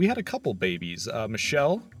we got? We had a couple babies.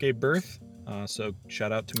 Michelle gave birth, so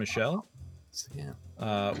shout out to Michelle. Yeah.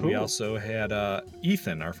 We also had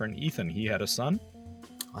Ethan, our friend Ethan. He had a son.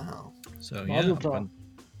 Wow. So yeah,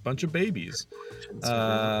 bunch of babies.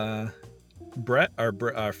 Brett,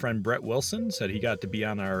 our friend Brett Wilson, said he got to be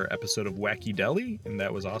on our episode of Wacky Deli, and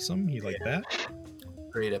that was awesome. He liked that.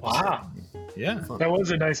 Great episode. Wow. Yeah. That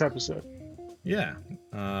was a nice episode. Yeah.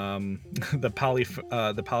 The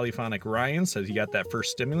polyphonic Ryan says he got that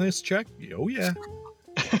first stimulus check. Oh yeah.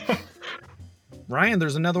 Ryan,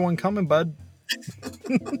 there's another one coming, bud.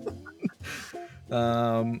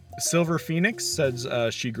 Silver Phoenix says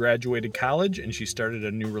she graduated college and she started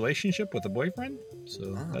a new relationship with a boyfriend.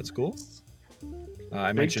 So that's cool.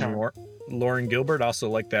 I mentioned Lauren Gilbert also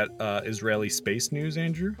liked that Israeli space news,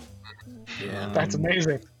 Andrew. Yeah. That's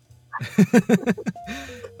amazing.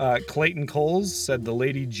 Clayton Coles said the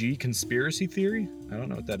Lady G conspiracy theory. I don't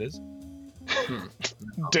know what that is.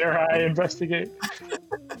 Dare I investigate?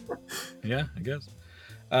 Yeah, I guess.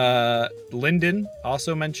 Lyndon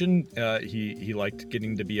also mentioned he liked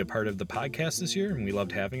getting to be a part of the podcast this year, and we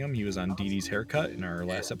loved having him. He was on Dee Dee's haircut in our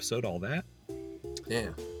last episode, all that. Yeah,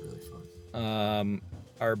 really fun.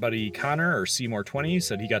 Our buddy Connor, or Seymour 20,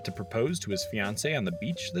 said he got to propose to his fiance on the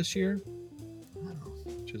beach this year,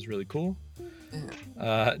 which is really cool.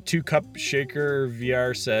 Yeah. 2 Cup Shaker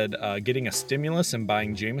VR said getting a stimulus and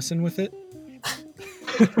buying Jameson with it.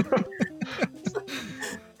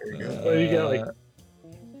 There you go.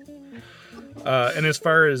 And as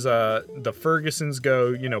far as the Fergusons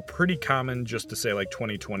go, pretty common just to say like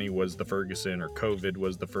 2020 was the Ferguson, or COVID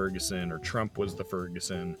was the Ferguson, or Trump was the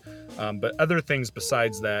Ferguson. But other things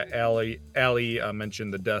besides that, Allie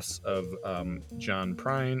mentioned the deaths of John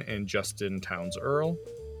Prine and Justin Townes Earl.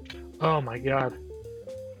 Oh my God.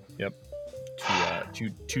 Yep.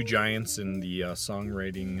 Two giants in the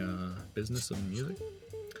songwriting business of music.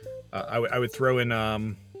 I would throw in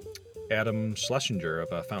Adam Schlesinger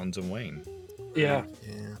of Fountains of Wayne. Yeah.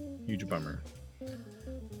 Huge bummer.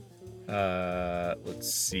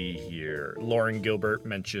 Let's see here. Lauren Gilbert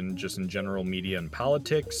mentioned just in general media and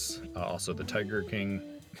politics. Also the Tiger King.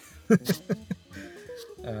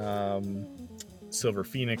 Silver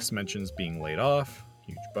Phoenix mentions being laid off.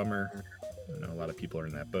 Huge bummer. I know a lot of people are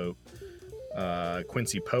in that boat.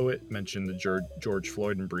 Quincy Poet mentioned the George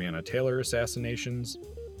Floyd and Breonna Taylor assassinations.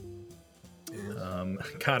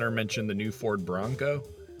 Connor mentioned the new Ford Bronco.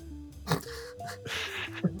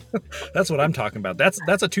 That's what I'm talking about.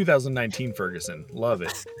 That's a 2019 Ferguson. Love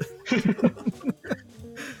it.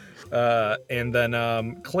 And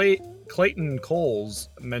then Clayton Coles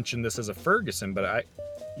mentioned this as a Ferguson, but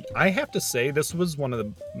I have to say this was one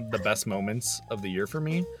of the best moments of the year for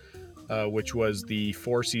me, which was the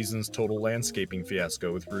Four Seasons total landscaping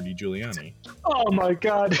fiasco with Rudy Giuliani. Oh my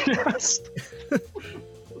God, yes.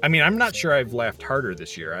 I mean, I'm not sure I've laughed harder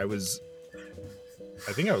this year.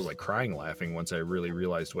 I think I was like crying laughing once I really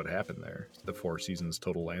realized what happened there. The Four Seasons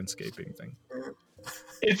total landscaping thing.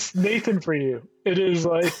 It's Nathan for you. It is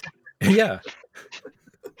like... Yeah.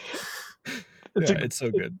 It's so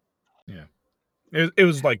good. Yeah. It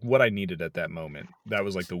was like what I needed at that moment. That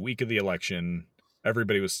was like the week of the election.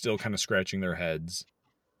 Everybody was still kind of scratching their heads.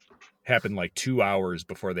 Happened like 2 hours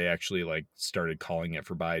before they actually like started calling it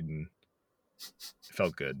for Biden. It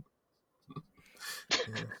felt good.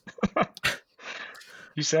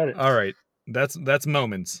 You said it. All right. That's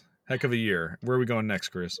moments. Heck of a year. Where are we going next,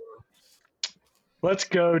 Chris? Let's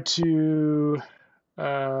go to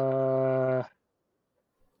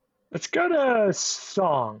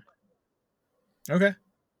song. Okay.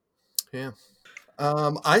 Yeah.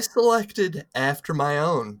 I selected "After My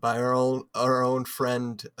Own" by our own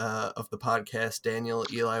friend of the podcast, Daniel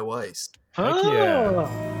Eli Weiss. Heck yeah.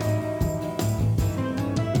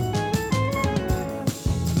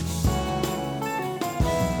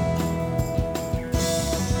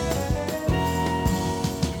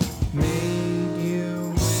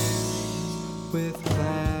 With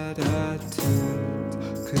platitudes,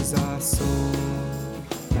 'cause I sold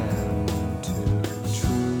them to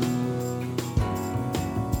truth.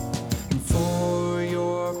 And for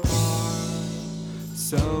your part,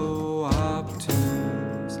 so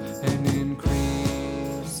obtuse and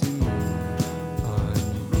increasingly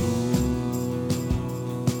unruly.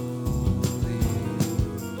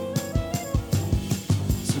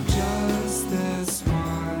 So just this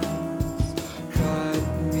once, cut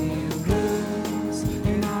me loose,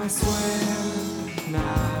 and I swear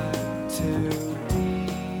not to be.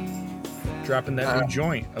 Dropping that new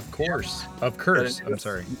joint, of course. Of Curse. I'm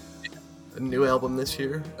sorry. A new album this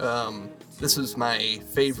year. This was my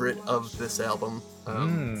favorite of this album.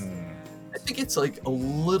 I think it's like a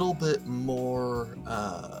little bit more,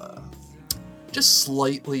 just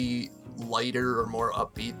slightly lighter or more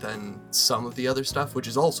upbeat than some of the other stuff, which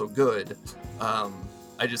is also good.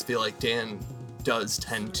 I just feel like Dan does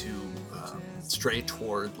tend to stray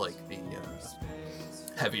toward like the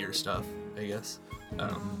heavier stuff, I guess.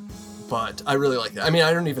 But I really like that. I mean,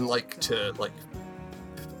 I don't even like to like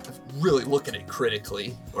really look at it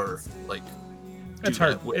critically or like. It's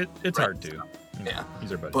hard. It's hard to. Yeah,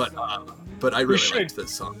 these are buddies. But I really liked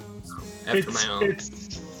this song. After My Own.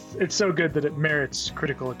 It's so good that it merits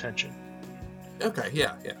critical attention. Okay,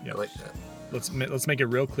 yeah, I like that. Let's make it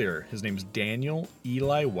real clear. His name's Daniel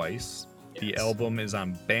Eli Weiss. The album is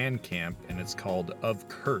on Bandcamp and it's called Of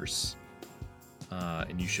Curse.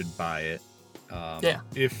 And you should buy it.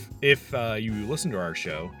 If you listen to our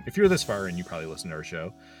show, if you're this far and you probably listen to our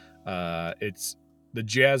show, it's the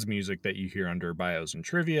jazz music that you hear under Bios and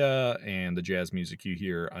Trivia and the jazz music you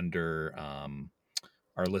hear under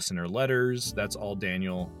our listener letters. That's all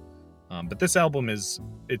Daniel. But this album it's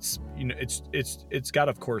got,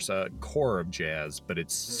 of course, a core of jazz, but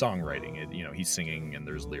it's songwriting. He's singing and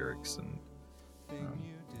there's lyrics, and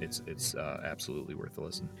it's absolutely worth a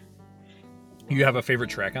listen. You have a favorite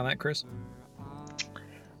track on that, Chris?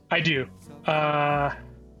 I do.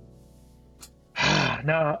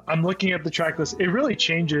 Now I'm looking at the track list. It really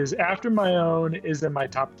changes. After My Own is in my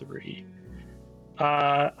top 3.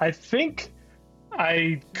 I think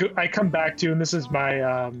I come back to, and this is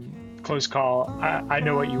my close call, I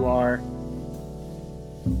Know What You Are.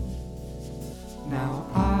 Now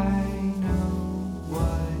I know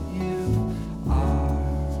what you are.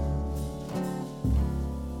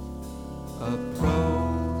 A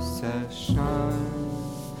procession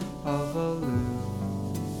of a loop.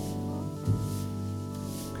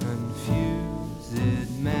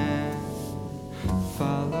 Confused men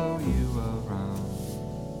follow you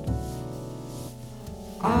around.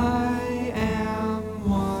 I am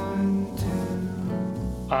one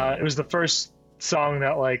too. It was the first song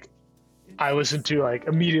that like I listened to like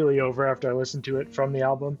immediately over after I listened to it from the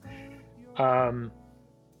album. I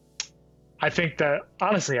think that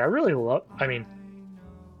honestly, I really love. I mean,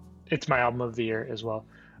 it's my album of the year as well.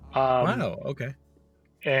 Wow. Okay.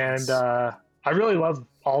 And I really love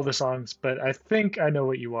all the songs, but I think I Know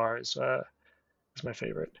What You Are is my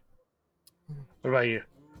favorite. What about you?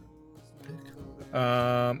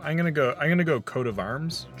 I'm gonna go Coat of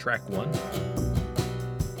Arms, track 1.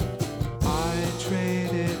 I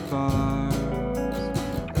traded bars,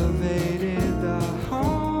 evaded the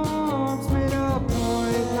harms, made a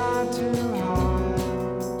point not to hide.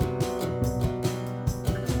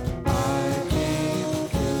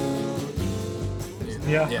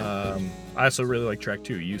 Yeah. I also really like track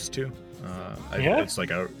 2, Used To. It's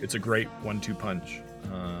like it's a great 1-2 punch.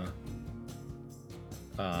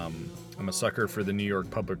 I'm a sucker for the New York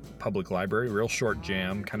Public Library. Real short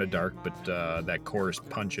jam, kind of dark, but that chorus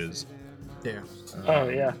punches. Yeah. Oh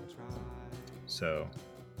yeah. So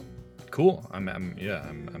cool. I'm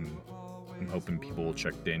hoping people will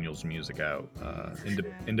check Daniel's music out.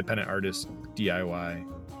 Independent artist, DIY.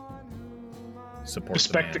 Support.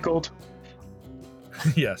 Bespectacled.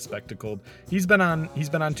 Yeah, spectacled. He's been on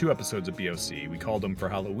 2 episodes of BOC. We called him for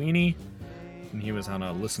Halloweeny, and he was on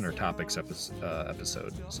a listener topics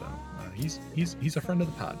episode. So he's a friend of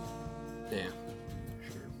the pod. Yeah.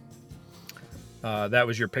 That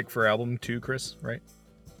was your pick for album too, Chris, right?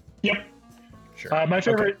 Yep. Sure. My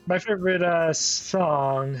favorite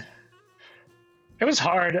song. It was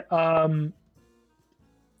hard. I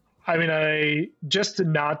mean,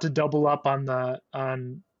 not to double up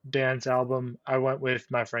on Dan's album, I went with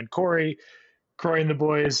my friend Corey. Croy and the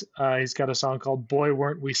Boys. He's got a song called Boy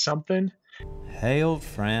Weren't We Something. Hey, old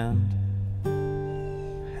friend,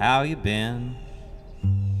 how you been?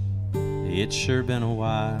 It's sure been a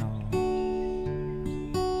while.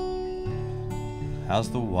 How's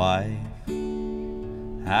the wife?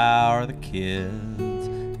 How are the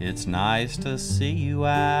kids? It's nice to see you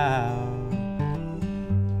out.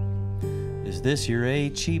 Is this your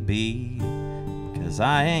HEB? 'Cause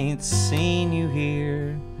I ain't seen you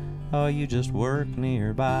here. Oh, you just work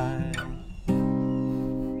nearby.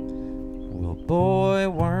 Well, boy,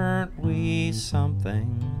 weren't we something?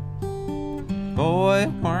 Boy,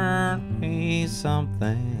 weren't we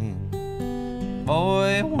something?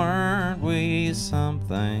 Boy, weren't we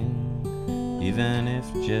something? Even if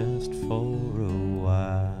just for a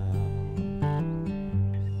while.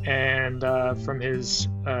 And from his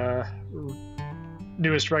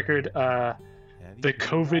newest record, The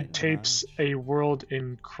COVID Tapes, A World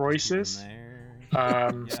in Crisis.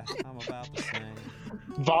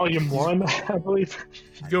 Volume 1, I believe.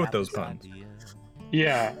 Go with those puns.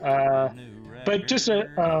 Yeah, but just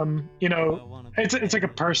it's like a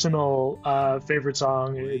personal favorite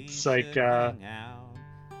song. It's like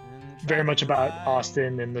very much about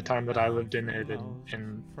Austin and the time that I lived in it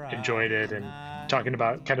and enjoyed it, and talking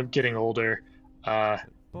about kind of getting older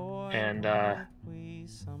and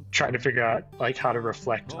trying to figure out like how to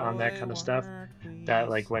reflect on that kind of stuff, that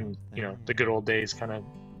like when the good old days kind of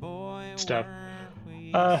stuff.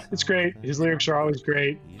 It's great. His lyrics are always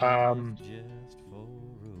great.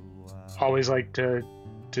 Always like to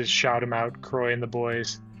shout him out, Croy and the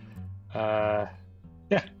Boys. Yeah,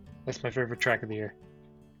 that's my favorite track of the year.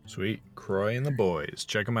 Sweet. Croy and the Boys.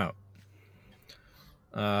 Check them out.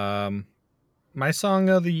 My song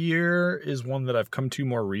of the year is one that I've come to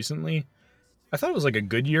more recently. I thought it was like a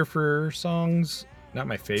good year for songs. Not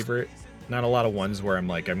my favorite. Not a lot of ones where I'm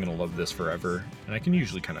like, I'm going to love this forever. And I can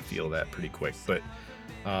usually kind of feel that pretty quick. But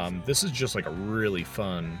this is just like a really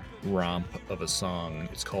fun romp of a song.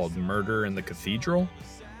 It's called Murder in the Cathedral.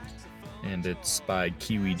 And it's by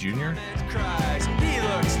Kiwi Jr. He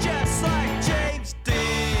looks just like James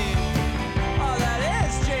Dean. Oh, that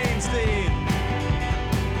is James Dean.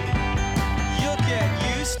 You'll get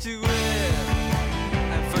used to it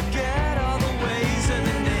and forget all the ways and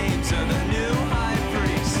the names of the new high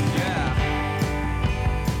priest. Yeah.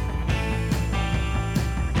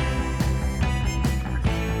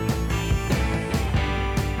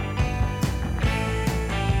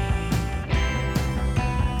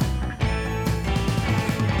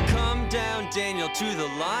 Come down, Daniel, to the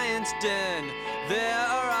lion's den. There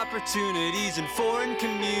are opportunities in foreign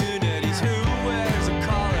communities. Who wears a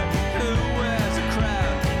collar? Who wears a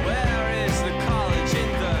crown? Where is the college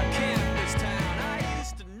in the campus town? I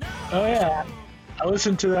used to know. Oh yeah, I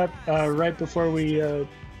listened to that right before we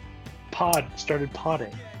started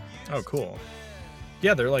podding. Oh, cool.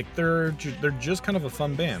 Yeah, they're just kind of a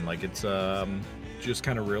fun band. Like it's just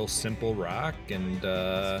kind of real simple rock and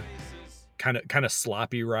kind of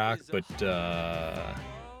sloppy rock, but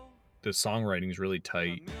the songwriting is really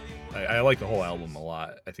tight. I like the whole album a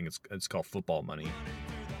lot. I think it's called Football Money.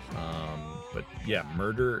 But yeah,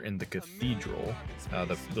 Murder in the Cathedral.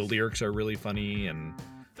 The lyrics are really funny, and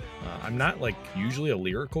I'm not like usually a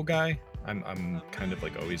lyrical guy. I'm kind of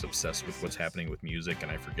like always obsessed with what's happening with music,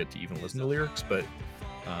 and I forget to even listen to lyrics. But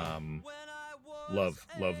love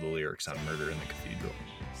the lyrics on Murder in the Cathedral.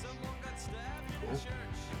 Cool.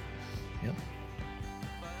 Yep.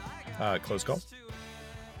 Close call.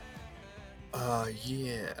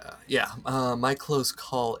 Yeah. My close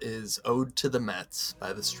call is Ode to the Mets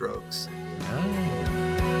by The Strokes.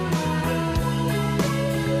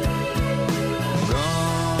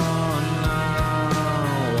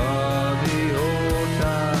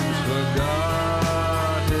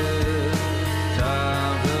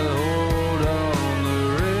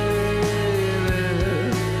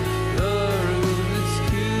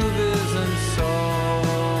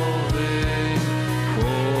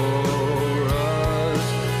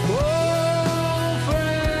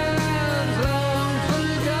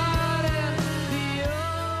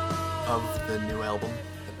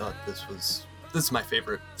 This is my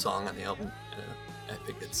favorite song on the album. I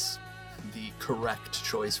think it's the correct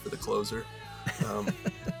choice for the closer.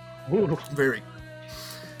 Very,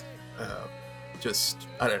 just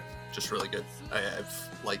really good. I've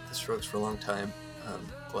liked the Strokes for a long time. I'm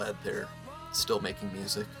glad they're still making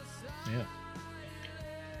music. Yeah.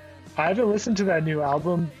 I haven't listened to that new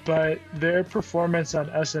album, but their performance on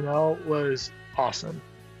SNL was awesome.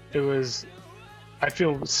 I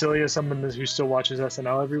feel silly as someone who still watches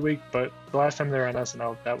SNL every week, but the last time they were on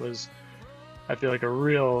SNL, that was, I feel like, a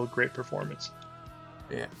real great performance.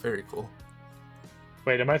 Yeah, very cool.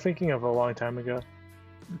 Wait, am I thinking of a long time ago?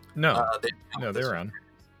 No, they're on.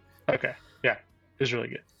 Okay, yeah, it was really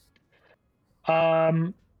good.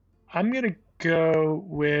 I'm gonna go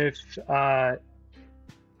with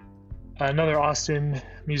another Austin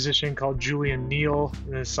musician called Julian Neal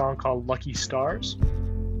and a song called "Lucky Stars."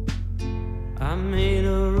 I made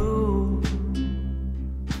a rule.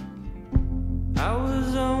 I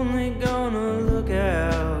was only gonna look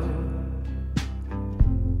out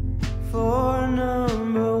for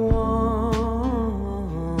number one.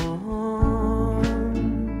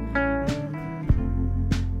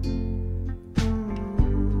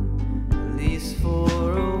 At least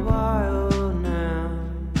for a while now,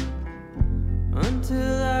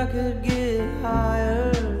 until I could get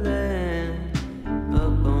higher than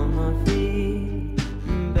up on my feet,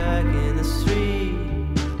 back in the street.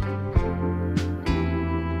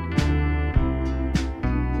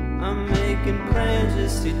 I'm making plans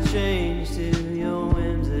just to change to your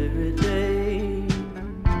whims every day.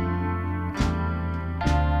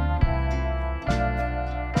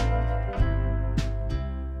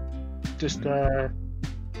 Just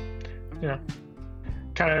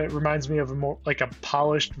kind of reminds me of a more like a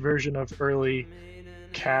polished version of early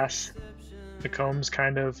Cass McCombs,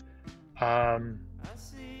 kind of,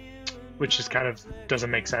 which is kind of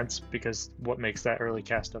doesn't make sense because what makes that early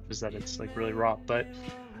Cass stuff is that it's like really raw, but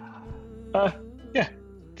yeah,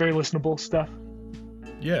 very listenable stuff.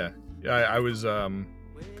 Yeah, I was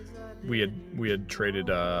we had traded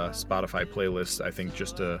Spotify playlists, I think,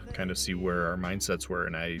 just to kind of see where our mindsets were,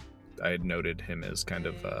 and I had noted him as kind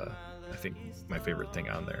of I think my favorite thing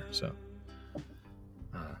on there. So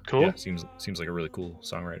cool. Yeah, seems like a really cool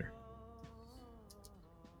songwriter.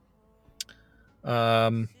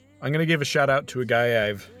 I'm gonna give a shout out to a guy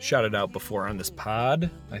I've shouted out before on this pod.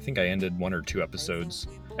 I think I ended 1 or 2 episodes.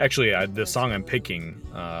 Actually, the song I'm picking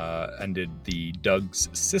ended the Doug's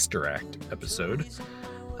Sister Act episode,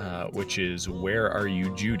 which is "Where Are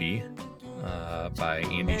You, Judy" by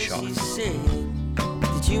Andy Shaw.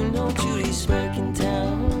 Did you know Judy's back in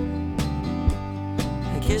town?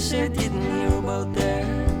 I guess I didn't hear about that.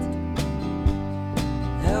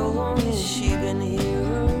 How long has she been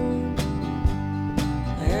here?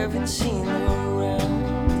 I haven't seen her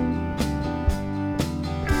around.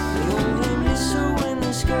 I only miss her when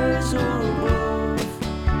the skies are above.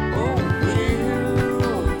 Oh, where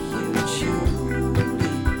are you, Judy?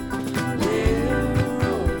 Where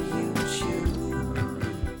are you,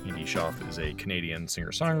 Judy? Andy Shaw is a Canadian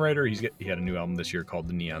singer-songwriter. He had a new album this year called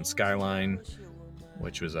The Neon Skyline,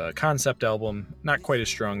 which was a concept album, not quite as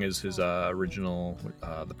strong as his original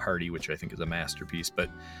The Party, which I think is a masterpiece, but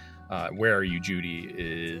Where Are You, Judy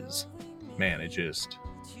is, man, it just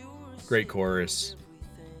great chorus,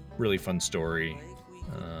 really fun story.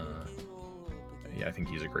 Yeah, I think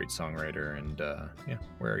he's a great songwriter, and yeah,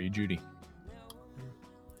 Where Are You, Judy?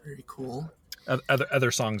 Very cool.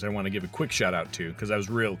 Other songs I want to give a quick shout out to, because I was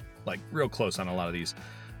real close on a lot of these.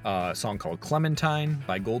 A song called Clementine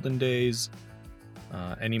by Golden Days,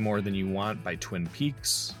 Any More Than You Want by Twin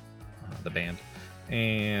Peaks, the band,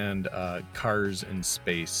 and Cars in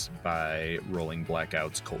Space by Rolling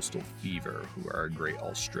Blackouts Coastal Fever, who are a great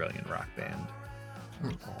Australian rock band.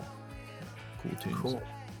 Cool tunes. Cool.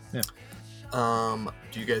 Yeah.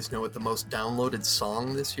 Do you guys know what the most downloaded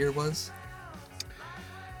song this year was?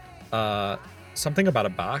 Something about a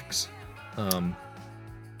box.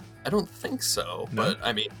 I don't think so, No? but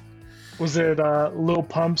I mean, Was it Lil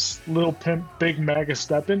Pump's Lil Pimp Big Maga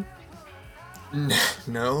Steppin'?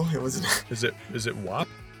 no, it wasn't. Is it WAP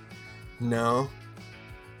No,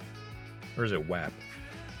 or is it WAP?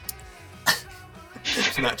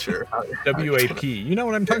 not sure. WAP. You know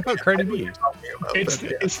what I'm talking about, Cardi B. It's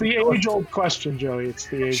the age-old question, Joey. It's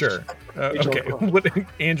the age. Sure. age-old Okay. question. What,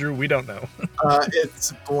 Andrew? We don't know.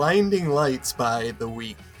 It's Blinding Lights by The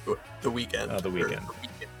Weeknd. The Weeknd.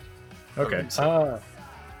 Okay.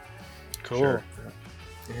 Cool. Sure.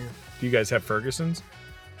 Yeah. Do you guys have Ferguson's?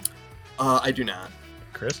 I do not.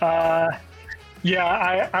 Chris? Yeah,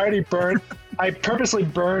 I already burned. I purposely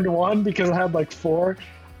burned one because I had like 4.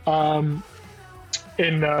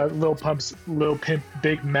 In Lil Pimp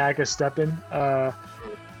Big Maga Steppin'. I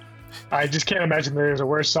just can't imagine there's a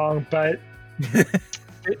worse song, but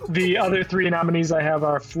the other 3 nominees I have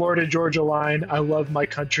are Florida Georgia Line, I Love My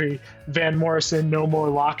Country, Van Morrison, No More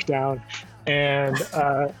Lockdown, and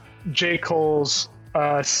J. Cole's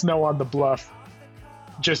Snow on the Bluff.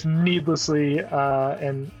 Just needlessly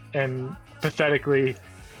and pathetically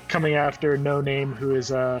coming after No Name, who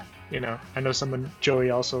is I know someone Joey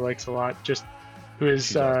also likes a lot, just who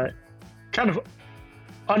is kind of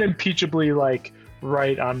unimpeachably like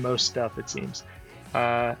right on most stuff, it seems.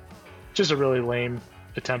 just a really lame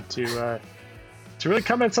attempt to really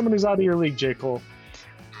come at someone who's out of your league, J. Cole.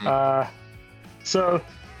 So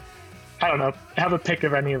I don't know. Have a pick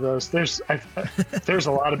of any of those. There's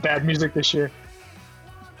a lot of bad music this year.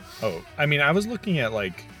 Oh, I mean, I was looking at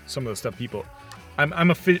like some of the stuff people.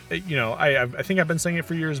 I think I've been saying it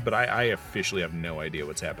for years, but I officially have no idea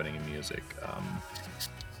what's happening in music.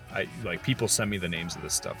 People send me the names of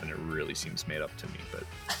this stuff, and it really seems made up to me. But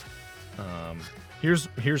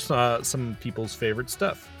here's some people's favorite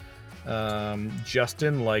stuff.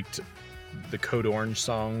 Justin liked the Code Orange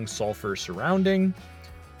song "Sulfur Surrounding."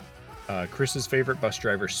 Chris's favorite bus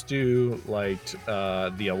driver Stu liked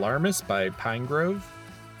 "The Alarmist" by Pinegrove.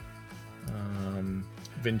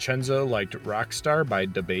 Vincenzo liked "Rockstar" by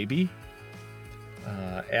DaBaby.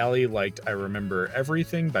 Allie liked "I Remember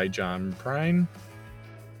Everything" by John Prine.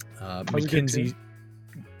 Mackenzie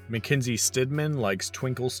Stidman likes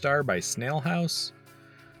 "Twinkle Star" by Snailhouse.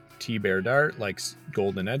 T. Bear Dart likes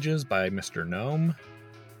 "Golden Edges" by Mr. Gnome.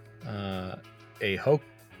 A.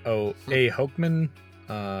 Hokeman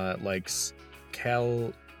likes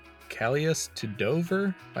Callius to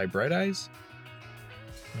Dover by Bright Eyes.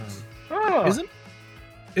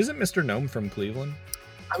 Isn't Mr. Gnome from Cleveland?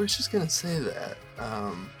 I was just gonna say that.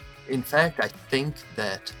 In fact, I think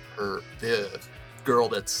that the girl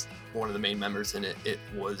that's one of the main members in it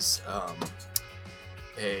was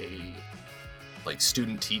a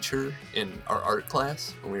student teacher in our art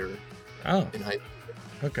class when we were in high school.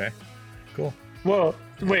 Okay, cool. Well,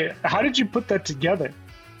 wait, how did you put that together?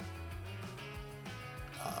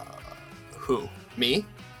 Who? Me?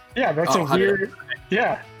 Yeah, that's a weird.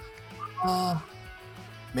 Yeah.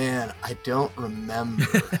 Man, I don't remember.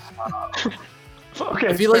 Okay.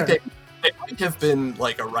 I feel like they might have been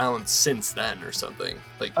around since then or something.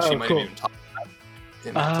 She might have even talked about it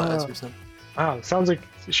in that class or something. Wow, sounds like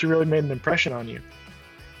she really made an impression on you.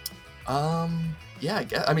 Yeah, I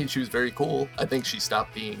guess. I mean, she was very cool. I think she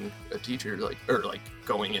stopped being a teacher,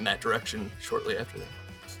 going in that direction shortly after that.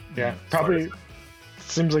 Yeah, probably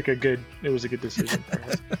seems like it was a good decision for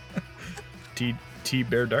her. T.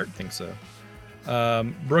 Bear Dart thinks so.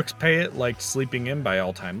 Brooks Payet liked "Sleeping In" by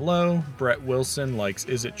All Time Low. Brett Wilson likes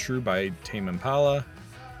 "Is It True" by Tame Impala.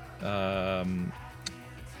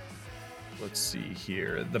 Let's see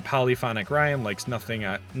here. The Polyphonic Ryan likes Nothing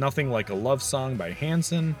Like a Love Song" by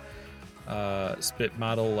Hanson. Spit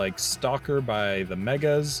Model likes "Stalker" by the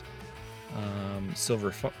Megas.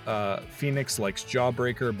 Silver Phoenix likes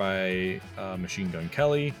 "Jawbreaker" by Machine Gun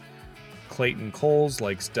Kelly. Clayton Coles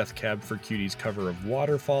likes "Death Cab for Cutie's" cover of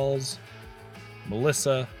 "Waterfalls."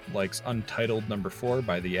 Melissa likes "Untitled No. 4"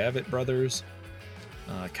 by the Avett Brothers.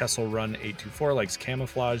 Kessel Run 824 likes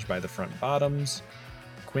 "Camouflage" by the Front Bottoms.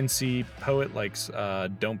 Quincy Poet likes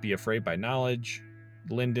 "Don't Be Afraid" by Knowledge.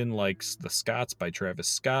 Lyndon likes "The Scots" by Travis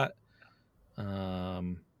Scott.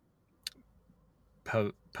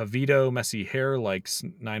 Pavito Messy Hair likes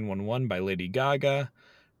 911 by Lady Gaga.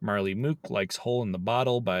 Marley Mook likes "Hole in the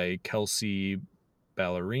Bottle" by Kelsey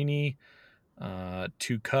Ballerini.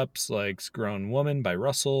 Two Cups likes "Grown Woman" by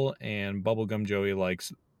Russell. And Bubblegum Joey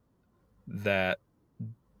likes "That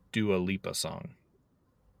Dua Lipa Song."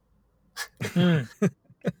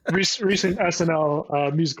 Recent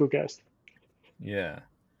SNL musical guest. Yeah.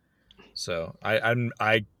 So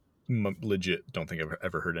I legit don't think I've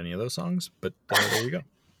ever heard any of those songs, but there you go.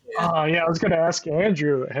 Yeah, I was gonna ask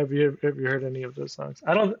Andrew, have you heard any of those songs?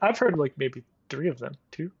 I've heard maybe 3 of them,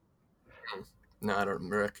 2. No, I don't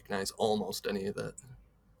recognize almost any of that.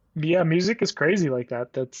 Yeah, music is crazy like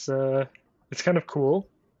that. That's it's kind of cool.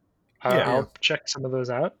 I'll check some of those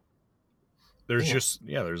out. There's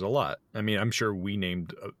there's a lot. I mean, I'm sure we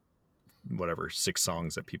named 6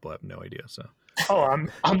 songs that people have no idea. So. Oh, I'm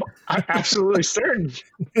absolutely certain.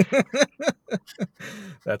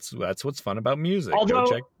 That's what's fun about music.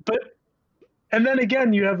 And then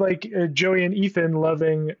again, you have Joey and Ethan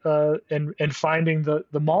loving and finding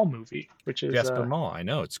the Mall movie, which is Jasper Mall. I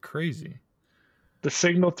know, it's crazy. The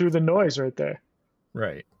signal through the noise, right there.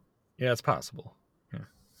 Right. Yeah, it's possible.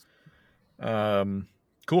 Yeah.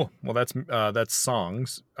 Cool. Well, that's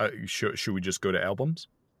songs. Should we just go to albums?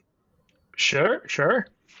 Sure.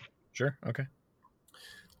 Okay.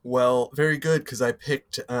 Well, very good, because I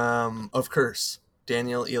picked Of Curse,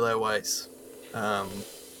 Daniel Eli Weiss.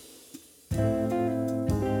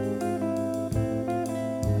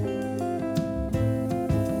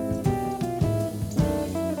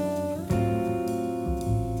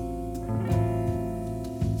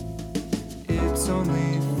 It's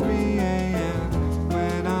only 3 a.m.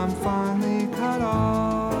 when I'm finally cut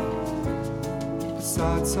off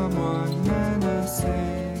beside someone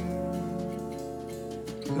menacing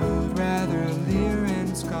who'd rather leer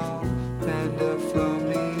and scoff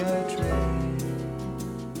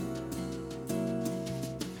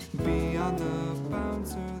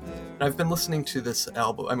I've been listening to this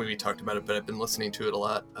album. I mean, we talked about it, but I've been listening to it a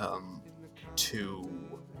lot.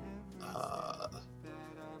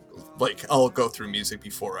 Like, I'll go through music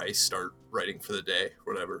before I start writing for the day,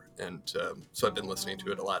 or whatever. And so I've been listening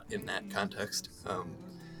to it a lot in that context.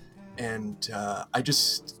 I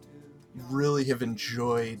just really have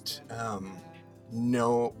enjoyed,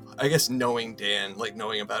 knowing Dan, like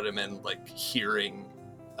knowing about him and like hearing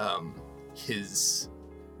his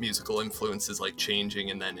musical influences like changing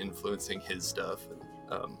and then influencing his stuff.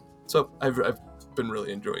 So I've been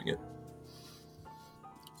really enjoying it.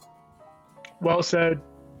 Well said.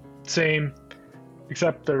 Same,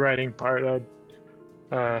 except the writing part.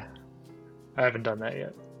 I haven't done that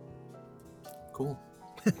yet. Cool.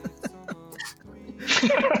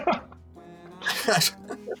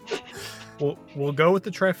 We'll go with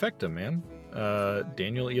the trifecta, man.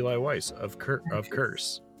 Daniel Eli Weiss of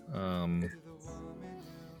Curse.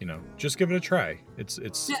 Just give it a try.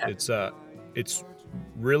 It's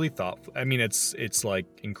really thoughtful. I mean, it's like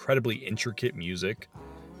incredibly intricate music.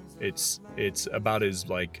 It's about as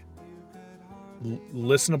like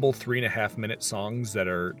listenable 3.5 minute songs that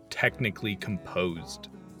are technically composed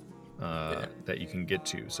that you can get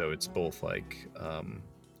to. So it's both like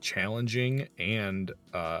challenging and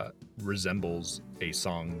resembles a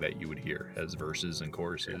song that you would hear, has verses and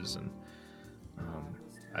choruses, and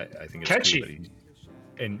I think it's catchy. Cool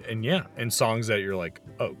and songs that you're like,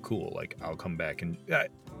 oh cool, like I'll come back. And I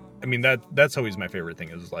mean that's always my favorite thing,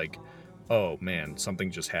 is like, oh man, something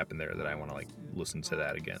just happened there that I want to like listen to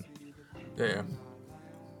that again. Yeah.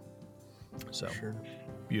 So sure.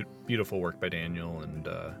 Beautiful work by Daniel, and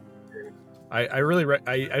I really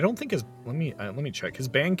I don't think his let me check, his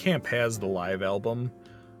Bandcamp has the live album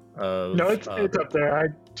of, no, it's up there. I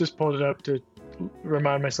just pulled it up to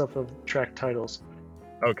remind myself of track titles.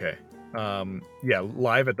 Okay.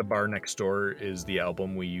 Live at the Bar Next Door is the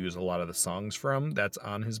album we use a lot of the songs from. That's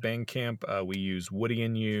on his Bandcamp. We use Woody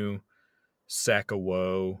and You, Sack of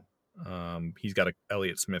Woe. He's got a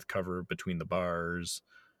Elliott Smith cover, Between the Bars.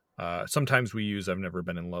 Sometimes we use I've Never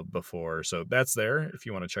Been in Love Before. So that's there if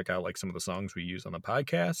you want to check out like some of the songs we use on the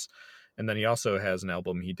podcast. And then he also has an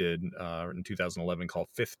album he did in 2011 called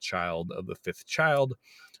Fifth Child of the Fifth Child,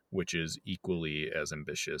 which is equally as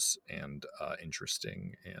ambitious and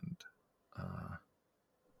interesting and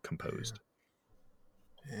composed.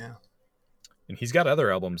 Yeah. And he's got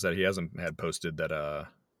other albums that he hasn't had posted that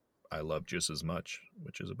I love just as much,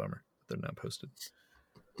 which is a bummer. They're not posted.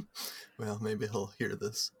 Well, maybe he'll hear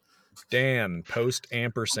this. Dan, post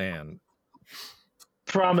ampersand.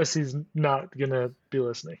 Promise he's not gonna be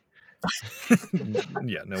listening.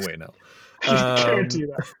 Yeah, no way, no. Guarantee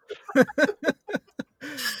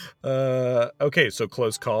that. Okay, so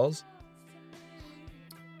close calls.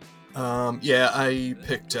 I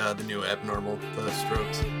picked the new Abnormal, the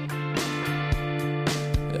Strokes.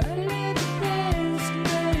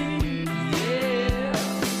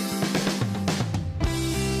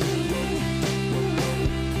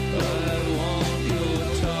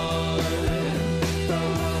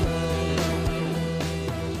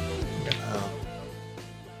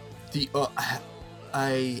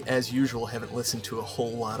 I, as usual, haven't listened to a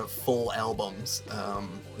whole lot of full albums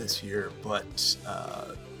this year, but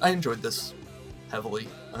I enjoyed this heavily.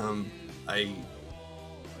 I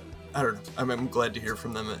don't know. I'm glad to hear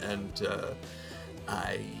from them, and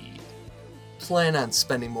I plan on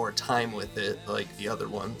spending more time with it, like the other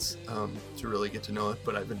ones, to really get to know it.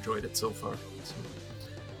 But I've enjoyed it so far.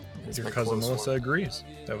 So your cousin Melissa agrees.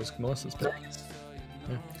 That was Melissa's pick.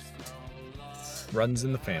 Yeah. Runs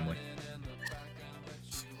in the family.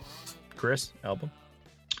 Chris, album?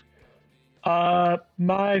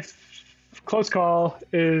 My close call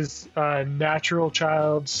is Natural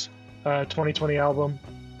Child's 2020 album,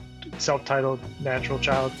 self-titled Natural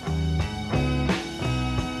Child.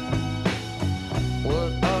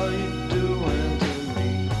 What are you doing to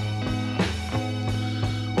me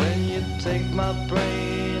when you take my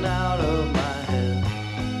brain out of my head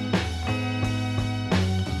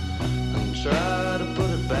and try to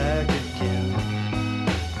put it back again?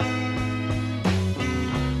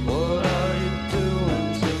 What are you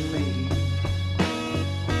doing to me?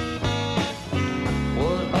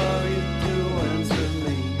 What are you doing to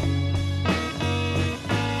me?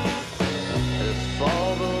 If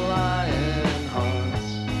all the lying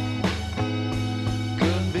hearts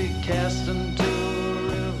could be cast into a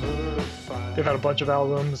river of fire. They've had a bunch of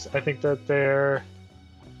albums. I think that they're,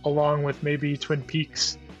 along with maybe Twin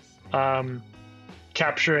Peaks,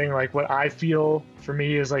 capturing like what I feel for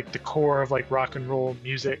me is like the core of like rock and roll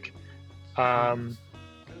music, better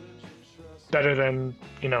than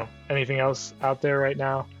anything else out there right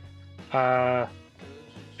now.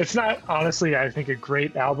 It's not honestly, I think, a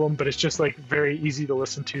great album, but it's just like very easy to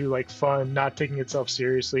listen to, like fun, not taking itself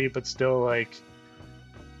seriously, but still like,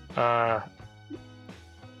 and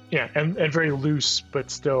very loose, but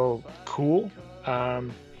still cool.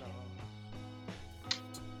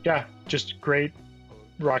 Just great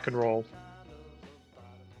rock and roll.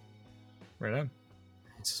 Right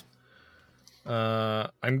on.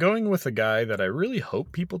 I'm going with a guy that I really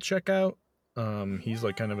hope people check out. He's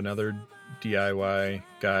like kind of another DIY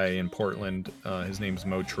guy in Portland. His name's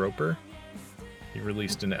Mo Troper. He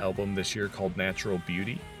released an album this year called Natural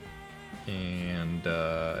Beauty, and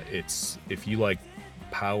it's, if you like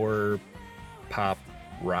power pop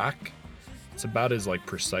rock, it's about as like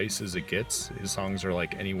precise as it gets. His songs are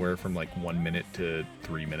like anywhere from like 1 minute to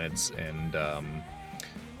 3 minutes, and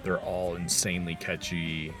they're all insanely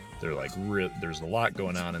catchy. They're like there's a lot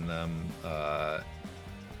going on in them.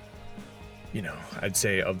 I'd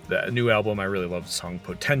say of the new album, I really love the song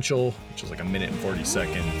Potential, which is like 1 minute and 40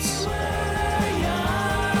 seconds.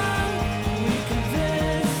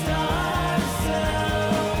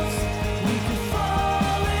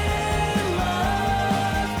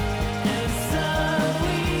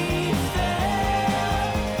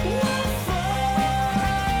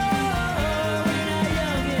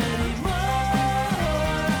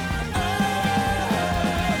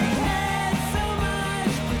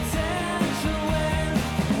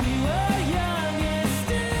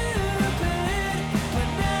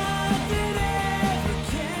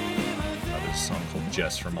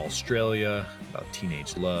 Jess from Australia, about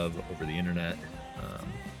teenage love over the internet.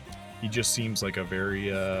 He just seems like a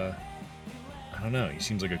very, I don't know, he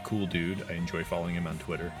seems like a cool dude. I enjoy following him on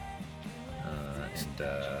Twitter. I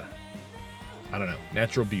don't know,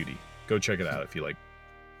 Natural Beauty. Go check it out if you like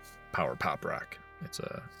power pop rock. It's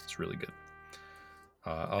really good.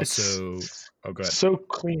 Also, go ahead. So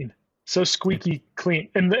clean, so squeaky clean,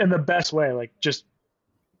 in the best way. Like just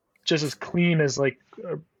as clean as like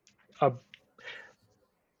a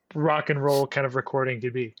rock and roll kind of recording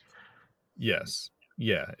could be. Yes.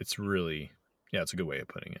 Yeah, it's really, it's a good way of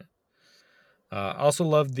putting it. I also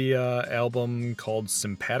love the album called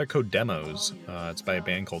Simpatico Demos. It's by a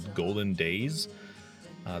band called Golden Days.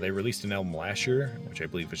 They released an album last year, which I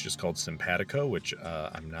believe is just called Simpatico, which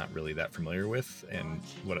I'm not really that familiar with, and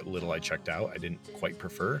what little I checked out, I didn't quite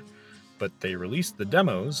prefer. But they released the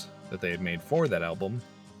demos that they had made for that album,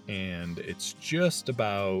 and it's just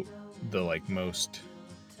about the like most,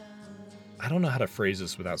 I don't know how to phrase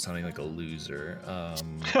this without sounding like a loser.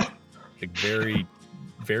 Like very,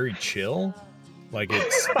 very chill. Like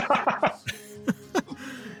it's,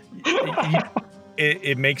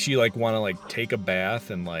 it makes you like want to like take a bath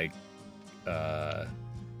and like,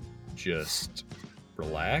 just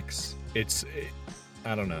relax.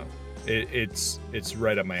 I don't know. It's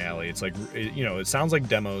right up my alley. It's like, it sounds like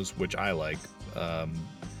demos, which I like,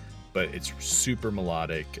 but it's super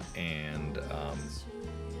melodic and,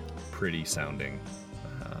 pretty sounding.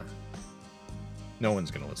 No one's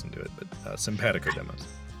gonna listen to it, but Simpatico Demos.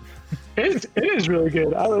 It is really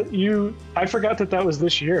good. I forgot that was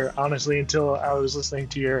this year, honestly, until I was listening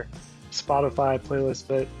to your Spotify playlist.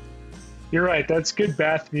 But you're right, that's good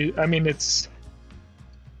bath music. I mean, it's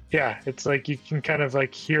like you can kind of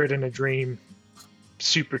like hear it in a dream.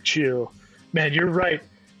 Super chill, man. You're right.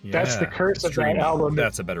 Yeah, that's the curse of that album.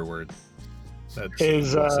 That's a better word. That's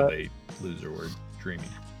less of a loser word. Dreamy.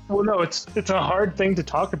 Well, no, it's a hard thing to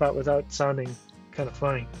talk about without sounding kind of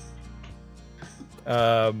funny.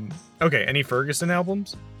 Okay, any Ferguson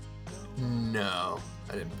albums? No,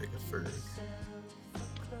 I didn't pick a Ferguson.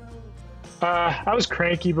 I was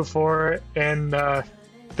cranky before, and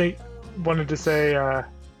they wanted to say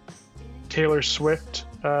Taylor Swift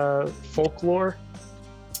Folklore.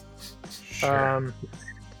 Sure.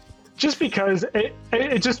 Just because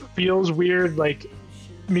it just feels weird, like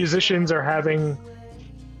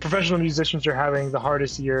professional musicians are having the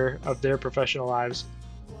hardest year of their professional lives.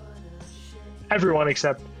 Everyone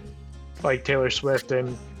except like Taylor Swift,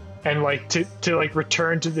 and like to like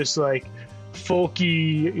return to this like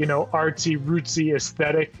folky, artsy, rootsy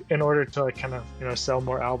aesthetic in order to like kind of sell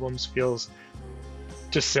more albums feels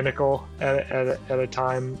just cynical at a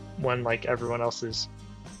time when like everyone else is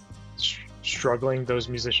struggling. Those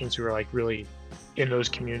musicians who are like really in those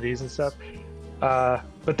communities and stuff.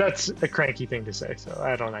 But that's a cranky thing to say, so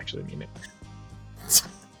I don't actually mean it.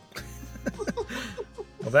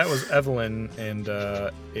 Well, that was Evelyn and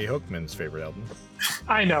A. Hookman's favorite album.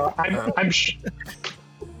 I know. I'm sure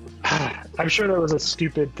that was a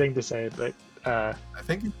stupid thing to say, but I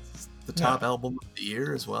think it's the top album of the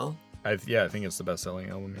year as well. I think it's the best-selling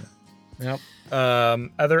album. Yep.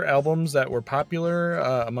 Other albums that were popular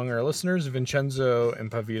among our listeners: Vincenzo and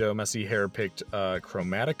Pavito Messy Hair picked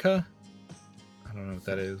Chromatica. I don't know what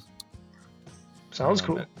that is. Sounds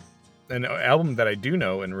cool. An album that I do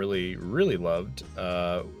know and really, really loved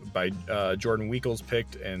by Jordan Weekles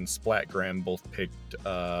picked, and Splatgram both picked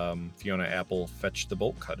Fiona Apple, Fetch the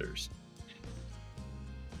Bolt Cutters.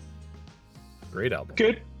 Great album.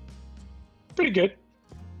 Good. Pretty good.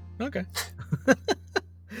 Okay.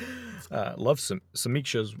 Love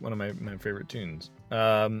Samiksha's one of my favorite tunes.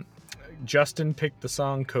 Justin picked the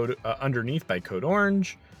song Underneath by Code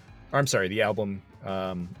Orange. Or, I'm sorry, the album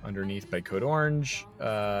Underneath by Code Orange.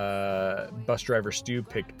 Bus Driver Stu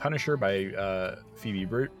picked Punisher by Phoebe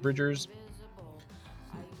Bridgers.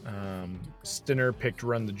 Stinner picked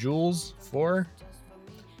Run the Jewels 4.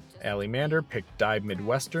 Allie Mander picked Dive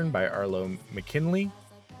Midwestern by Arlo McKinley.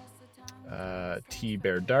 T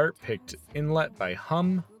Bear Dart picked Inlet by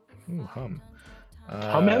Hum. Ooh, Hum.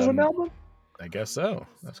 Hum has an album? I guess so.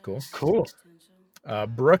 That's cool. Cool.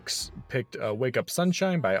 Brooks picked Wake Up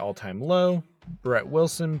Sunshine by All Time Low. Brett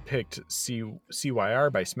Wilson picked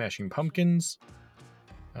CYR by Smashing Pumpkins.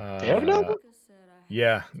 They have an album?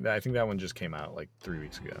 Yeah, I think that one just came out like 3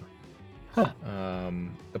 weeks ago. Huh.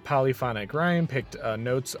 The Polyphonic Rhyme picked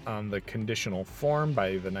Notes on the Conditional Form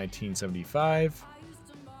by the 1975.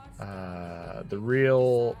 The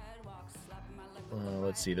Real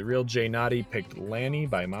J Naughty picked Lanny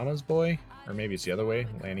by Mama's Boy, or maybe it's the other way.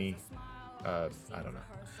 Lanny, I don't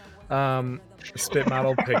know. Spit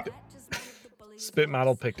Model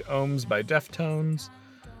picked Ohms by Deftones.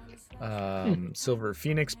 Silver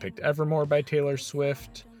Phoenix picked Evermore by Taylor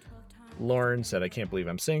Swift. Lauren said, I can't believe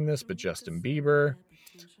I'm saying this, but Justin Bieber.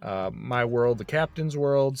 My World, the Captain's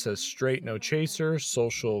World says Straight No Chaser,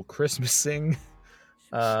 Social Christmasing.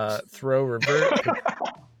 Throw Revert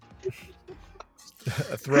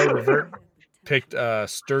picked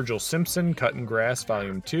Sturgill Simpson, Cutting Grass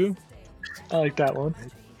Volume 2. I like that one.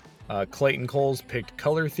 Clayton Coles picked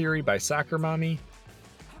Color Theory by Soccer Mommy.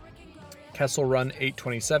 Kessel Run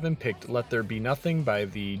 827 picked Let There Be Nothing by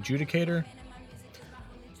The Judicator.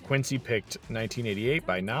 Quincy picked 1988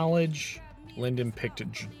 by Knowledge. Lyndon picked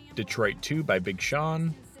Detroit 2 by Big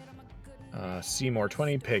Sean. Seymour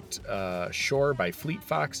 20 picked Shore by Fleet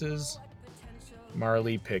Foxes.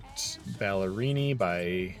 Marley picked Ballerini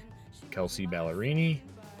by Kelsey Ballerini.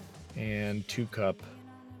 And Two Cup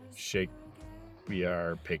Shake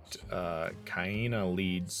VR picked Kaina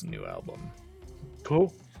Leeds' new album.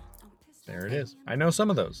 Cool. There it is. I know some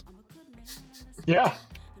of those. Yeah.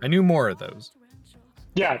 I knew more of those.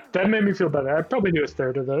 Yeah, that made me feel better. I probably knew a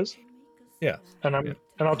third of those. Yeah. And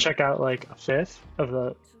I'll check out like a fifth of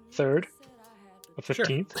the third, a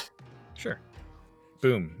 15th. Sure.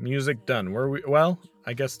 Boom. Music done. Well,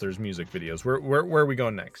 I guess there's music videos. Where are we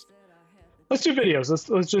going next? Let's do videos.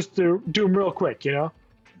 Let's just do them real quick, you know?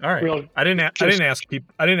 All right. I didn't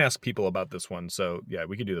ask people about this one, so yeah,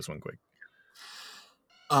 we could do this one quick.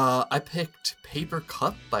 I picked Paper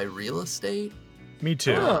Cup by Real Estate. Me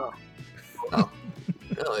too. Oh,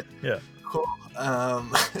 really? Yeah. Cool.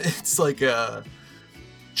 It's like a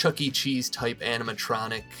Chuck E. Cheese type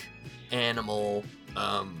animatronic animal,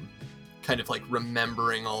 kind of like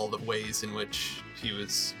remembering all the ways in which he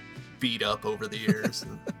was beat up over the years.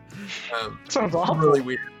 And, sounds awful. Really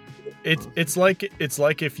weird. It's like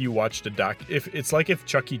if you watched if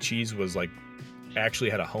Chuck E. Cheese was like actually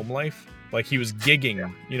had a home life, like he was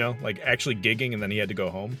gigging, you know, like actually gigging, and then he had to go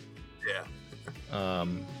home. Yeah.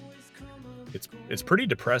 It's pretty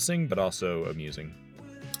depressing, but also amusing.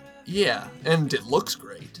 Yeah, and it looks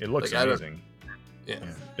great. It looks amazing. Yeah.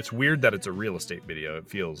 It's weird that it's a real estate video. It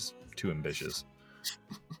feels too ambitious.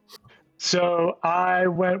 So I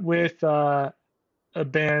went with a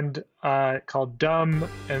band called Dumb,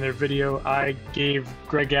 and their video, I gave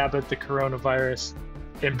Greg Abbott the coronavirus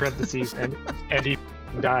in parentheses, and he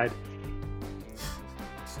died.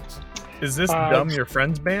 Is this Dumb your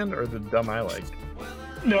friend's band, or the Dumb I like?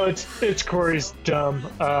 No, it's Corey's Dumb.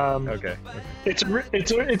 Okay.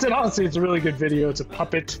 It's honestly a really good video. It's a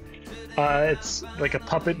puppet. It's like a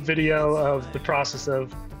puppet video of the process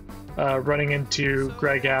of running into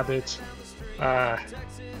Greg Abbott,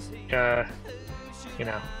 you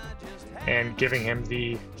know, and giving him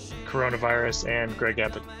the coronavirus, and Greg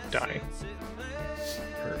Abbott dying.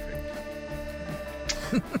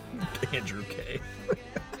 Perfect. Andrew K.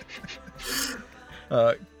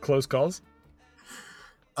 Close calls.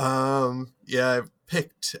 Yeah, I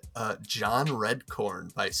picked John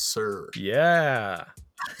Redcorn by Sir. Yeah.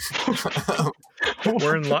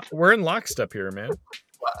 We're in lockstep here, man.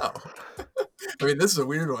 Wow. I mean, this is a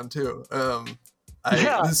weird one too.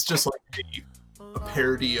 This is just like me a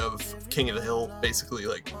parody of King of the Hill, basically,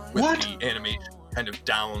 like with the animation kind of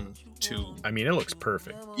down to. I mean, it looks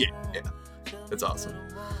perfect. Yeah, it's awesome.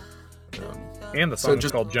 And the song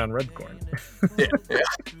is called John Redcorn. Yeah.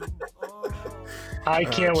 I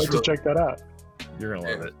can't wait to check that out. You're gonna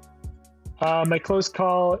love it. My close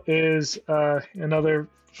call is another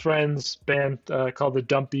friend's band called the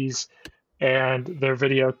Dumpies, and their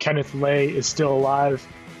video "Kenneth Lay is Still Alive."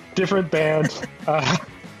 Different band,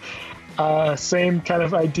 same kind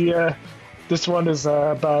of idea. This one is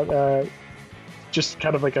about just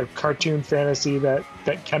kind of like a cartoon fantasy that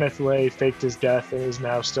Kenneth Lay faked his death and is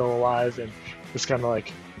now still alive and is kind of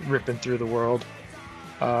like ripping through the world.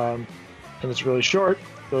 And it's really short,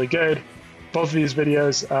 really good. Both of these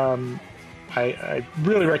videos, I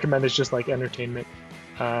really recommend. It's just like entertainment.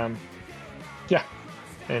 Yeah,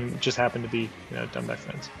 and just happened to be done by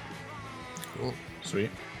friends. Cool,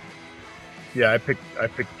 sweet. Yeah, I picked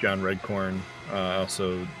John Redcorn. I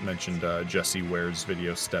also mentioned Jesse Ware's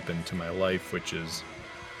video "Step Into My Life," which is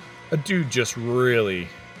a dude just really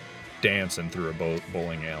dancing through a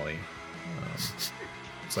bowling alley.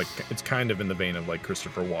 It's kind of in the vein of like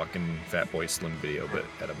Christopher Walken Fatboy Slim video, but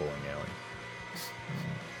at a bowling alley.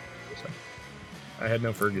 So I had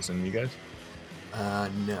no Ferguson. You guys?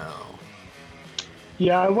 No.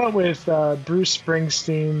 Yeah, I went with Bruce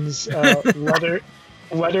Springsteen's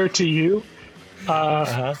 "Letter to You."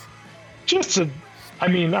 Just I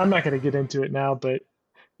mean, I'm not going to get into it now, but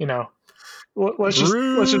let's just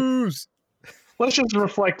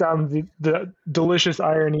reflect on the delicious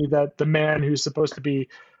irony that the man who's supposed to be,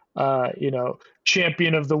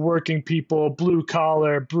 champion of the working people, blue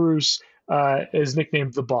collar, Bruce, is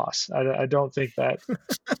nicknamed the Boss. I don't think that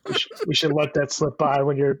we should let that slip by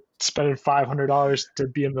when you're spending $500 to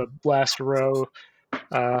be in the last row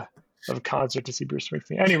of a concert to see Bruce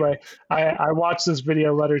Springsteen. Anyway, I watched this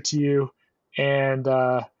video, "Letter to You," and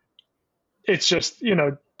it's just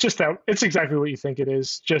that it's exactly what you think it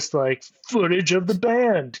is. Just like footage of the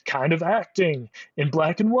band kind of acting in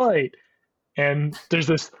black and white. And there's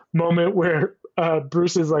this moment where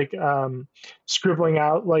Bruce is like scribbling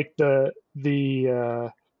out like the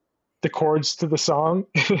chords to the song.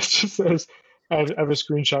 It just says, I have a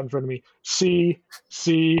screenshot in front of me: C,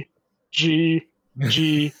 C, G,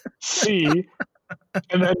 G, C,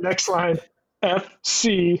 and then next line F,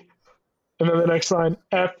 C, and then the next line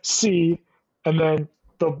F, C, and then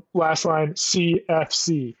the last line C, F,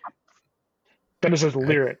 C. Then it says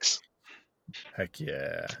lyrics. Heck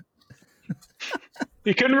yeah.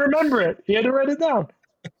 He couldn't remember it. He had to write it down.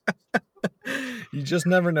 You just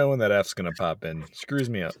never know when that F's gonna pop in. Screws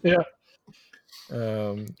me up. Yeah.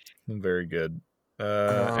 Very good.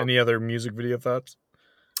 Any other music video thoughts?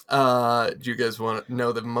 Do you guys want to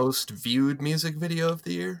know the most viewed music video of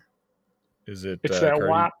the year? Is it? It's that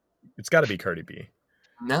WAP. It's got to be Cardi B.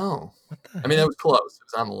 No. I mean, that was close. It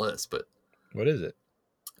was on the list, but what is it?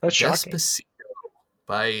 That's shocking. Despacito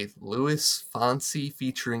by Luis Fonsi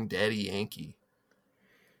featuring Daddy Yankee.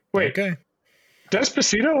 Wait, okay.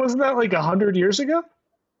 Despacito, wasn't that like 100 years ago?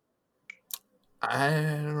 I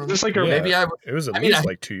don't know. Just like Yeah, maybe it was at least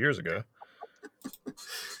like 2 years ago.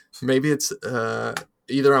 Maybe it's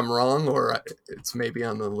either I'm wrong or it's maybe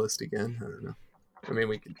on the list again. I don't know. I mean,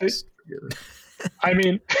 we can just forget it. I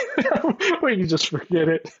mean, we can just forget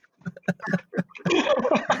it.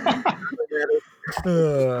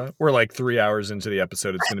 We're like 3 hours into the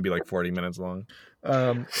episode. It's going to be like 40 minutes long.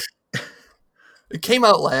 It came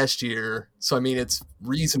out last year, so I mean, it's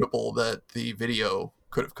reasonable that the video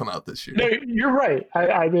could have come out this year. No, you're right.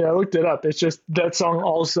 I mean, I looked it up. It's just that song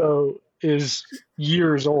also is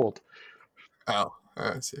years old. Oh,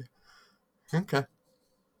 I see. Okay.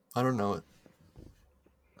 I don't know it.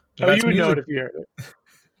 Oh, you would know it if you heard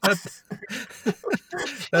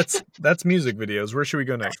it. That's music videos. Where should we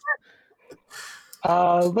go next?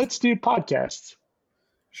 Let's do podcasts.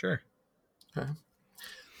 Sure. Okay.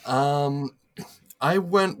 I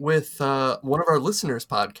went with one of our listeners'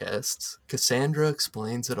 podcasts, Cassandra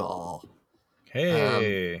Explains It All.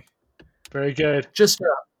 Hey. Very good. Just a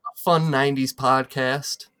fun 90s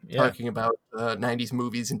podcast talking about 90s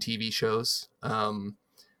movies and TV shows.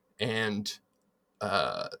 And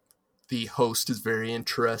the host is very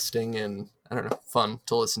interesting and, I don't know, fun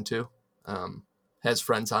to listen to. Has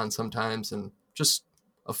friends on sometimes and just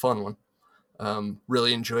a fun one.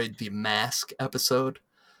 Really enjoyed the Mask episode.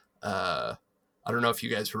 I don't know if you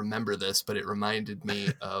guys remember this, but it reminded me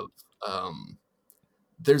of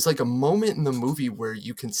there's like a moment in the movie where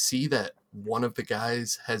you can see that one of the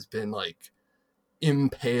guys has been like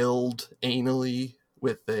impaled anally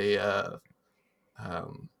with a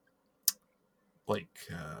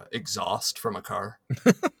exhaust from a car.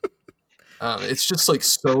 It's just like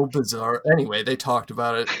so bizarre. Anyway, they talked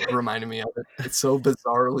about it, reminded me of it. It's so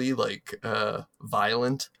bizarrely like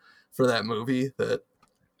violent for that movie that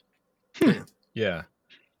Yeah.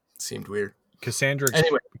 seemed weird. Cassandra.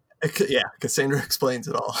 Anyway, yeah, Cassandra explains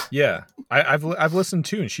it all. Yeah, I've listened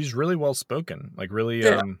too, and she's really well spoken. Like really,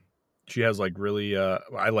 she has like really.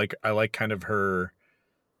 I like kind of her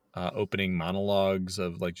opening monologues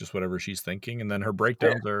of like just whatever she's thinking, and then her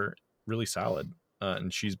breakdowns are really solid.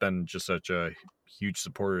 And she's been just such a huge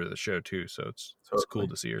supporter of the show too, so it's cool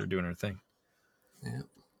to see her doing her thing. Yeah,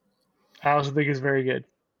 I also think it's very good.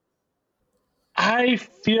 I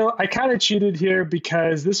feel I kind of cheated here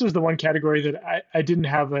because this was the one category that I didn't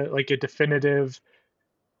have a definitive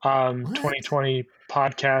 2020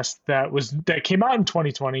 podcast that came out in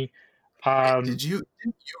 2020. Did you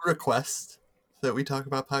request that we talk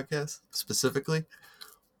about podcasts specifically?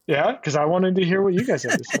 Yeah, because I wanted to hear what you guys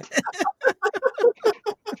had to say.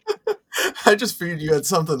 I just figured you had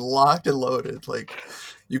something locked and loaded. Like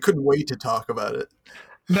you couldn't wait to talk about it.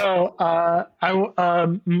 No,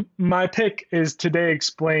 my pick is Today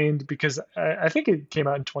Explained because I think it came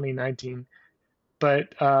out in 2019,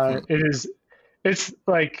 but it's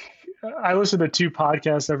like I listen to 2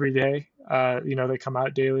 podcasts every day. They come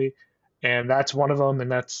out daily, and that's one of them, and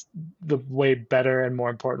that's the way better and more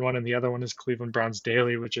important one. And the other one is Cleveland Browns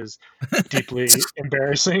Daily, which is deeply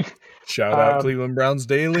embarrassing. Shout out Cleveland Browns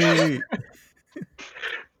Daily.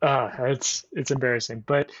 It's embarrassing,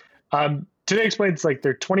 but Today Explained, it's like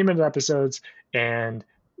they're 20-minute episodes, and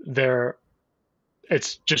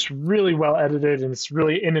it's just really well edited, and it's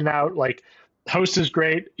really in and out. Like, host is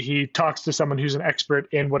great. He talks to someone who's an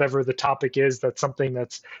expert in whatever the topic is. That's something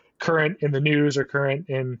that's current in the news or current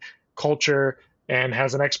in culture, and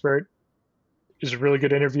has an expert. Is a really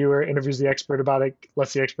good interviewer. Interviews the expert about it.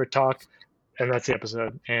 Lets the expert talk, and that's the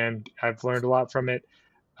episode. And I've learned a lot from it,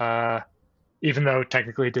 even though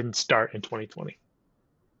technically it didn't start in 2020.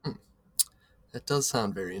 That does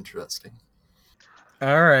sound very interesting.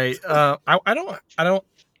 All right. I don't,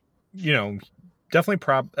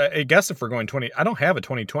 definitely I guess if we're going 20, I don't have a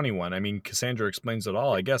 2021. I mean, Cassandra explains it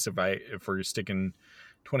all. I guess if we're sticking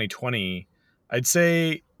 2020, I'd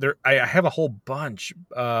say I have a whole bunch.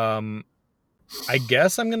 I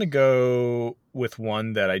guess I'm going to go with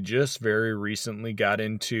one that I just very recently got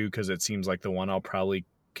into because it seems like the one I'll probably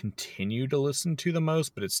continue to listen to the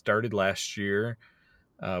most, but it started last year.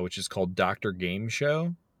 Which is called Dr. Game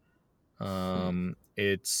Show.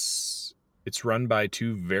 It's run by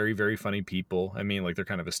 2 very, very funny people. I mean, like they're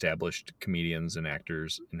kind of established comedians and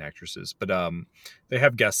actors and actresses, but they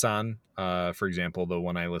have guests on. For example, the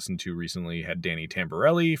one I listened to recently had Danny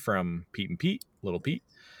Tamborelli from Pete and Pete, Little Pete.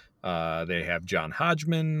 They have John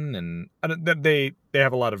Hodgman, and they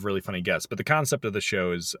have a lot of really funny guests. But the concept of the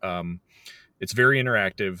show is it's very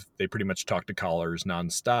interactive. They pretty much talk to callers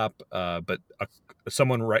nonstop, but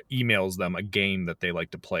someone emails them a game that they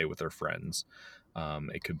like to play with their friends.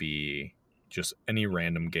 It could be just any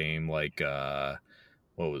random game, like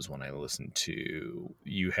what was one I listened to?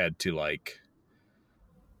 You had to like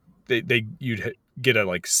you'd get a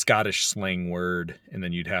like Scottish slang word, and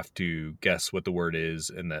then you'd have to guess what the word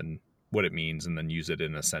is, and then what it means, and then use it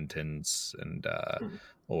in a sentence, and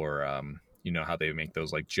you know how they make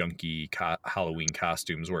those like junky Halloween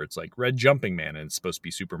costumes where it's like Red Jumping Man and it's supposed to be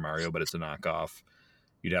Super Mario, but it's a knockoff.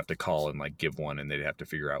 You'd have to call and like give one, and they'd have to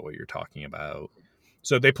figure out what you're talking about.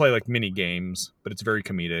 So they play like mini games, but it's very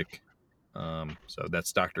comedic. So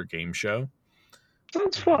that's Dr. Game Show.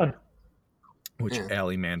 Sounds fun. Which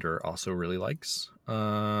Allie Mander also really likes.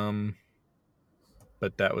 But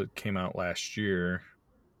that came out last year.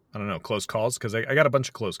 I don't know, close calls, because I got a bunch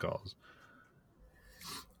of close calls.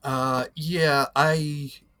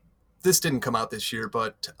 This didn't come out this year,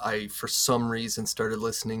 but I, for some reason, started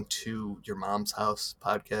listening to Your Mom's House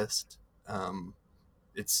podcast.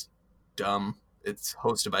 It's dumb. It's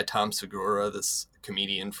hosted by Tom Segura, this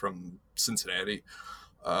comedian from Cincinnati,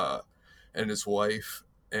 and his wife.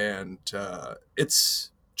 And it's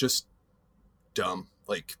just dumb.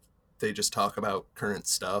 Like, they just talk about current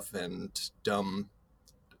stuff and dumb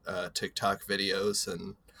TikTok videos.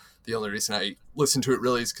 And the only reason I listen to it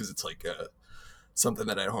really is because it's like something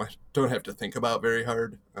that I don't have to think about very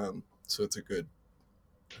hard. So it's a good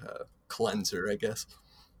cleanser, I guess.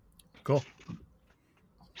 Cool.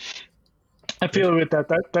 I feel with that.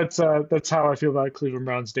 That's how I feel about Cleveland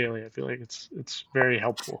Browns Daily. I feel like it's very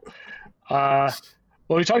helpful.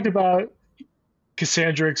 Well, we talked about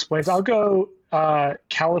Cassandra Explains. I'll go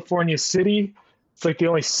California City. It's like the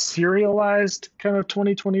only serialized kind of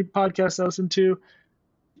 2020 podcast I listened to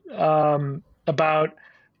about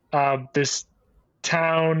this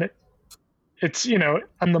town it's, you know,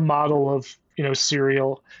 on the model of, you know,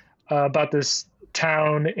 Serial, about this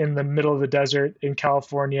town in the middle of the desert in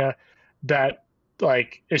California that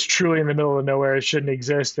like is truly in the middle of nowhere. It shouldn't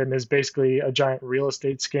exist and is basically a giant real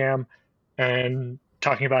estate scam, and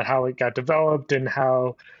talking about how it got developed and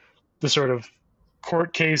how the sort of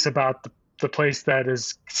court case about the place that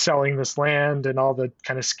is selling this land and all the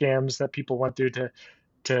kind of scams that people went through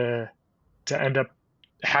to end up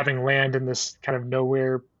having land in this kind of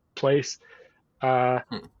nowhere place. The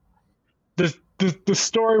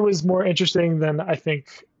story was more interesting than I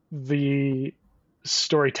think the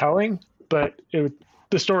storytelling, but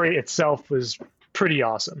the story itself was pretty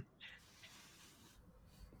awesome.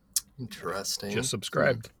 Interesting. Just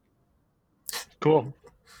subscribed. Cool.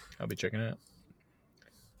 I'll be checking it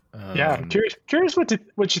out. Yeah, I'm curious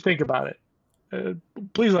what you think about it.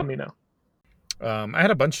 Please let me know. I had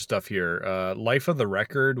a bunch of stuff here. Life of the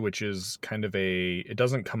Record, which is kind of it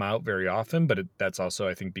doesn't come out very often, but that's also,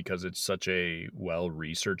 I think, because it's such a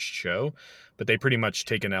well-researched show. But they pretty much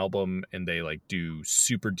take an album and they like do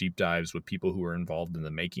super deep dives with people who are involved in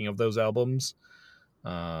the making of those albums.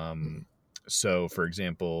 So, for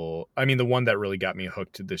example, I mean, the one that really got me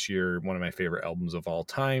hooked this year, one of my favorite albums of all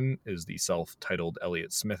time, is the self-titled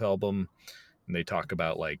Elliott Smith album. And they talk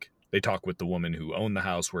with the woman who owned the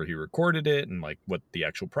house where he recorded it and like what the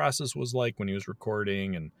actual process was like when he was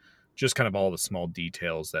recording, and just kind of all the small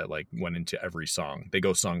details that like went into every song. They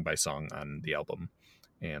go song by song on the album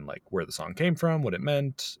and like where the song came from, what it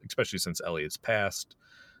meant, especially since Elliott's passed.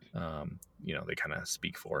 You know, they kind of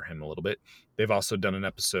speak for him a little bit. They've also done an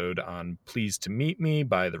episode on Pleased to Meet Me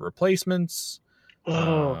by The Replacements.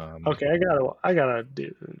 Okay. I gotta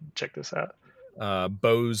check this out.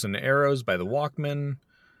 Bows and Arrows by The Walkmen.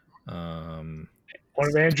 One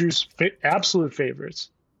of Andrew's absolute favorites.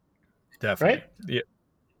 Definitely. Right?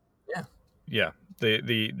 Yeah.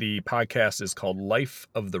 The podcast is called Life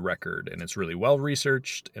of the Record, and it's really well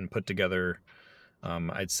researched and put together.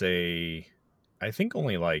 I'd say, I think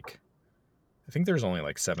there's only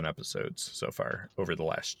like 7 episodes so far over the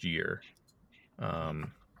last year.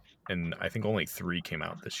 And I think only 3 came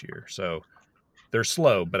out this year. So they're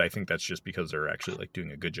slow, but I think that's just because they're actually like doing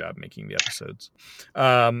a good job making the episodes.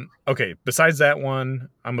 Okay. Besides that one,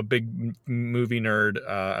 I'm a big movie nerd.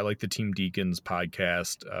 I like the Team Deakins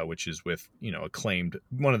podcast, which is with, you know, acclaimed,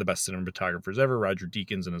 one of the best cinematographers ever, Roger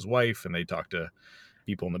Deakins and his wife. And they talk to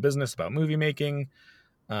people in the business about movie making.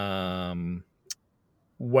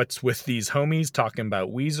 What's with These Homies, talking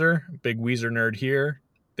about Weezer, big Weezer nerd here.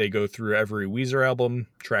 They go through every Weezer album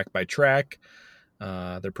track by track.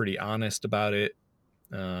 They're pretty honest about it.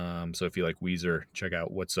 So if you like Weezer, check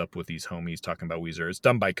out What's Up with These Homies, talking about Weezer. It's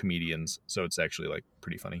done by comedians, so it's actually like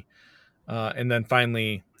pretty funny. And then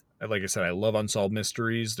finally, like I said, I love Unsolved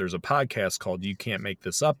Mysteries. There's a podcast called You Can't Make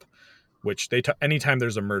This Up, which anytime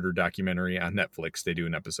there's a murder documentary on Netflix, they do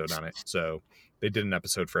an episode on it. So they did an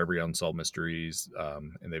episode for every Unsolved Mysteries,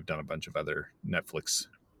 and they've done a bunch of other Netflix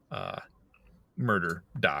murder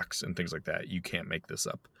docs and things like that. You Can't Make This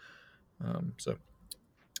Up. So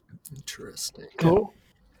interesting. Cool.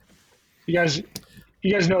 You guys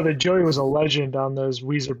know that Joey was a legend on those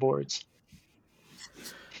Weezer boards.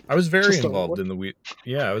 I was very involved in the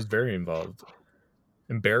I was very involved.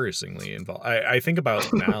 Embarrassingly involved. I think about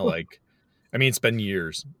now, like, I mean, it's been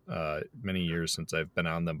years, many years since I've been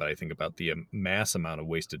on them, but I think about the mass amount of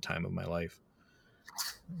wasted time of my life.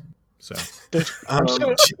 So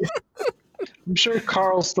I'm sure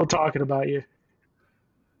Carl's still talking about you.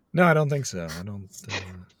 No, I don't think so. I don't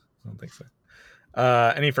think so.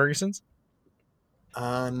 Any Fergusons?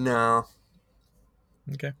 No.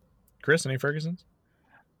 Okay. Chris, any Fergusons?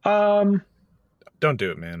 Don't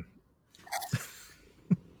do it, man.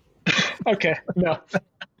 Okay. No.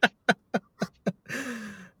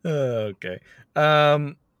 Okay.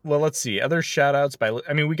 Well, let's see. Other shout outs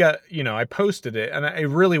we got, I posted it and it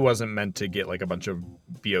really wasn't meant to get like a bunch of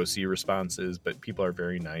VOC responses, but people are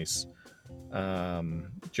very nice.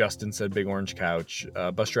 Justin said Big Orange Couch.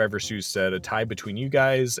 Bus Driver Sue said a tie between you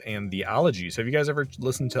guys and the Ologies. Have you guys ever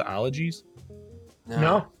listened to Ologies?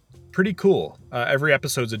 No. Pretty cool. Every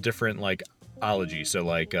episode's a different like ology. So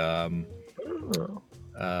like, you know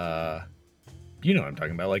what I'm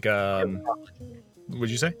talking about. Like, what'd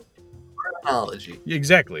you say? Chronology.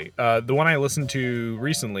 Exactly. The one I listened to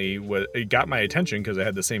recently it got my attention because it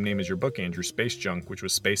had the same name as your book, Andrew, Space Junk, which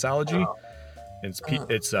was Spaceology.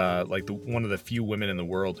 It's like one of the few women in the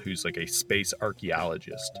world who's like a space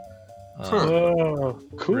archaeologist. Oh,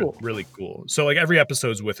 cool. Really cool. So like every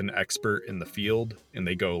episode's with an expert in the field, and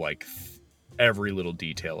they go like every little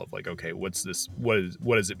detail of like, okay, what's this?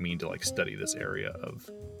 What does it mean to like study this area of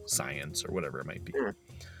science or whatever it might be?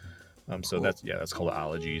 So that's called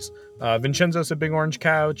Ologies. Vincenzo said Big Orange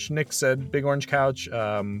Couch. Nick said Big Orange Couch.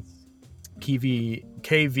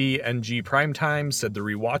 KVNG Primetime said The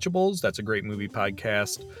Rewatchables. That's a great movie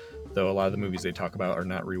podcast, though a lot of the movies they talk about are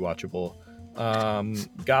not rewatchable.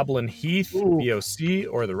 Goblin Heath, BOC,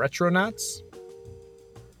 or The Retronauts.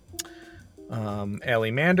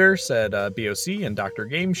 Ali Mander said BOC and Dr.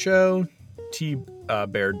 Game Show.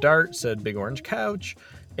 Bear Dart said Big Orange Couch.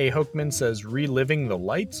 A. Hoekman says Reliving the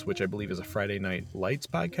Lights, which I believe is a Friday Night Lights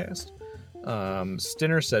podcast.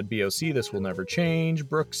 Stinner said BOC, This Will Never Change.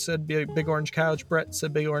 Brooks said Big Orange Couch. Brett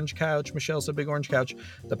said Big Orange Couch. Michelle said Big Orange Couch.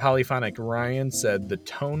 The Polyphonic Ryan said The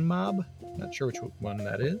Tone Mob. Not sure which one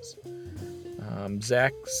that is.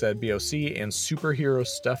 Zach said BOC and Superhero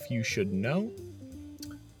Stuff You Should Know.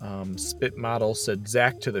 Spit Model said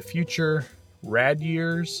Zach to the Future. Rad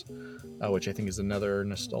Years, which I think is another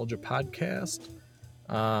nostalgia podcast.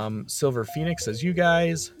 Silver Phoenix says you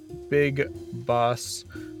guys. Big Boss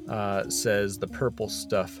says the Purple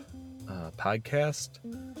Stuff podcast.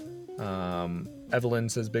 Evelyn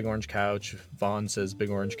says Big Orange Couch. Vaughn says Big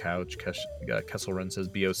Orange Couch. Kesselrun says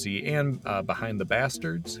BOC and Behind the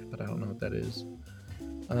Bastards, but I don't know what that is.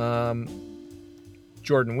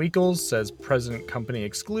 Jordan Weekles says Present Company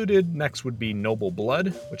Excluded. Next would be Noble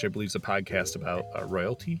Blood, which I believe is a podcast about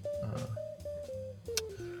royalty.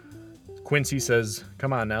 Quincy says,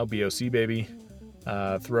 come on now, BOC, baby.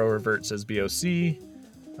 Throw Revert says BOC.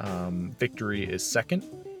 Victory is second.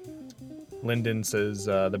 Lyndon says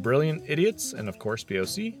The Brilliant Idiots, and of course,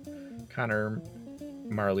 BOC. Connor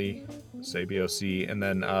Marley say BOC. And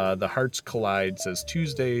then The Hearts Collide says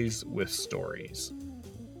Tuesdays with Stories.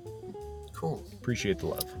 Cool. Appreciate the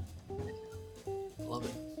love. Love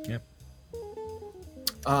it. Yeah.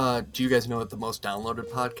 Do you guys know what the most downloaded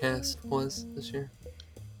podcast was this year?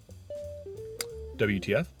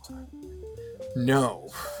 WTF? No.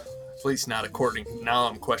 At least not according. Now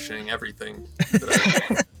I'm questioning everything.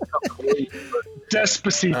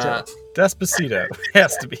 Despacito. Despacito.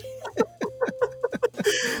 Has to be.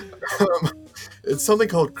 It's something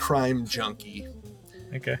called Crime Junkie.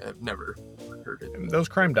 Okay. I've never heard it. Those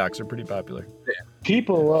crime docs are pretty popular. Yeah.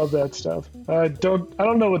 People love that stuff. I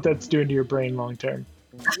don't know what that's doing to your brain long term.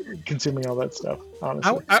 Consuming all that stuff,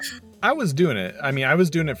 honestly. I was doing it. I mean, I was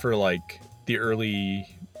doing it for like the early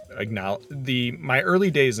my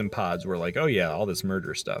early days in pods were like, oh yeah, all this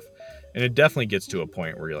murder stuff. And it definitely gets to a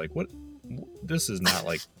point where you're like, what? This is not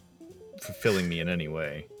like fulfilling me in any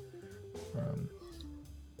way.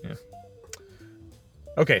 Yeah.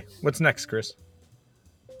 Okay, what's next, Chris?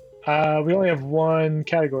 We only have one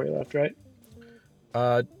category left, right?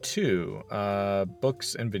 2.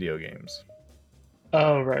 Books and video games.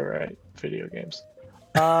 Oh, right. Video games.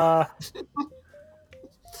 Yeah,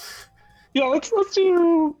 let's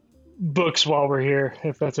do books while we're here,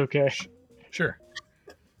 if that's okay. Sure.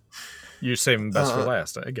 You're saving best for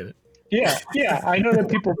last. I get it. Yeah. I know that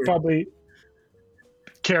people probably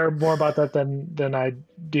care more about that than I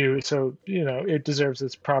do. So, it deserves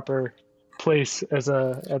its proper place as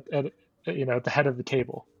at the head of the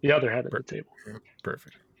table, the other head of the table.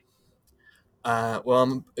 Perfect. Well,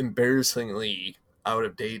 I'm embarrassingly out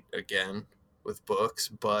of date again with books,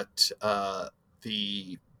 but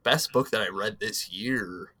the best book that I read this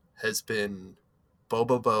year has been Bo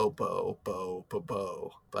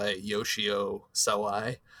by Yoshio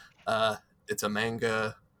Sawai. It's a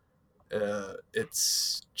manga.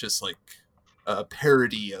 It's just like a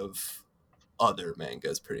parody of other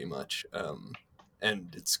mangas, pretty much.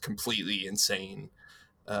 And it's completely insane.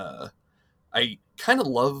 I kind of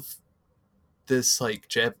love this like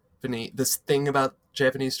this thing about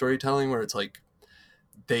Japanese storytelling where it's like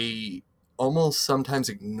they almost sometimes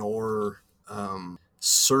ignore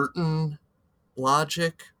certain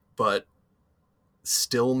logic, but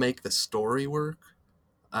still make the story work.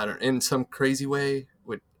 In some crazy way.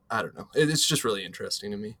 I don't know. It's just really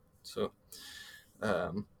interesting to me. So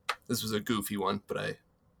this was a goofy one, but I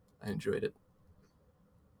enjoyed it.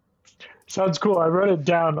 Sounds cool. I wrote it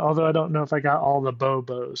down, although I don't know if I got all the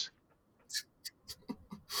Bobos.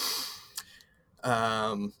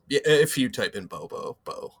 Yeah, if you type in Bo,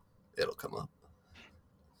 it'll come up.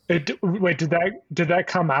 Wait, did that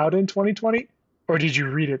come out in 2020, or did you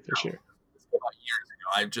read it this year? About years ago.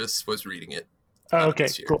 I just was reading it. Oh, okay,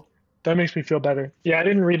 cool. That makes me feel better. Yeah, I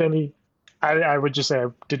didn't read any. I would just say I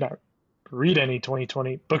did not read any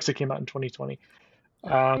 2020 books that came out in 2020.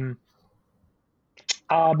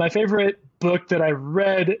 My favorite book that I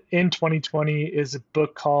read in 2020 is a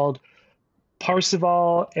book called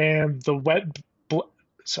Parzival and the Wet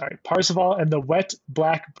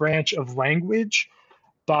Black Branch of Language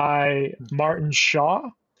by Martin Shaw.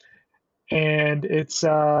 And it's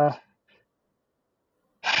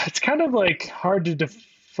it's kind of like hard to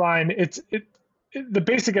define. The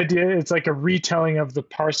basic idea, it's like a retelling of the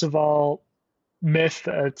Parsifal myth.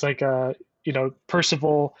 It's like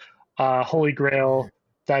Percival, Holy Grail,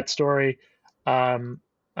 that story. I'm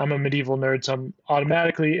a medieval nerd, so I'm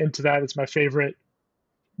automatically into that. It's my favorite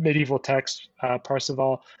medieval text,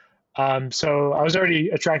 Parsifal. So I was already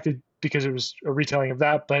attracted because it was a retelling of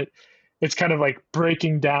that, but it's kind of like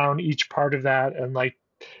breaking down each part of that, and like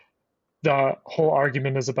the whole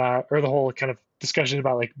argument is about, or the whole kind of discussion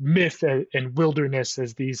about like myth and wilderness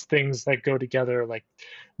as these things that go together. Like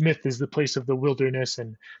myth is the place of the wilderness,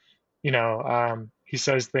 and he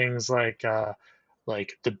says things like the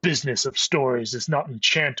business of stories is not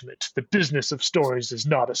enchantment, the business of stories is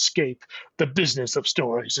not escape, the business of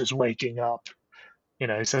stories is waking up. He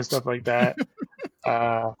says stuff like that.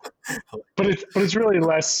 But it's really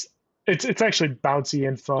less. It's actually bouncy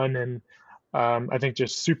and fun, and I think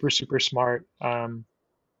just super, super smart, and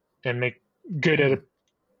make good at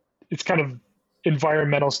it's kind of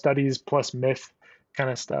environmental studies plus myth kind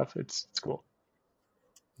of stuff. It's cool.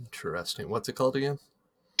 Interesting. What's it called again?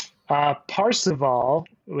 Parsival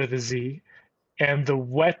with a Z, and the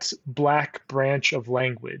Wet Black Branch of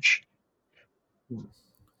Language.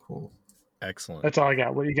 Cool. Excellent. That's all I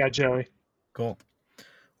got. What you got, Joey? Cool.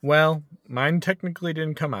 Well, mine technically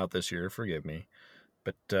didn't come out this year, forgive me,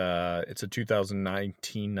 but it's a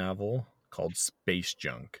 2019 novel called Space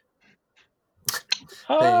Junk.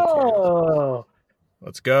 Oh,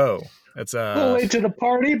 let's go. It's a little late to the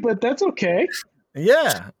party, but that's okay.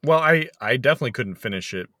 Yeah. Well, I definitely couldn't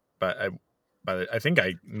finish it, but I think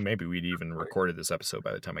maybe we'd even recorded this episode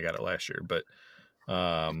by the time I got it last year, but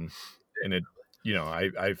and it,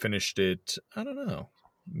 I finished it, I don't know,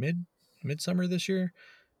 midsummer this year,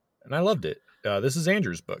 and I loved it. This is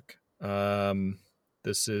Andrew's book.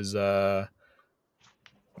 This is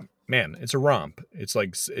man, it's a romp. It's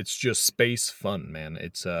just space fun, man.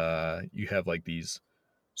 It's you have like these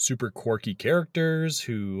super quirky characters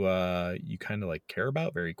who you kind of like care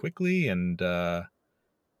about very quickly, and I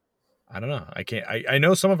don't know. I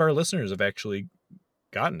know some of our listeners have actually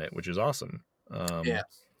gotten it, which is awesome. Yeah.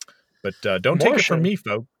 But don't take it from me,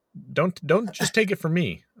 folks. Don't just take it from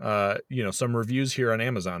me. Some reviews here on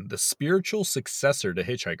Amazon. The spiritual successor to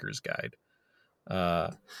Hitchhiker's Guide.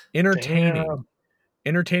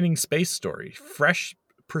 Entertaining space story. Fresh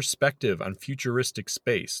perspective on futuristic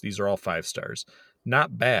space. These are all 5 stars.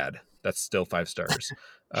 Not bad. That's still 5 stars.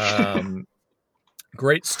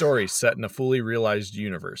 Great story set in a fully realized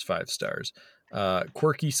universe. 5 stars.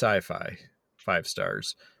 Quirky sci-fi. 5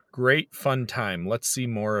 stars. Great fun time. Let's see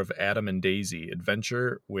more of Adam and Daisy.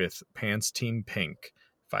 Adventure with Pants Team Pink.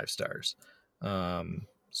 5 stars.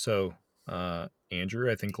 So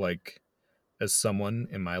Andrew, I think like as someone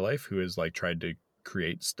in my life who has like tried to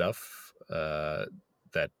create stuff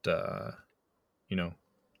that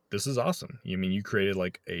this is awesome. You created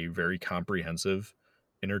like a very comprehensive,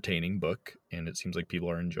 entertaining book, and it seems like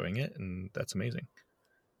people are enjoying it, and that's amazing.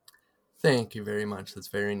 Thank you very much. That's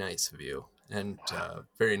very nice of you. And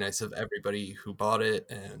very nice of everybody who bought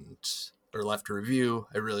it or left a review.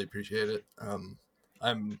 I really appreciate it.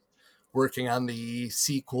 I'm working on the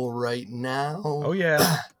sequel right now. Oh, yeah.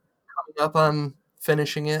 Coming up on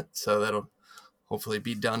finishing it. So that'll hopefully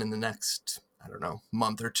be done in the next,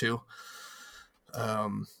 month or 2.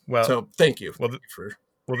 So thank you. Well,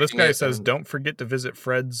 this guy says, don't forget to visit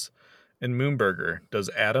Fred's and Moonburger. Does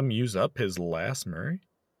Adam use up his last Murray?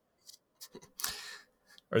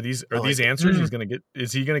 Are these answers he's gonna get?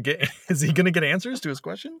 Is he gonna get answers to his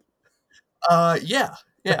question? Yeah,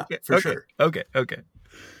 for sure. Okay.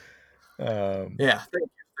 Yeah,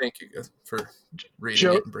 thank you guys for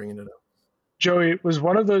reading it and bringing it up. Joey, was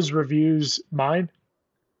one of those reviews mine?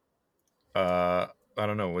 I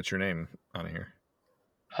don't know. What's your name on here?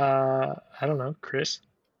 I don't know, Chris.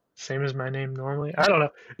 Same as my name normally. I don't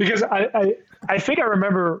know, because I think I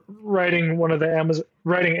remember writing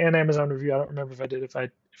an Amazon review. I don't remember if I did. If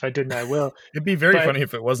I didn't, I will. It'd be very funny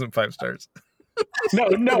if it wasn't 5 stars.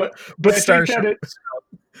 No. But I think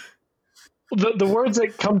that the words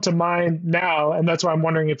that come to mind now, and that's why I'm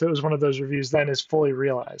wondering if it was one of those reviews then, is fully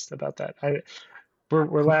realized about that.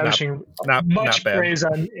 We're lavishing much praise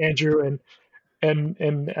on Andrew, and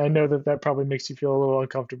I know that probably makes you feel a little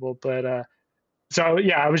uncomfortable, but so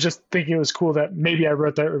yeah, I was just thinking it was cool that maybe I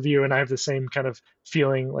wrote that review and I have the same kind of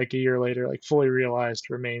feeling like a year later, like fully realized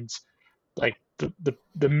remains like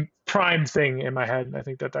the prime thing in my head, and I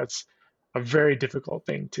think that's a very difficult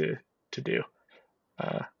thing to do.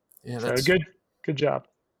 So good job.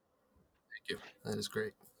 Thank you. That is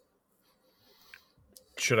great.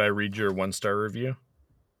 Should I read your 1-star review?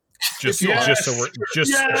 Just Yes! so we're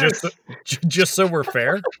Yes! just so we're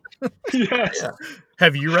fair. Yes. Yeah.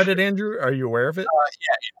 Have you read it, Andrew? Are you aware of it?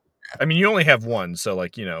 Yeah. I mean, you only have one, so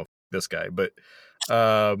like, you know, this guy, but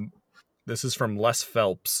this is from Les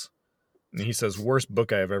Phelps, and he says, "Worst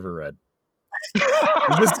book I have ever read."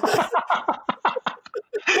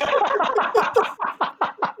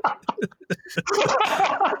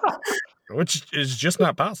 Which is just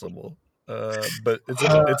not possible. But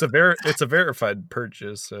it's a verified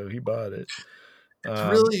purchase, so he bought it. It's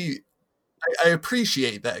really, I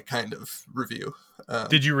appreciate that kind of review.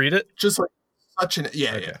 Did you read it? Just like such an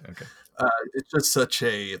Okay. it's just such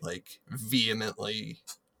a like vehemently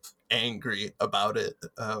angry about it.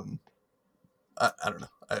 I don't know.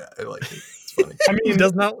 I like it. It's funny. I mean,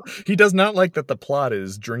 he does not like that the plot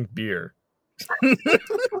is drink beer.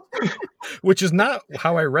 Which is not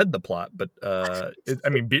how I read the plot, but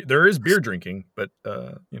there is beer drinking, but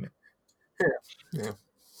you know. Yeah.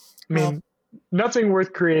 I mean, nothing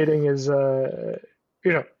worth creating is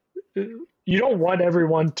you don't want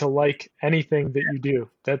everyone to like anything that you do.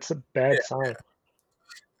 That's a bad sign.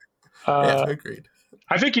 Agreed.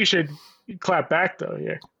 I think you should clap back though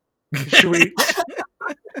here. Should we?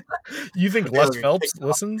 You think Les Phelps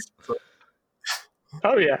listens?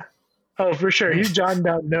 Oh yeah. Oh, for sure. He's jotting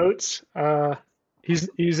down notes.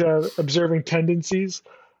 He's observing tendencies.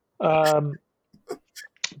 But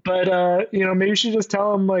maybe you should just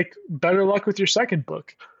tell him like better luck with your second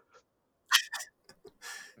book.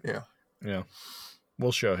 Yeah.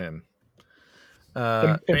 We'll show him.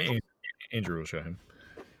 Andrew will show him.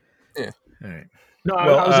 Yeah. All right. No,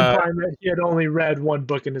 I was implying that he had only read one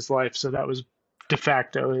book in his life, so that was de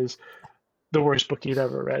facto the worst book he'd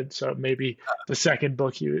ever read. So maybe the second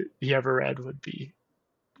book he ever read would be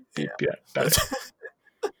better.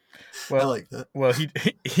 Well, I like that. Well,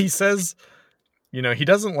 he says, he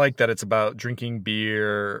doesn't like that it's about drinking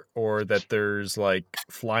beer or that there's like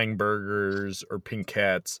flying burgers or pink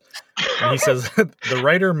cats. And he says the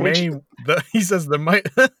writer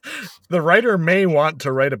the writer may want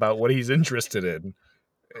to write about what he's interested in.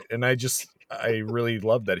 And I really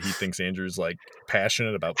love that he thinks Andrew's like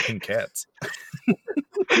passionate about pink cats.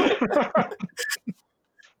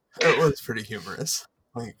 It was pretty humorous.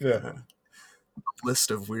 Like,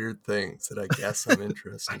 list of weird things that I guess I'm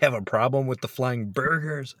interested in. I have a problem with the flying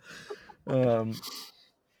burgers. All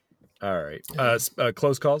right.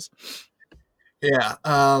 Close calls. Yeah.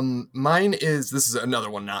 Mine this is another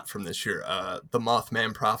one not from this year. The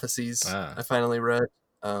Mothman Prophecies. I finally read.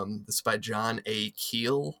 This is by John A.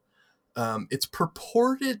 Keel. It's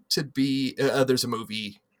purported to be there's a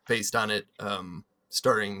movie based on it,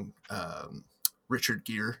 starring Richard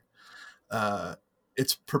Gere.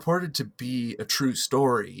 It's purported to be a true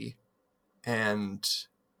story, and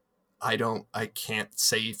I can't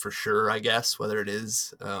say for sure, I guess, whether it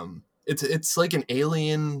is. It's like an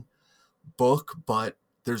alien book, but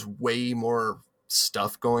there's way more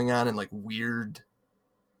stuff going on and like weirdness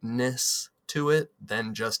to it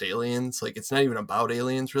than just aliens. Like, it's not even about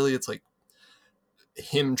aliens really. It's like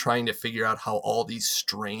him trying to figure out how all these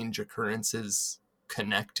strange occurrences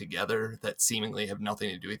connect together that seemingly have nothing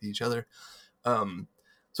to do with each other.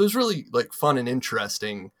 So it's really like fun and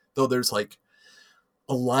interesting, though there's like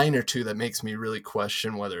a line or two that makes me really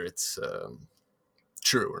question whether it's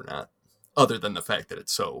true or not, other than the fact that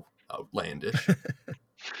it's so outlandish.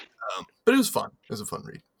 But it was fun. It was a fun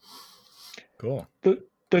read. Cool.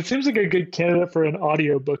 That seems like a good candidate for an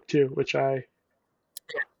audiobook too, which I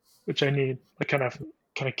need. It kind of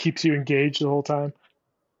keeps you engaged the whole time.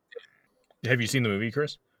 Have you seen the movie,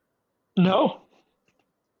 Chris? No.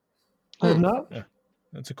 I have not. Yeah.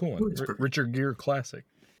 That's a cool one. Richard Gere classic.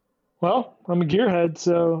 Well, I'm a gearhead,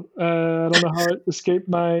 so I don't know how it escaped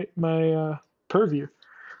my purview.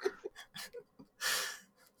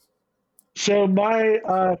 So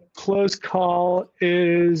my close call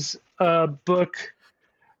is a book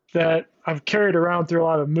that I've carried around through a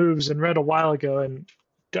lot of moves and read a while ago, and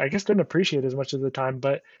I guess didn't appreciate as much at the time,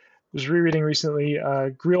 but was rereading recently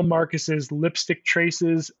Greil Marcus's Lipstick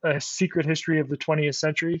Traces, A Secret History of the 20th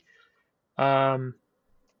Century. Greil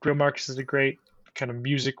Marcus is a great kind of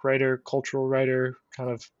music writer, cultural writer, kind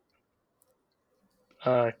of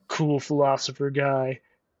cool philosopher guy.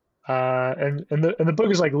 And the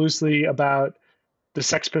book is like loosely about the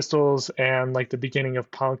Sex Pistols and like the beginning of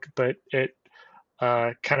punk, but it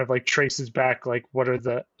kind of like traces back like what are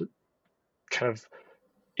the kind of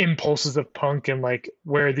impulses of punk and like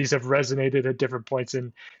where these have resonated at different points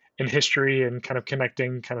in history, and kind of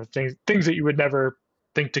connecting kind of things that you would never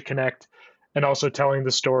think to connect, and also telling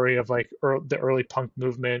the story of like the early punk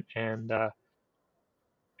movement and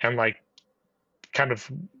like kind of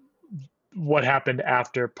what happened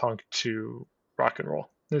after punk to rock and roll.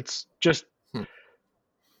 It's just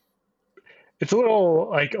it's a little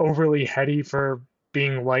like overly heady for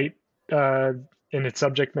being light in its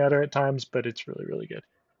subject matter at times, but it's really, really good.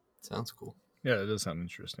 Sounds cool. Yeah, it does sound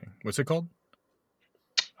interesting. What's it called?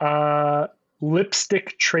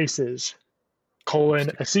 Lipstick Traces,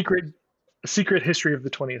 a secret history of the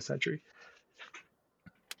 20th century.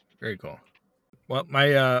 Very cool. Well,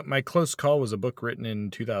 my close call was a book written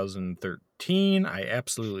in 2013. I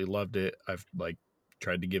absolutely loved it. I've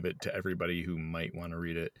tried to give it to everybody who might want to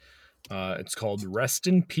read it. It's called Rest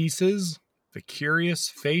in Pieces: The Curious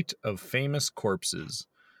Fate of Famous Corpses.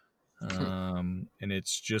 And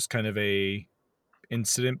it's just kind of a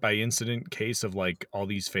incident by incident case of all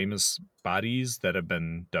these famous bodies that have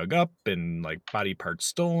been dug up and body parts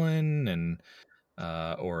stolen and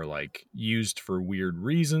or used for weird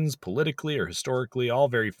reasons politically or historically, all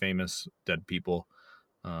very famous dead people.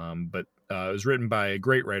 But it was written by a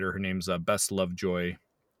great writer. Her name's Bess Lovejoy.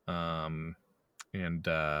 And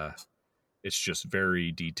it's just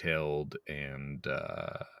very detailed and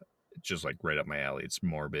just right up my alley. It's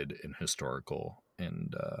morbid and historical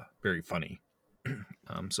and very funny.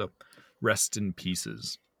 So Rest in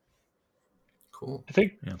Pieces. Cool. I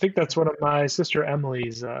think that's one of my sister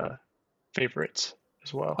Emily's favorites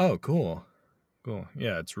as well. Oh, cool.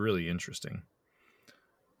 Yeah, it's really interesting.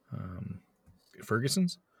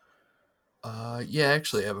 Ferguson's? Yeah,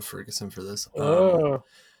 actually I have a Ferguson for this.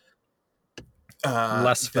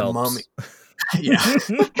 Les Phelps. Mummy. Yeah.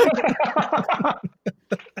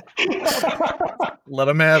 Let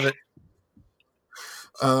him have it.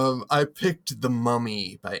 I picked The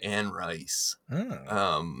Mummy by Anne Rice.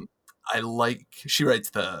 She writes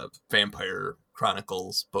the Vampire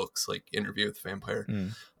Chronicles books, Interview with the Vampire,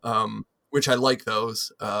 which I like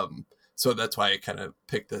those. So that's why I kind of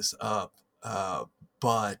picked this up.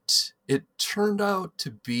 But it turned out to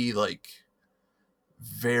be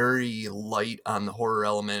very light on the horror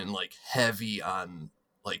element and heavy on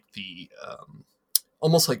the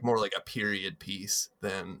almost more like a period piece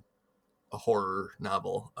than a horror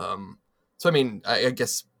novel. So I mean, I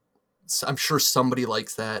guess I'm sure somebody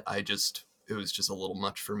likes that. It was just a little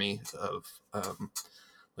much for me of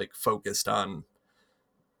focused on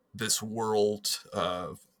this world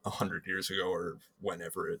 100 years ago or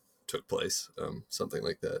whenever it took place, something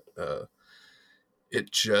like that. It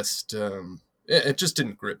just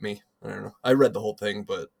didn't grip me. I don't know. I read the whole thing,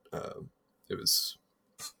 but it was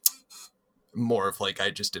more of I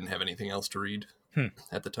just didn't have anything else to read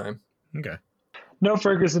at the time. Okay. No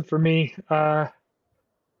Ferguson for me. I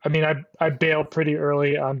mean, I bail pretty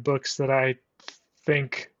early on books that I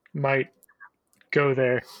think might go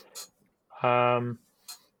there,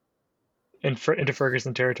 into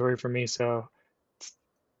Ferguson territory for me. So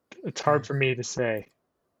it's hard for me to say.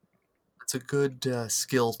 It's a good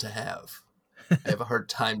skill to have. I have a hard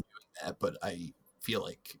time doing that, but I feel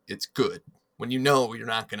like it's good. When you know you're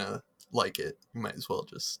not gonna like it, you might as well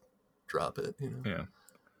just drop it. Yeah.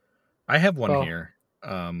 I have one here,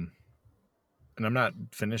 and I'm not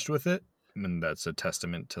finished with it, and that's a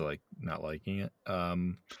testament to not liking it.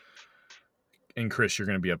 And Chris, you're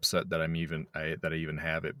going to be upset that I even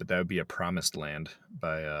have it, but that would be A Promised Land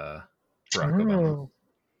by Barack Obama.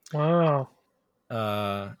 Wow.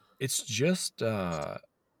 It's just I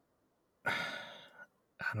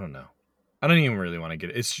don't know. I don't even really want to get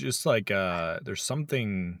it. It's just there's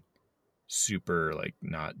something super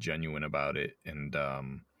not genuine about it, and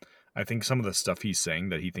I think some of the stuff he's saying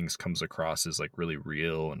that he thinks comes across as really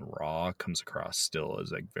real and raw comes across still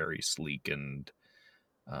as very sleek and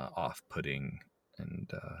off-putting, and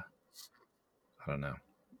I don't know.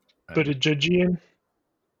 Buttigiegian?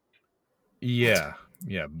 Yeah,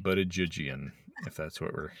 Buttigiegian, if that's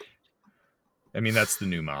what we're... I mean, that's the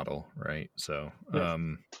new model, right? So,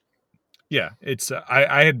 yeah, it's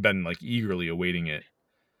I had been eagerly awaiting it,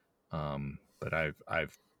 but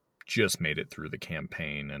I've just made it through the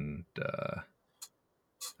campaign, and I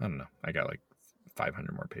don't know. I got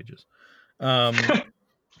 500 more pages. Do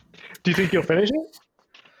you think you'll finish it?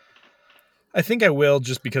 I think I will,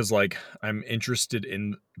 just because I'm interested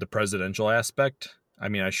in the presidential aspect. I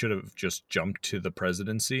mean, I should have just jumped to the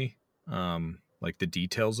presidency, the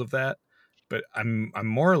details of that. But I'm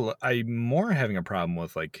more having a problem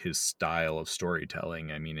with his style of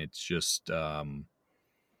storytelling. I mean, it's just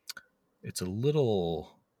it's a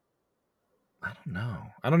little, I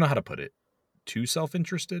don't know how to put it. Too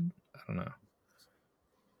self-interested? I don't know.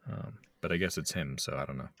 But I guess it's him, so I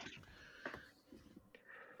don't know.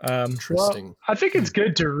 Interesting. Well, I think it's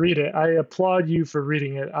good to read it. I applaud you for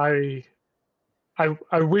reading it. I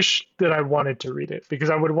wish that I wanted to read it, because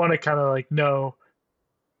I would want to kind of know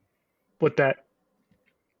what that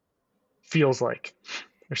feels like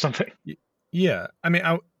or something. Yeah, I mean,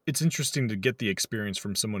 it's interesting to get the experience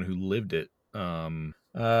from someone who lived it.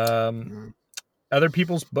 Other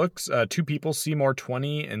people's books, two people, Seymour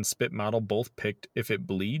 20 and Spit Model, both picked If It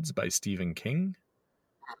Bleeds by Stephen King.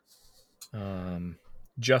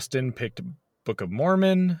 Justin picked Book of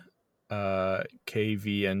Mormon.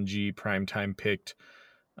 KVNG Primetime picked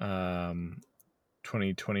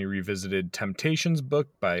 2020 Revisited Temptations book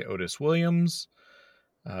by Otis Williams.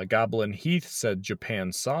 Goblin Heath said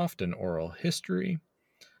Japan Soft and Oral History.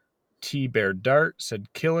 T. Bear Dart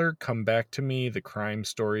said Killer, Come Back to Me, The Crime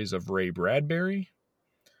Stories of Ray Bradbury.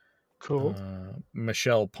 Cool.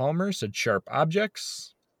 Michelle Palmer said Sharp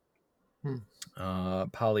Objects.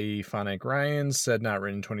 Polyphonic Ryan said Not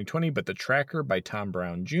Written in 2020, but The Tracker by Tom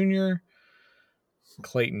Brown Jr.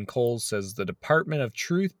 Clayton Coles says The Department of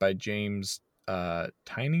Truth by James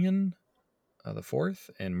Tynion the Fourth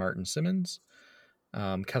and Martin Simmons.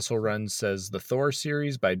 Kessel Run says The Thor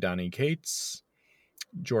series by Donny Cates.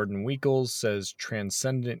 Jordan Weekles says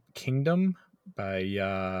Transcendent Kingdom by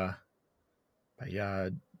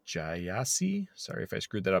Jayasi. Sorry if I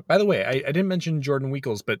screwed that up. By the way, I didn't mention Jordan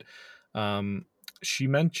Weekles, but she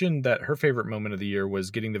mentioned that her favorite moment of the year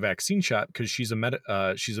was getting the vaccine shot because she's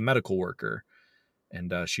a medical worker,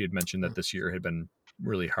 and she had mentioned that this year had been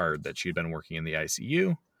really hard, that she had been working in the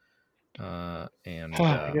ICU,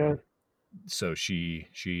 so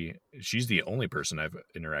she's the only person I've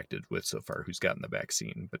interacted with so far who's gotten the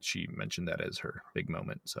vaccine, but she mentioned that as her big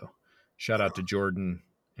moment. So shout out to Jordan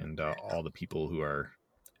and all the people who are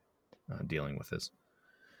dealing with this.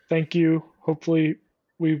 Thank you. Hopefully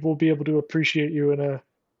we will be able to appreciate you in a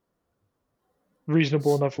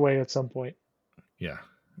reasonable enough way at some point. Yeah.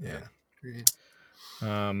 Agreed.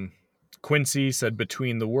 Quincy said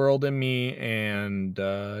Between the World and Me, and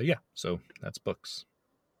so that's books.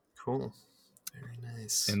 Cool. Very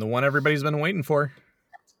nice. And the one everybody's been waiting for.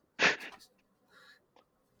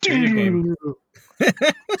 Video game.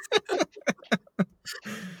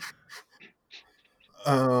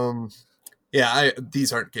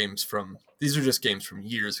 These aren't games from, these are just games from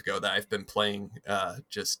years ago that I've been playing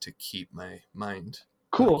just to keep my mind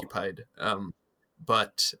occupied.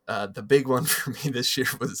 But the big one for me this year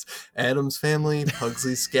was Addams Family,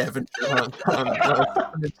 Pugsley's Scavenger Hunt.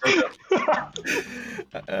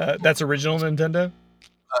 That's original Nintendo?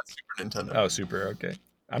 Super Nintendo. Oh, Super, okay.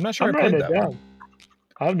 I'm not sure I writing played that one.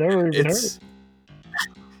 I've never even heard it.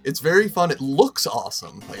 It's very fun. It looks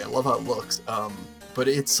awesome. Like, I love how it looks. But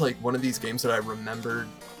it's like one of these games that I remembered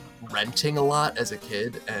renting a lot as a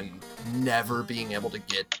kid and never being able to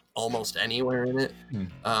get almost anywhere in it.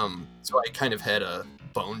 So I kind of had a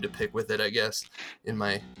bone to pick with it, I guess, in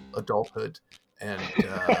my adulthood. And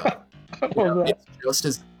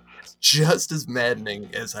it's just as maddening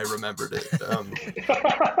as I remembered it.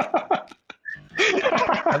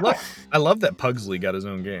 I love that Pugsley got his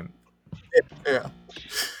own game. Yeah.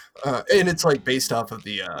 And it's like based off of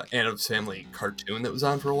the Addams Family cartoon that was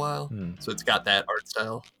on for a while. So it's got that art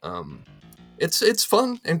style. It's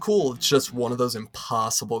fun and cool. It's just one of those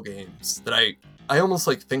impossible games that I almost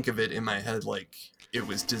like think of it in my head like it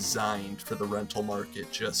was designed for the rental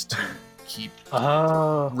market just to keep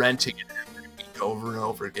renting it every week over and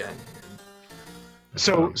over again.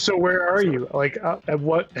 So where are you? Like, at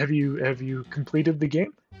what have you completed the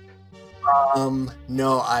game?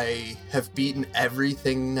 No, I have beaten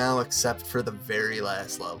everything now except for the very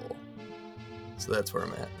last level. So that's where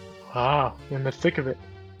I'm at. Ah, in the thick of it.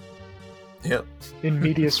 Yep. In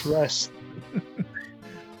medias res.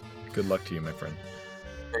 Good luck to you, my friend.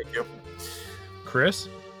 Thank you. Chris?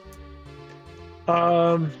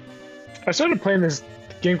 I started playing this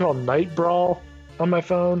game called Night Brawl on my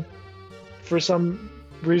phone. For some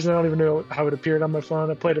reason, I don't even know how it appeared on my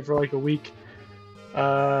phone. I played it for like a week.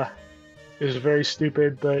 It was very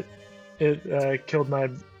stupid, but it killed my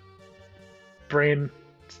brain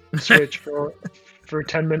switch for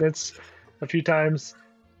 10 minutes a few times.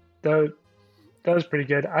 That was pretty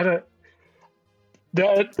good. The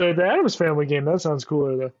Addams Family game, that sounds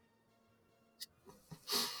cooler though.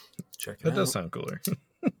 Check it that out. Does sound cooler.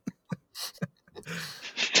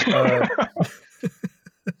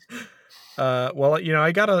 Well,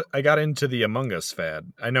 I got into the Among Us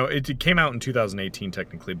fad. I know it came out in 2018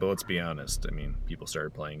 technically, but let's be honest. I mean, people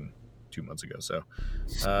started playing 2 months ago. So,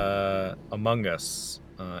 Among Us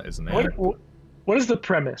is an app. What is the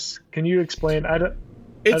premise? Can you explain?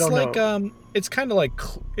 It's like know. It's kind of like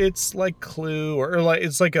Clue or like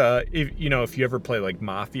it's like if you ever play like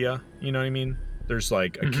Mafia, you know what I mean? There's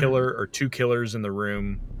like a killer or two killers in the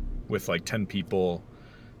room with like 10 people,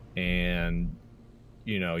 and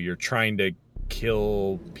you're trying to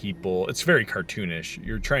kill people. It's very cartoonish.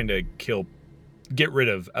 You're trying to get rid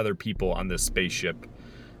of other people on this spaceship.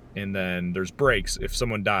 And then there's breaks. If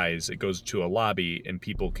someone dies, it goes to a lobby and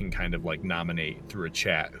people can kind of like nominate through a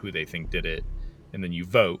chat who they think did it. And then you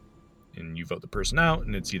vote, and you vote the person out,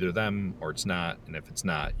 and it's either them or it's not. And if it's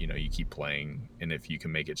not, you know, you keep playing. And if you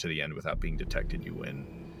can make it to the end without being detected, you win.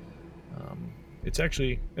 It's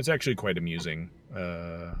actually quite amusing.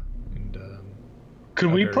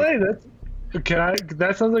 Could we play that?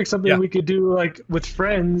 That sounds like something we could do like with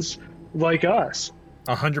friends like us.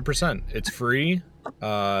 100%. It's free.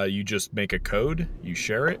 You just make a code, you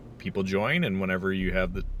share it, people join, and whenever you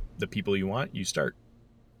have the people you want, you start.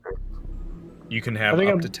 You can have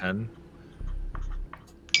up to 10.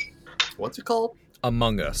 What's it called?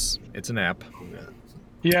 Among Us. It's an app.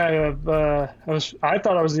 Yeah, I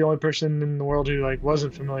thought I was the only person in the world who like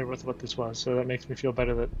wasn't familiar with what this was, so that makes me feel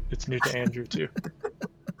better that it's new to Andrew too.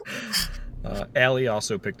 Allie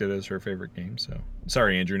also picked it as her favorite game, so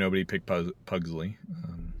sorry, Andrew, nobody picked Pugsley.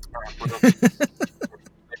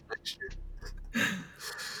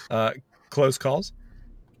 Close calls?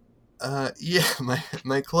 Yeah,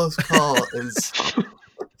 my close call is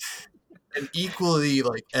an equally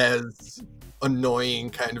like as annoying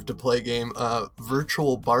kind of to play game.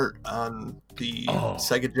 Virtual Bart on the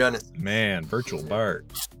Sega Genesis. Man, Virtual Bart.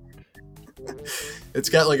 It's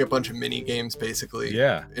got like a bunch of mini games basically.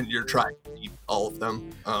 Yeah. And you're trying to beat all of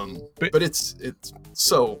them. But it's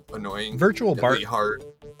so annoying. Virtual Bart hard.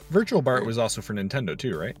 Virtual Bart was also for Nintendo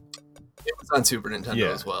too, right? It was on Super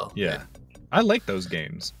Nintendo as well. Yeah. I like those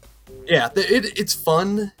games. Yeah, it's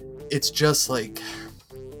fun. It's just like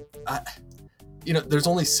there's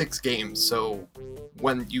only 6 games, so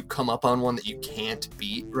when you come up on one that you can't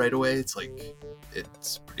beat right away, it's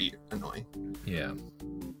pretty annoying. Yeah.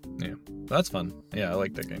 That's fun. Yeah, I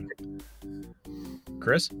like that game.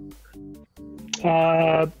 Chris?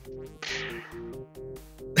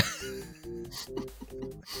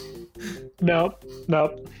 Nope.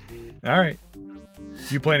 All right.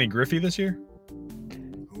 You play any Griffey this year?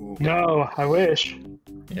 No, I wish.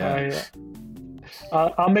 Yeah.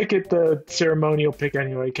 I'll make it the ceremonial pick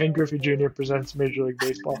anyway. Ken Griffey Jr. presents Major League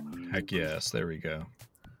Baseball. Heck yes, there we go.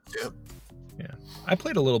 Yep. Yeah, I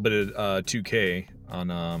played a little bit of 2K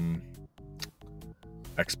on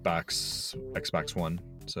Xbox One,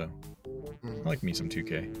 so I like me some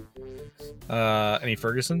 2K. Any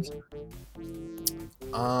Fergusons?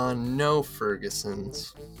 No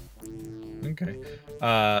Fergusons. Okay.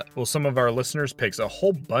 Well, some of our listeners picks a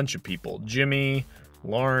whole bunch of people. Jimmy,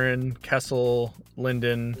 Lauren, Kessel,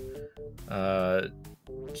 Lyndon,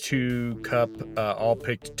 2 Cup, all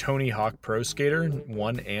picked Tony Hawk Pro Skater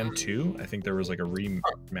 1 and 2. I think there was like a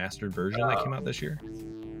remastered version that came out this year.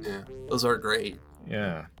 Yeah, those are great.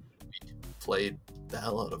 Yeah. Played the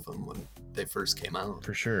hell out of them when they first came out.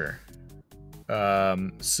 For sure.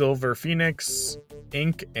 Silver Phoenix,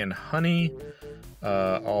 Ink, and Honey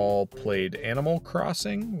all played Animal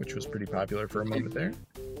Crossing, which was pretty popular for a moment there.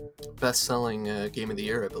 Best-selling game of the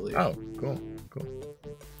year, I believe. Oh, cool.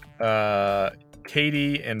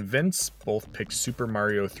 Katie and Vince both picked Super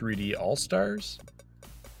Mario 3D All-Stars.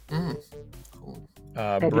 Cool.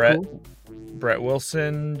 Brett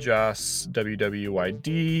Wilson, Joss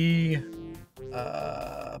WWYD,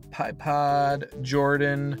 PiePod,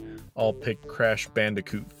 Jordan all picked Crash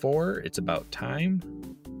Bandicoot 4. It's about time.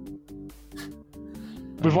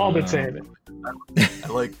 We've all been saying it. I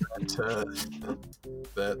like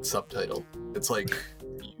that subtitle. It's like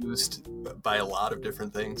used by a lot of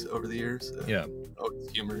different things over the years. Yeah.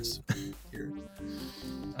 It's humorous here.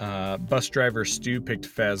 Bus driver Stu picked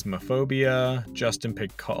Phasmophobia. Justin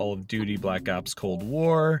picked Call of Duty Black Ops Cold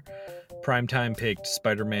War. Primetime picked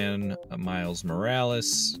Spider-Man Miles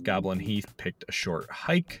Morales. Goblin Heath picked A Short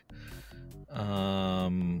Hike.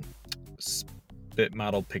 Spit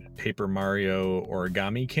Model picked Paper Mario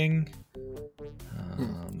Origami King.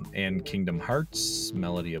 And Kingdom Hearts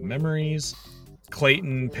Melody of Memories.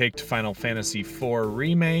 Clayton picked Final Fantasy IV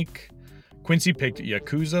Remake. Quincy picked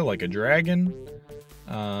Yakuza Like a Dragon.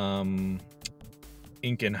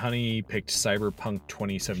 Ink and Honey picked Cyberpunk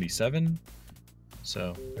 2077.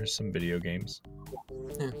 So there's some video games.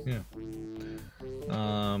 Yeah.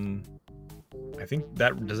 I think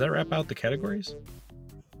does that wrap out the categories?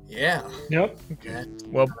 Yeah. Yep. Okay.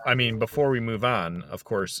 Well, I mean, before we move on, of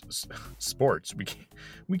course, sports.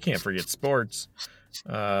 We can't forget sports.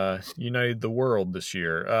 United the world this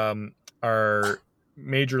year. Our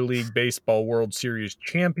Major League Baseball World Series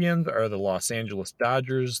champions are the Los Angeles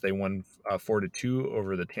Dodgers. They won 4-2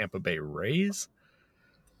 over the Tampa Bay Rays.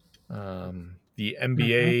 The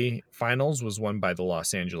NBA Finals was won by the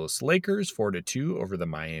Los Angeles Lakers 4-2 over the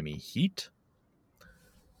Miami Heat.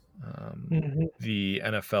 The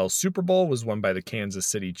NFL Super Bowl was won by the Kansas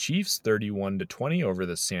City Chiefs 31-20 over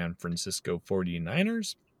the San Francisco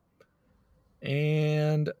 49ers.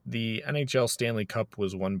 And the NHL Stanley Cup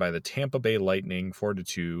was won by the Tampa Bay Lightning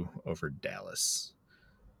 4-2 over Dallas,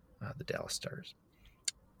 the Dallas Stars.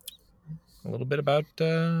 A little bit about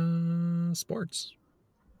sports.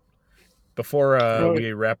 Before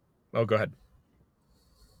we wrap... Oh, go ahead.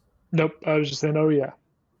 Nope, I was just saying, oh, yeah.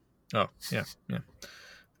 Oh, yeah.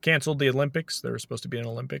 Canceled the Olympics. There was supposed to be an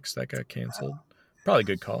Olympics. That got canceled. Probably a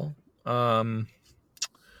good call. I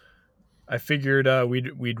figured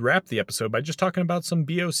we'd wrap the episode by just talking about some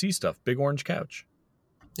BOC stuff. Big Orange Couch.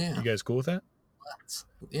 Yeah. You guys cool with that?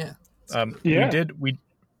 Yeah.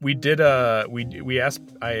 We asked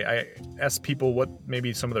I asked people what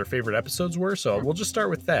maybe some of their favorite episodes were, so we'll just start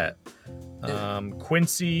with that.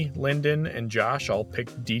 Quincy, Lyndon, and Josh all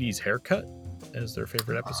picked Dee Dee's haircut as their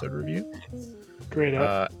favorite episode review. Great.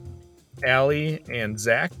 Allie and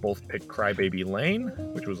Zach both picked Crybaby Lane,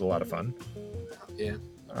 which was a lot of fun. Yeah.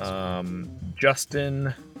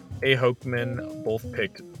 Justin, A. Hokeman both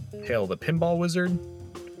picked Tale of the Pinball Wizard.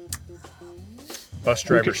 Bus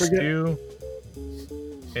Driver Stu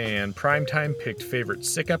and Primetime picked favorite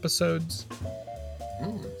Sick episodes.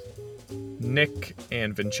 Nick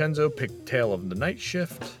and Vincenzo picked Tale of the Night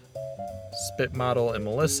Shift. Spit Model and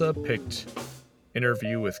Melissa picked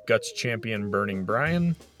Interview with Guts Champion Burning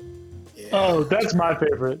Brian. Yeah. Oh, that's my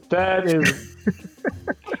favorite. That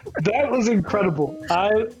was incredible.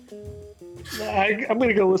 I'm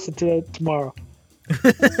gonna go listen to that tomorrow.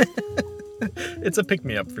 It's a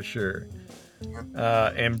pick-me-up for sure.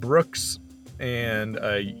 And Brooks and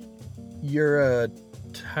Yura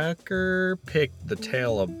Tucker picked The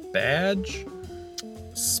Tale of Badge.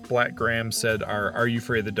 Splat Graham said Are You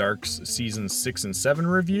Afraid of the Dark's season 6 and 7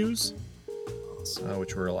 reviews,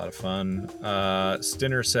 which were a lot of fun.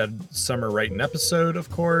 Stinner said Summer Writing Episode,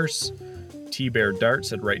 of course. T-Bear Dart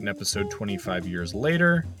said Writing Episode 25 years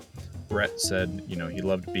later. Brett said, he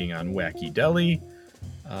loved being on Wacky Deli.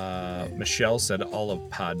 Michelle said all of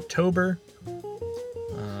Podtober.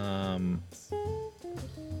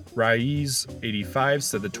 Raiz85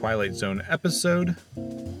 said the Twilight Zone episode.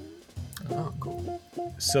 Oh, cool.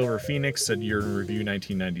 Silver Phoenix said Year in Review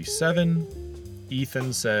 1997.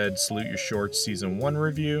 Ethan said Salute Your Shorts Season 1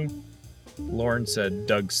 review. Lauren said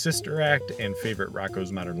Doug's Sister Act and favorite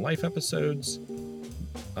Rocco's Modern Life episodes.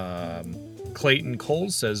 Clayton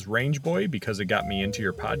Coles says Range Boy because it got me into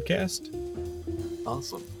your podcast.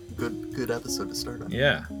 Awesome. Good episode to start on.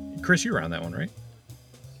 Yeah. Chris, you were on that one, right?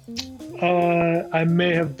 I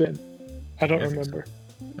may have been. I don't remember.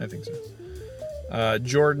 I think so.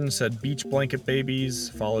 Jordan said Beach Blanket Babies,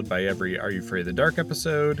 followed by every Are You Afraid of the Dark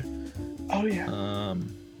episode. Oh, yeah.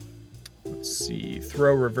 Let's see.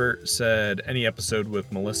 Throw Revert said any episode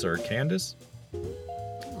with Melissa or Candace.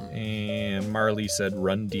 And Marley said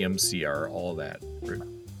Run DMCR, all that.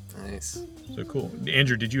 Nice. So cool.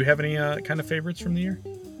 Andrew, did you have any kind of favorites from the year?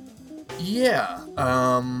 Yeah.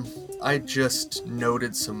 I just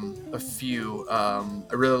noted a few. I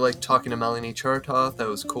really liked talking to Melanie Chartoff. That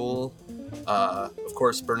was cool. Of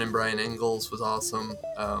course, Burning Brian Ingalls was awesome.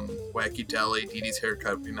 Wacky Deli, Dee Dee's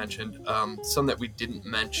haircut we mentioned. Some that we didn't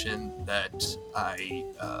mention that I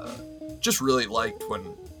just really liked when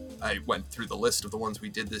I went through the list of the ones we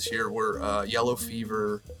did this year were Yellow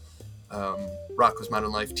Fever, Rocco's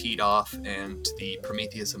Modern Life Teed Off, and the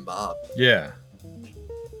Prometheus and Bob. Yeah.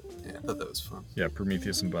 Yeah, I thought that was fun. Yeah,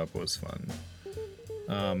 Prometheus and Bob was fun.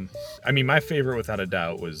 I mean, my favorite, without a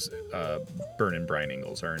doubt, was Burnin' Brian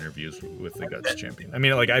Ingalls, our interviews with the Guts Champion. I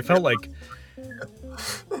mean, like, I felt like,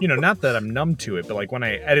 not that I'm numb to it, but like when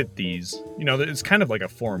I edit these, it's kind of like a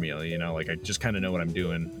formula, like I just kind of know what I'm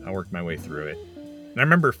doing. I worked my way through it. And I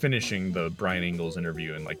remember finishing the Brian Ingalls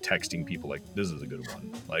interview and like texting people like, this is a good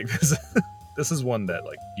one. Like this is one that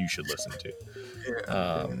like you should listen to.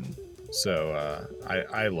 So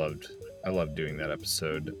I loved doing that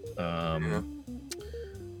episode.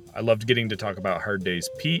 I loved getting to talk about Hard Days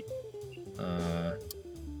Pete.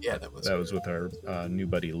 Yeah, that was with our new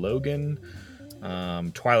buddy Logan.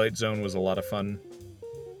 Twilight Zone was a lot of fun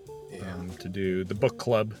to do. The book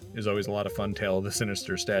club is always a lot of fun. Tale of the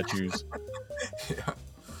Sinister Statues.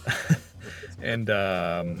 And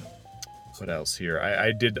what else here?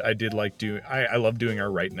 I did like doing. I love doing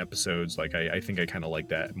our writing episodes. Like I think I kind of like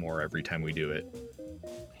that more every time we do it.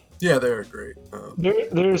 Yeah, they're great.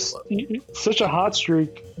 There's such a hot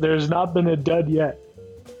streak. There's not been a dud yet.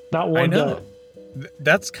 Not one dud.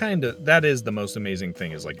 That is the most amazing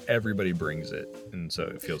thing is like everybody brings it, and so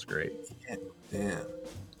it feels great. Yeah.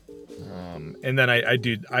 And then I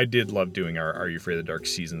did love doing our Are You Afraid of the Dark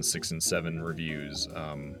season 6 and 7 reviews.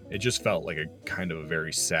 It just felt like a kind of a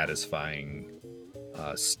very satisfying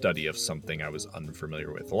study of something I was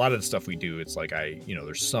unfamiliar with. A lot of the stuff we do, it's like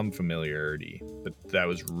there's some familiarity, but that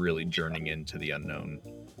was really journeying into the unknown.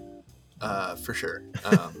 For sure.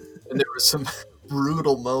 And there were some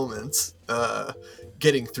brutal moments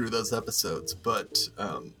getting through those episodes, but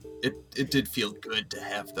it did feel good to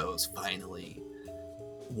have those finally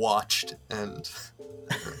watched and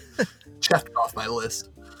checked off my list.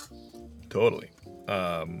 Totally.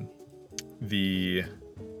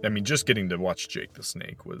 Just getting to watch Jake the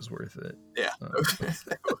Snake was worth it. Yeah, that was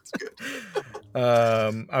good.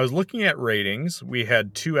 I was looking at ratings. We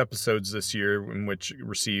had 2 episodes this year in which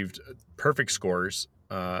received perfect scores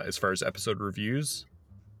as far as episode reviews.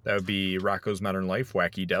 That would be Rocko's Modern Life,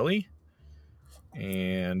 Wacky Deli,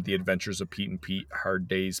 and The Adventures of Pete and Pete, Hard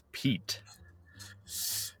Days Pete.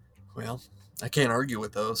 Well, I can't argue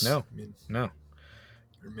with those. No. They're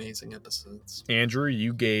amazing episodes. Andrew,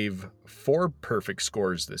 you gave 4 perfect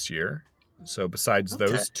scores this year. So besides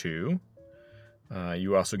those 2,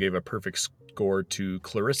 you also gave a perfect score to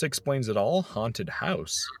Clarissa Explains It All, Haunted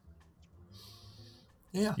House.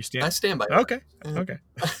 Yeah, I stand by that. Okay.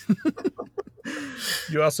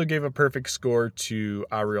 You also gave a perfect score to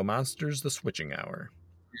Our Real Monsters, The Switching Hour.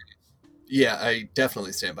 Yeah, I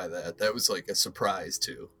definitely stand by that. That was like a surprise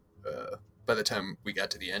too. By the time we got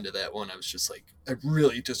to the end of that one, I was just like, I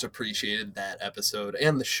really just appreciated that episode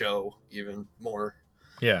and the show even more.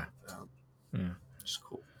 Yeah. Just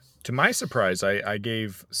cool. To my surprise, I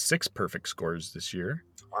gave 6 perfect scores this year.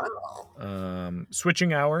 Wow.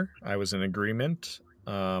 Switching Hour, I was in agreement.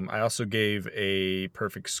 I also gave a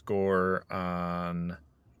perfect score on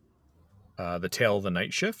The Tale of the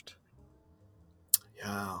Night Shift.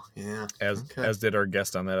 Yeah. As did our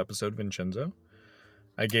guest on that episode, Vincenzo.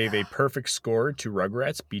 I gave a perfect score to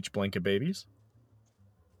Rugrats Beach Blanket Babies.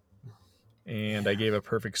 And I gave a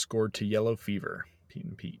perfect score to Yellow Fever, Pete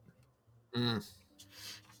and Pete.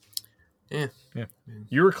 Yeah.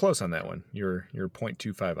 You were close on that one. You're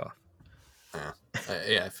 0.25 off.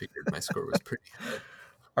 I figured my score was pretty high.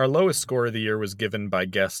 Our lowest score of the year was given by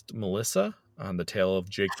guest Melissa on The Tale of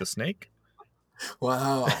Jake the Snake.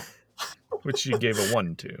 Wow. Which she gave a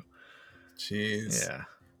 1 to. Jeez. Yeah.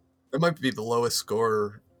 That might be the lowest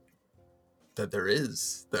score that there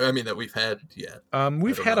is. That we've had yet.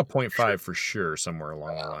 We've had a 0.5 for sure somewhere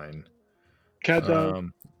along the line. Cat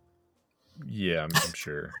dog. Yeah, I'm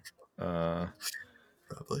sure.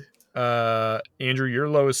 Probably. Andrew, your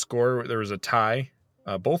lowest score, there was a tie.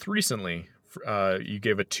 Both recently. You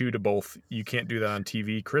gave a 2 to both You Can't Do That on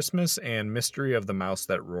TV Christmas and Mystery of the Mouse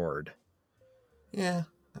That Roared. Yeah,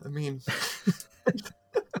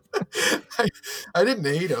 I didn't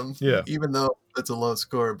hate him. Yeah. Even though it's a low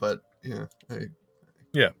score, but yeah.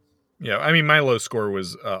 Yeah. My low score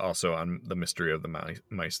was also on The Mystery of the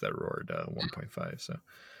Mice That Roared, 1.5. So,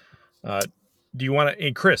 do you want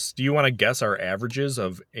to, Chris, do you want to guess our averages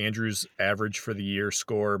of Andrew's average for the year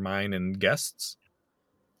score, mine, and guests?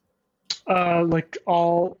 Like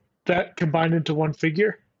all that combined into one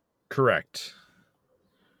figure? Correct.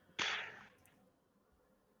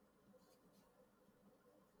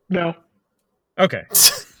 No. Okay.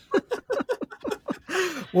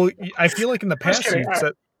 Well, I feel like in the past you've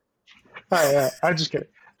said... I'm just kidding.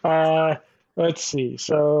 Let's see.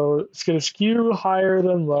 So it's going to skew higher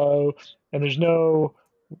than low, and there's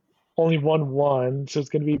only one, so it's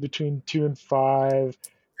going to be between 2 and 5.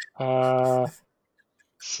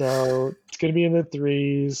 So it's going to be in the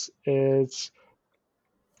 3s.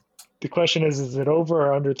 The question is it over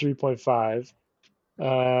or under 3.5?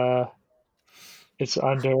 It's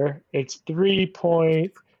under. It's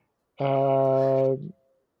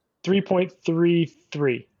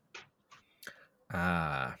 3.33.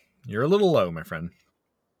 You're a little low, my friend.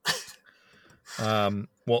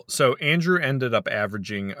 Well, so Andrew ended up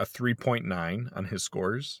averaging a 3.9 on his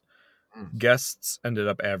scores. Guests ended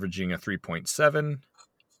up averaging a 3.7,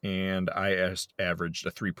 and I averaged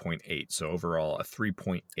a 3.8. So overall, a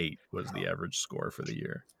 3.8 was the average score for the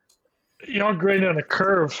year. You're grading on a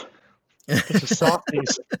curve. It's a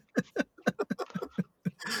softies.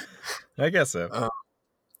 I guess so.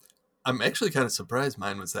 I'm actually kind of surprised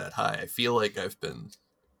mine was that high. I feel like I've been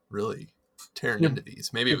really tearing into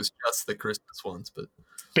these. Maybe it was just the Christmas ones, but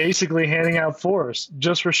basically handing out 4s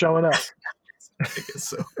just for showing up. I guess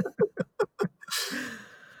so.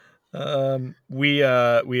 We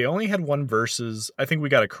only had 1 versus. I think we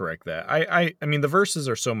got to correct that. I mean, the verses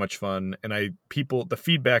are so much fun, and the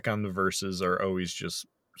feedback on the verses are always just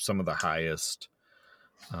some of the highest.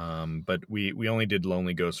 But we only did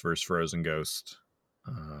Lonely Ghost versus Frozen Ghost.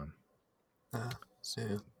 Yeah.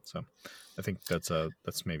 So I think that's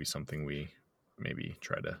maybe something we maybe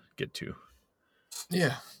try to get to.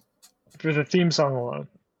 Yeah. For the theme song alone.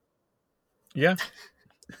 Yeah.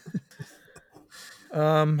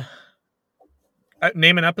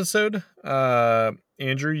 Name an episode.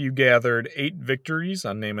 Andrew, you gathered 8 victories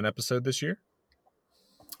on Name an Episode this year.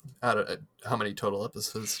 How many total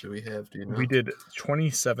episodes do we have? Do you know? We did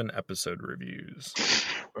 27 episode reviews.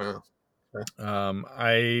 Wow. Okay.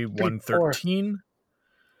 I won 13.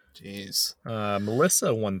 Jeez.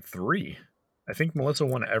 Melissa won 3. I think Melissa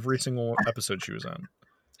won every single episode she was on.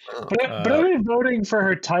 But are they voting for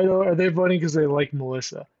her title? Or are they voting because they like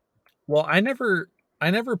Melissa? Well, I never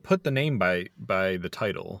put the name by the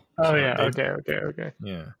title. Oh so yeah. Okay.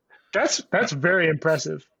 Yeah. That's very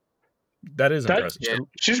impressive. That is impressive. Yeah.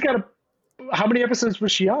 She's got how many episodes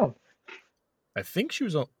was she on? I think she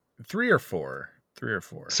was on 3 or 4. 3 or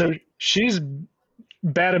 4. So she's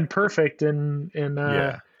bad and perfect in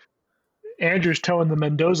Andrew's towing the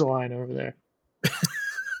Mendoza line over there.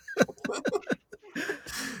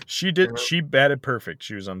 She batted perfect.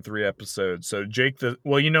 She was on 3 episodes. So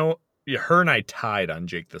her and I tied on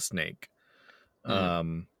Jake the Snake.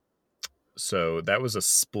 So that was a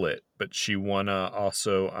split, but she won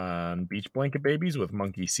also on Beach Blanket Babies with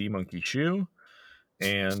Monkey See, Monkey Shoe,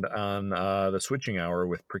 and on the Switching Hour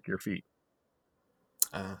with Prick Your Feet.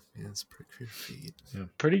 Yes, Prick Your Feet. Yeah.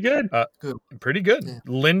 Pretty good. Pretty good. Yeah.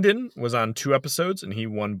 Lyndon was on 2 episodes, and he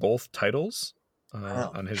won both titles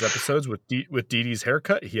on his episodes with Dee Dee's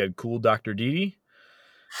haircut. He had Cool Dr. Dee.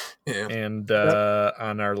 Yeah. And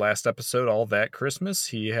on our last episode, All That Christmas,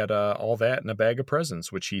 he had All That in a Bag of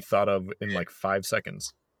Presents, which he thought of in like 5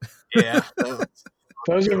 seconds. Yeah.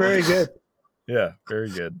 Those are very good. Yeah, very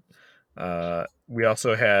good. We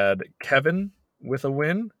also had Kevin with a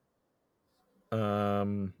win.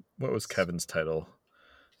 What was Kevin's title?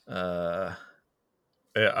 On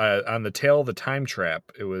the Tale of the Time Trap,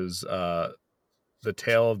 it was the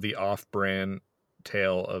Tale of the Off-Brand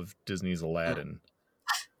Tale of Disney's Aladdin.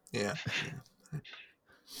 Yeah.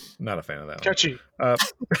 Not a fan of that one. Catchy.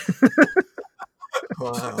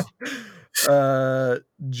 Wow.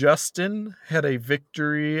 Justin had a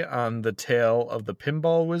victory on the Tale of the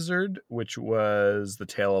Pinball Wizard, which was the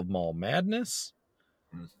Tale of Mall Madness.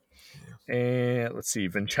 And let's see,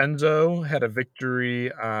 Vincenzo had a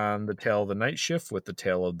victory on the Tale of the Night Shift with the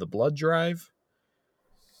Tale of the Blood Drive.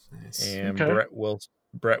 Nice. And Okay.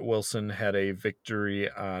 Brett Wilson had a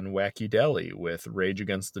victory on Wacky Deli with Rage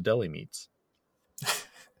Against the Deli Meats.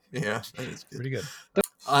 Yeah, that is good. Pretty good.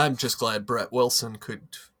 I'm just glad Brett Wilson could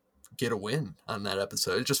get a win on that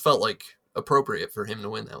episode. It just felt like appropriate for him to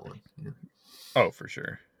win that one. Yeah. Oh, for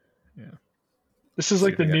sure. Yeah. This is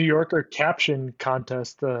like the New Yorker caption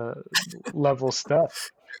contest level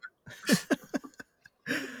stuff.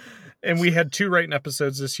 And we had 2 writing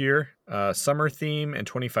episodes this year, Summer Theme and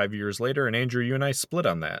 25 Years Later. And Andrew, you and I split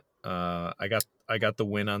on that. I got the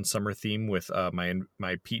win on Summer Theme with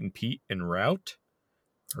my Pete and Pete en route.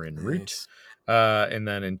 Nice. And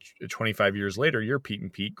then in 25 Years Later, your Pete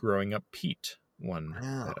and Pete Growing Up Pete won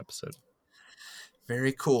that episode.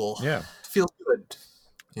 Very cool. Yeah. Feels good.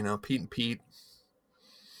 Pete and Pete.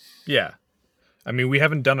 Yeah. I mean, we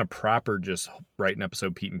haven't done a proper just writing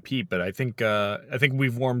episode Pete and Pete, but I think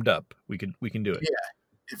we've warmed up. We can do it.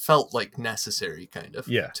 Yeah. It felt like necessary kind of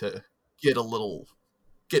to get a little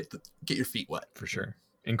get your feet wet. For sure.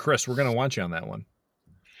 And Chris, we're going to want you on that one.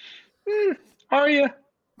 Are you?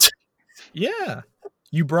 Yeah.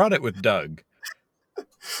 You brought it with Doug.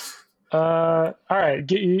 All right.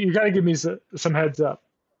 You got to give me some heads up.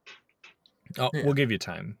 Oh, yeah. We'll give you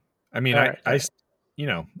time. I mean, as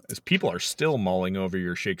people are still mulling over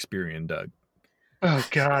your Shakespearean Doug. Oh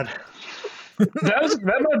God.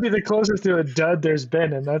 That might be the closest to a dud there's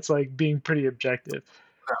been, and that's like being pretty objective.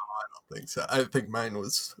 No, I don't think so. I think mine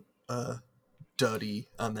was duddy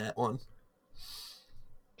on that one.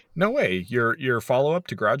 No way. Your follow-up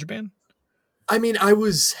to GarageBand? I mean, I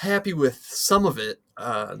was happy with some of it.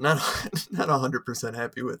 Not 100%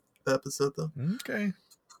 happy with the episode, though. Okay.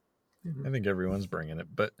 I think everyone's bringing it,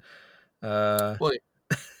 but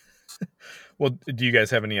well, do you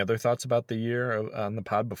guys have any other thoughts about the year on the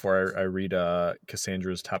pod before I read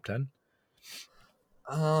Cassandra's top 10?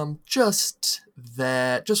 Just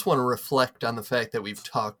want to reflect on the fact that we've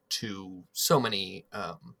talked to so many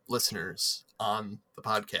listeners on the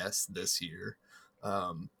podcast this year,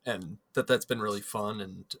 and that's been really fun,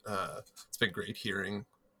 and it's been great hearing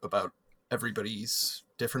about everybody's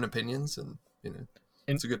different opinions, and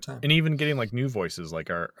it's a good time. And even getting like new voices, like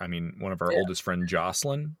one of our oldest friend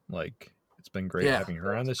Jocelyn, like it's been great having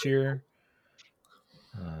her on this year.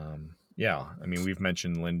 Yeah, I mean, we've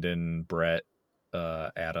mentioned Lyndon, Brett,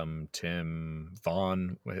 Adam, Tim,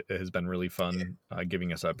 Vaughn has been really fun,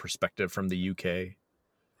 giving us a perspective from the UK.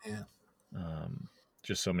 Yeah.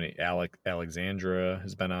 Just so many. Alexandra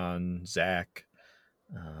has been on. Zach,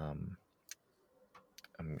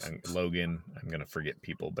 Logan. I'm gonna forget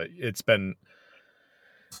people, but it's been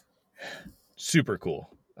super cool.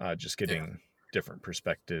 Just getting different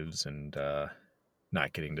perspectives and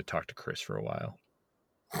not getting to talk to Chris for a while.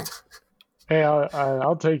 Hey,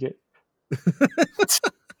 I'll take it.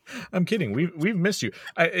 I'm kidding. We've missed you.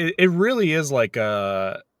 It really is like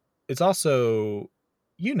it's also,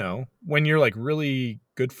 you know, when you're like really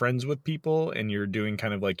good friends with people and you're doing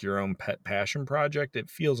kind of like your own pet passion project, it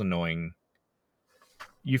feels annoying.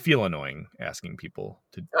 You feel annoying asking people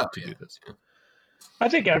to do this. I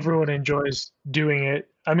think everyone enjoys doing it.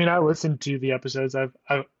 I mean, I listened to the episodes. I've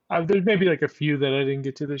there's maybe like a few that I didn't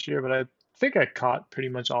get to this year, but I think I caught pretty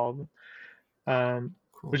much all of them,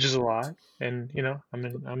 which is a lot. And you know,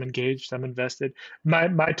 I'm engaged. I'm invested. My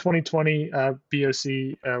 2020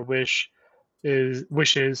 BOC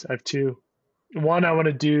wishes. I have two. One, I want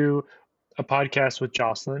to do a podcast with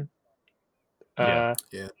Jocelyn. Yeah.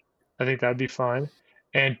 I think that'd be fun.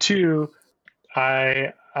 And two,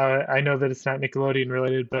 I know that it's not Nickelodeon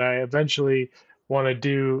related, but I eventually want to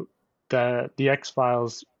do the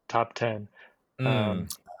X-Files top 10.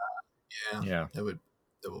 Yeah, that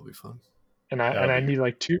will be fun. And I need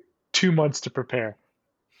like two months to prepare.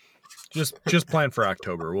 Just plan for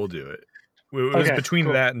October. We'll do it. It was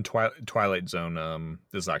between that and Twilight Zone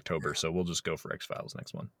this October, so we'll just go for X-Files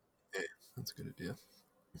next one. Yeah, that's a good idea.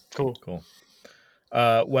 Cool.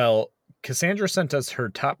 Well, Cassandra sent us her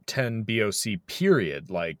top 10 BOC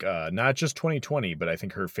period, like not just 2020, but I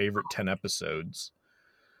think her favorite 10 episodes.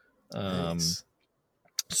 Nice.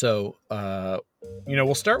 So,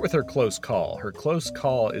 we'll start with her close call. Her close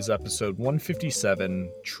call is episode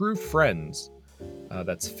 157, True Friends.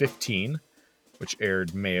 That's 15, which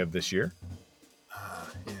aired May of this year.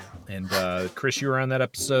 And Chris, you were on that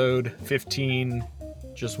episode 15.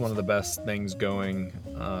 Just one of the best things going.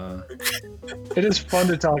 It is fun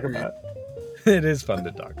to talk about. It is fun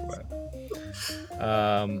to talk about.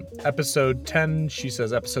 Episode 10, she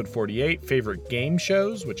says episode 48, favorite game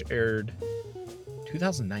shows, which aired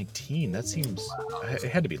 2019. That seems, it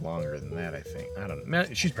had to be longer than that, I think. I don't know.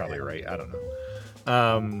 She's probably right. I don't know.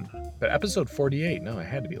 But episode 48, no, it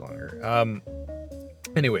had to be longer.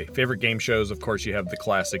 Anyway, favorite game shows, of course, you have the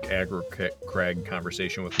classic Aggro Crag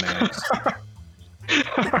conversation with Max.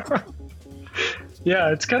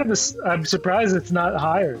 Yeah, it's kind of I'm surprised it's not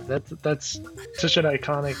higher. That's such an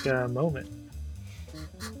iconic moment.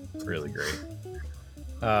 Really great.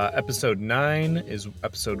 Episode 9 is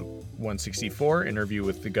episode 164, interview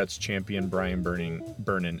with the Guts champion Brian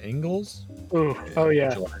Burnin Ingalls. Oh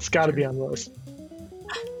yeah, it's got to be on the list.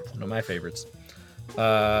 One of my favorites.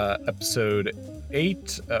 Episode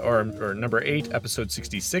 8, or number 8, episode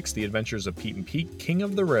 66, The Adventures of Pete and Pete, King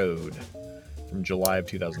of the Road, from July of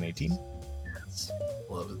 2018. Yes,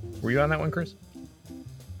 love it. Were you on that one, Chris?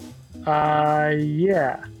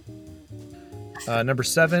 Yeah. Number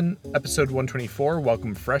 7, episode 124,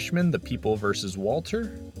 Welcome Freshmen, The People versus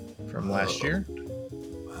Walter, from last year.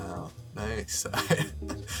 Wow, nice. I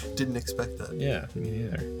didn't expect that. Yeah, me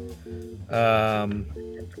neither.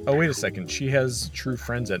 Oh, wait a second. She has True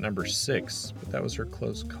Friends at number 6, but that was her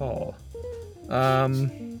close call.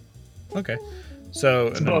 Okay. So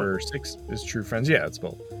number 6 is True Friends. Yeah, it's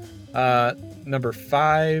both. Number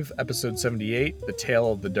 5, episode 78, The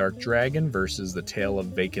Tale of the Dark Dragon versus The Tale of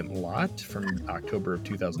Vacant Lot from October of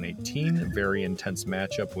 2018. A very intense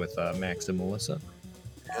matchup with Max and Melissa.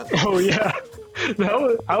 Oh, yeah.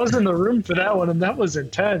 I was in the room for that one, and that was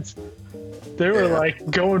intense. They were like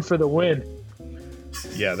going for the win.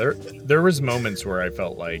 Yeah, there was moments where I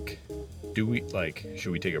felt like, should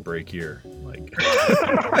we take a break here? Like,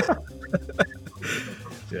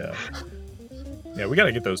 yeah, we got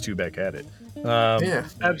to get those two back at it. Yeah,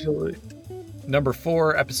 absolutely. Number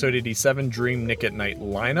 4, episode 87, Dream Nick at Night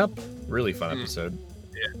lineup. Really fun episode.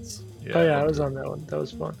 Yes. Yeah. Oh yeah, I was on that one. That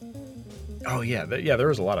was fun. Oh yeah, there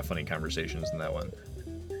was a lot of funny conversations in that one.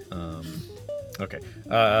 Okay.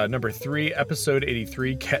 Number 3, episode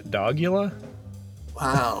 83, Cat Dogula.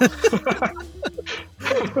 Wow.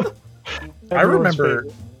 I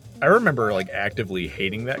remember like actively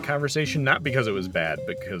hating that conversation, not because it was bad,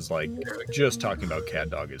 but because like just talking about Cat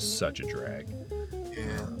Dog is such a drag.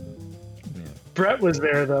 Yeah. Brett was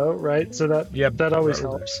there though, right? So that always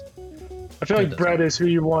helps. I feel like Brett is who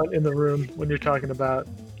you want in the room when you're talking about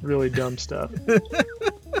really dumb stuff.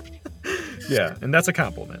 Yeah, and that's a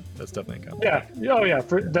compliment. That's definitely a compliment. Yeah. Oh yeah.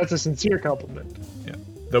 That's a sincere compliment. Yeah.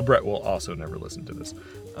 Though Brett will also never listen to this.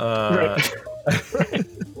 Right.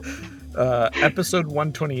 Episode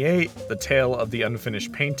 128, The Tale of the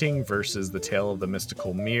Unfinished Painting versus The Tale of the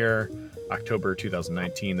Mystical Mirror, October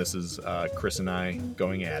 2019. This is Chris and I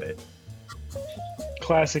going at it.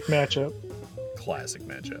 Classic matchup.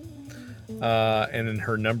 And then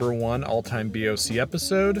her number one all-time BOC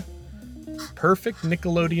episode, Perfect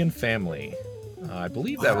Nickelodeon Family. I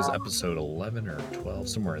believe that was episode 11 or 12,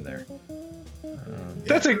 somewhere in there.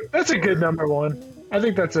 That's a good number one. I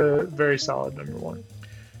think that's a very solid number one.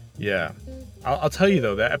 Yeah. I'll tell you,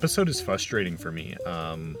 though, that episode is frustrating for me.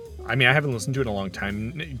 I mean, I haven't listened to it in a long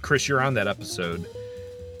time. Chris, you're on that episode.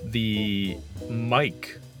 The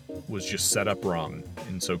mic was just set up wrong.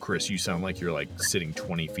 And so, Chris, you sound like you're like sitting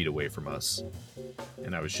 20 feet away from us.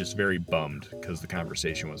 And I was just very bummed because the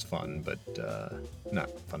conversation was fun, but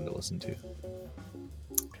not fun to listen to.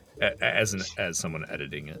 As someone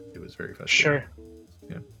editing it, it was very frustrating. Sure.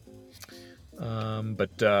 Yeah.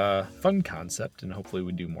 But fun concept, and hopefully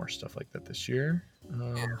we do more stuff like that this year.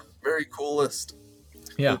 Very cool list.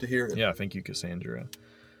 Yeah. Good to hear it. Yeah, thank you, Cassandra.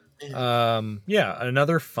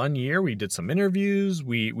 Another fun year. We did some interviews.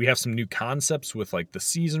 We have some new concepts with like the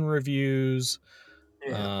season reviews.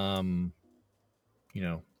 Yeah.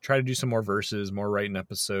 Try to do some more verses, more write an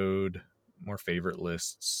episode, more favorite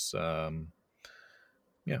lists. We'll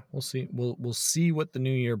see. We'll see what the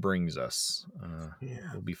new year brings us.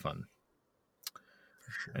 It'll be fun.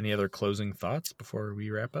 For sure. Any other closing thoughts before we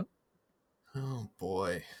wrap up? Oh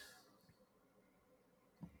boy.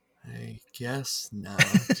 I guess not.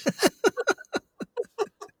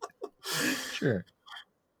 Sure.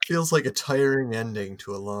 Feels like a tiring ending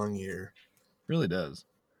to a long year. Really does.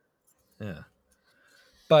 Yeah.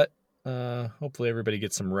 But hopefully everybody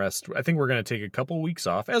gets some rest. I think we're going to take a couple weeks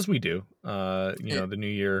off, as we do. The new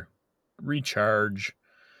year, recharge,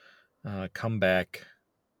 come back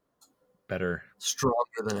better. Stronger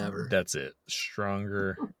than ever. That's it.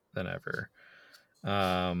 Stronger than ever.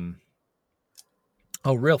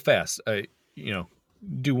 Real fast.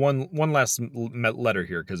 Do one last letter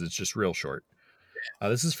here because it's just real short.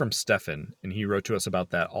 This is from Stefan, and he wrote to us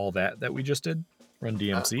about that we just did. Run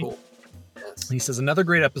DMC. Cool. Yes. He says, another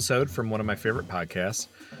great episode from one of my favorite podcasts.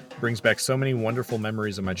 Brings back so many wonderful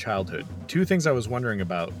memories of my childhood. 2 things I was wondering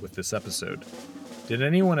about with this episode. Did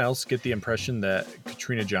anyone else get the impression that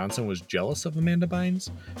Katrina Johnson was jealous of Amanda Bynes?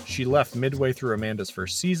 She left midway through Amanda's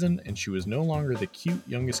first season, and she was no longer the cute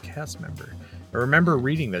youngest cast member. I remember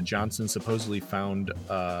reading that Johnson supposedly found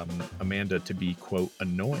Amanda to be, quote,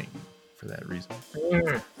 annoying for that reason.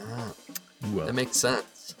 Well, that makes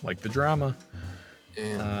sense. Like the drama.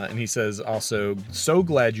 Yeah. And he says also, so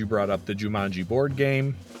glad you brought up the Jumanji board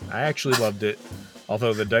game. I actually loved it,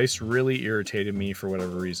 although the dice really irritated me for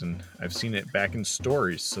whatever reason. I've seen it back in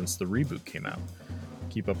stories since the reboot came out.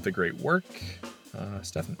 Keep up the great work,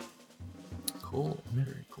 Stefan. Cool.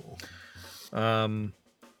 Very cool. All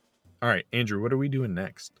right, Andrew, what are we doing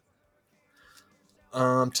next?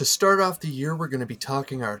 To start off the year, we're going to be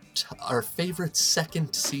talking our favorite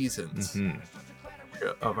second seasons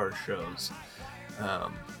of our shows.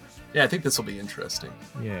 I think this will be interesting.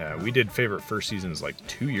 Yeah, we did favorite first seasons like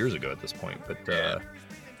 2 years ago at this point, but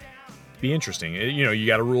be interesting. You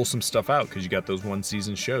got to rule some stuff out because you got those one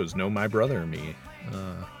season shows. No, My Brother and Me.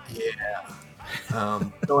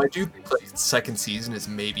 Though I do think like second season is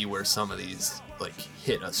maybe where some of these like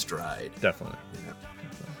hit a stride. Definitely.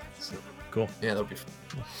 So, cool. Yeah, that'll be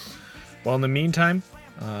fun. Well, in the meantime,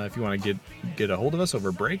 if you want to get a hold of us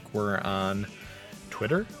over break, we're on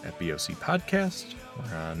Twitter at BOC Podcast.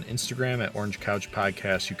 We're on Instagram at Orange Couch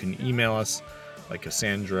Podcast. You can email us like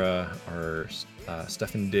Cassandra or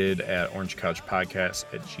Stefan did at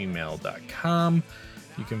orangecouchpodcast@gmail.com.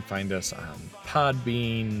 You can find us on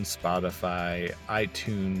Podbean, Spotify,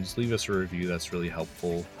 iTunes. Leave us a review. That's really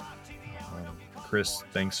helpful. Chris,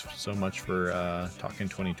 thanks so much for talking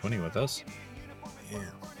 2020 with us.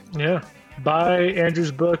 Yeah. Buy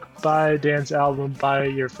Andrew's book, buy Dan's album, buy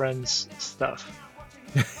your friend's stuff.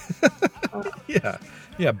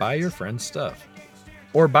 Yeah, buy your friend's stuff.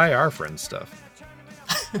 Or buy our friend's stuff.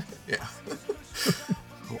 Yeah.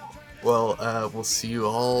 Well, we'll see you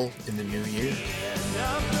all in the new year.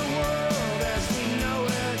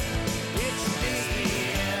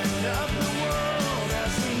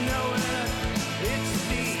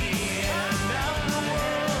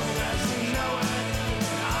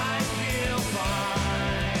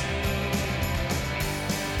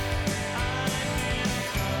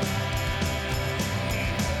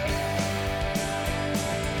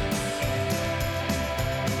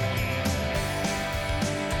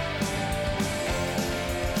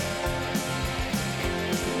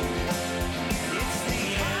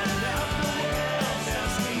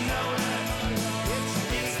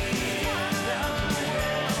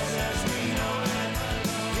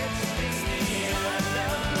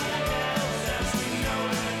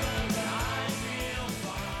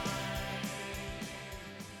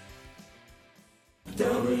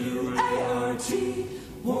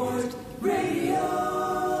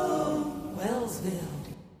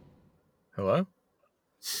 Hello?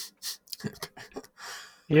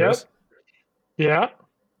 Yep. Chris? Yeah.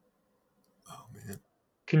 Oh man.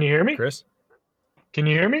 Can you hear me? Chris? Can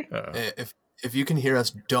you hear me? If you can hear us,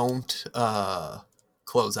 don't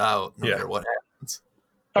close out no matter what happens.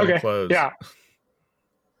 Okay. Close. Yeah.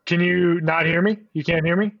 Can you not hear me? You can't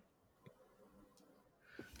hear me?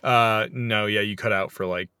 No, yeah, you cut out for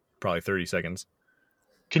like probably 30 seconds.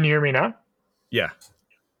 Can you hear me now? Yeah.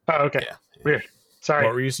 Oh, okay. Weird. Sorry.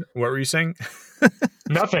 What were you saying?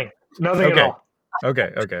 Nothing. Nothing Okay. at all.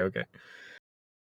 Okay.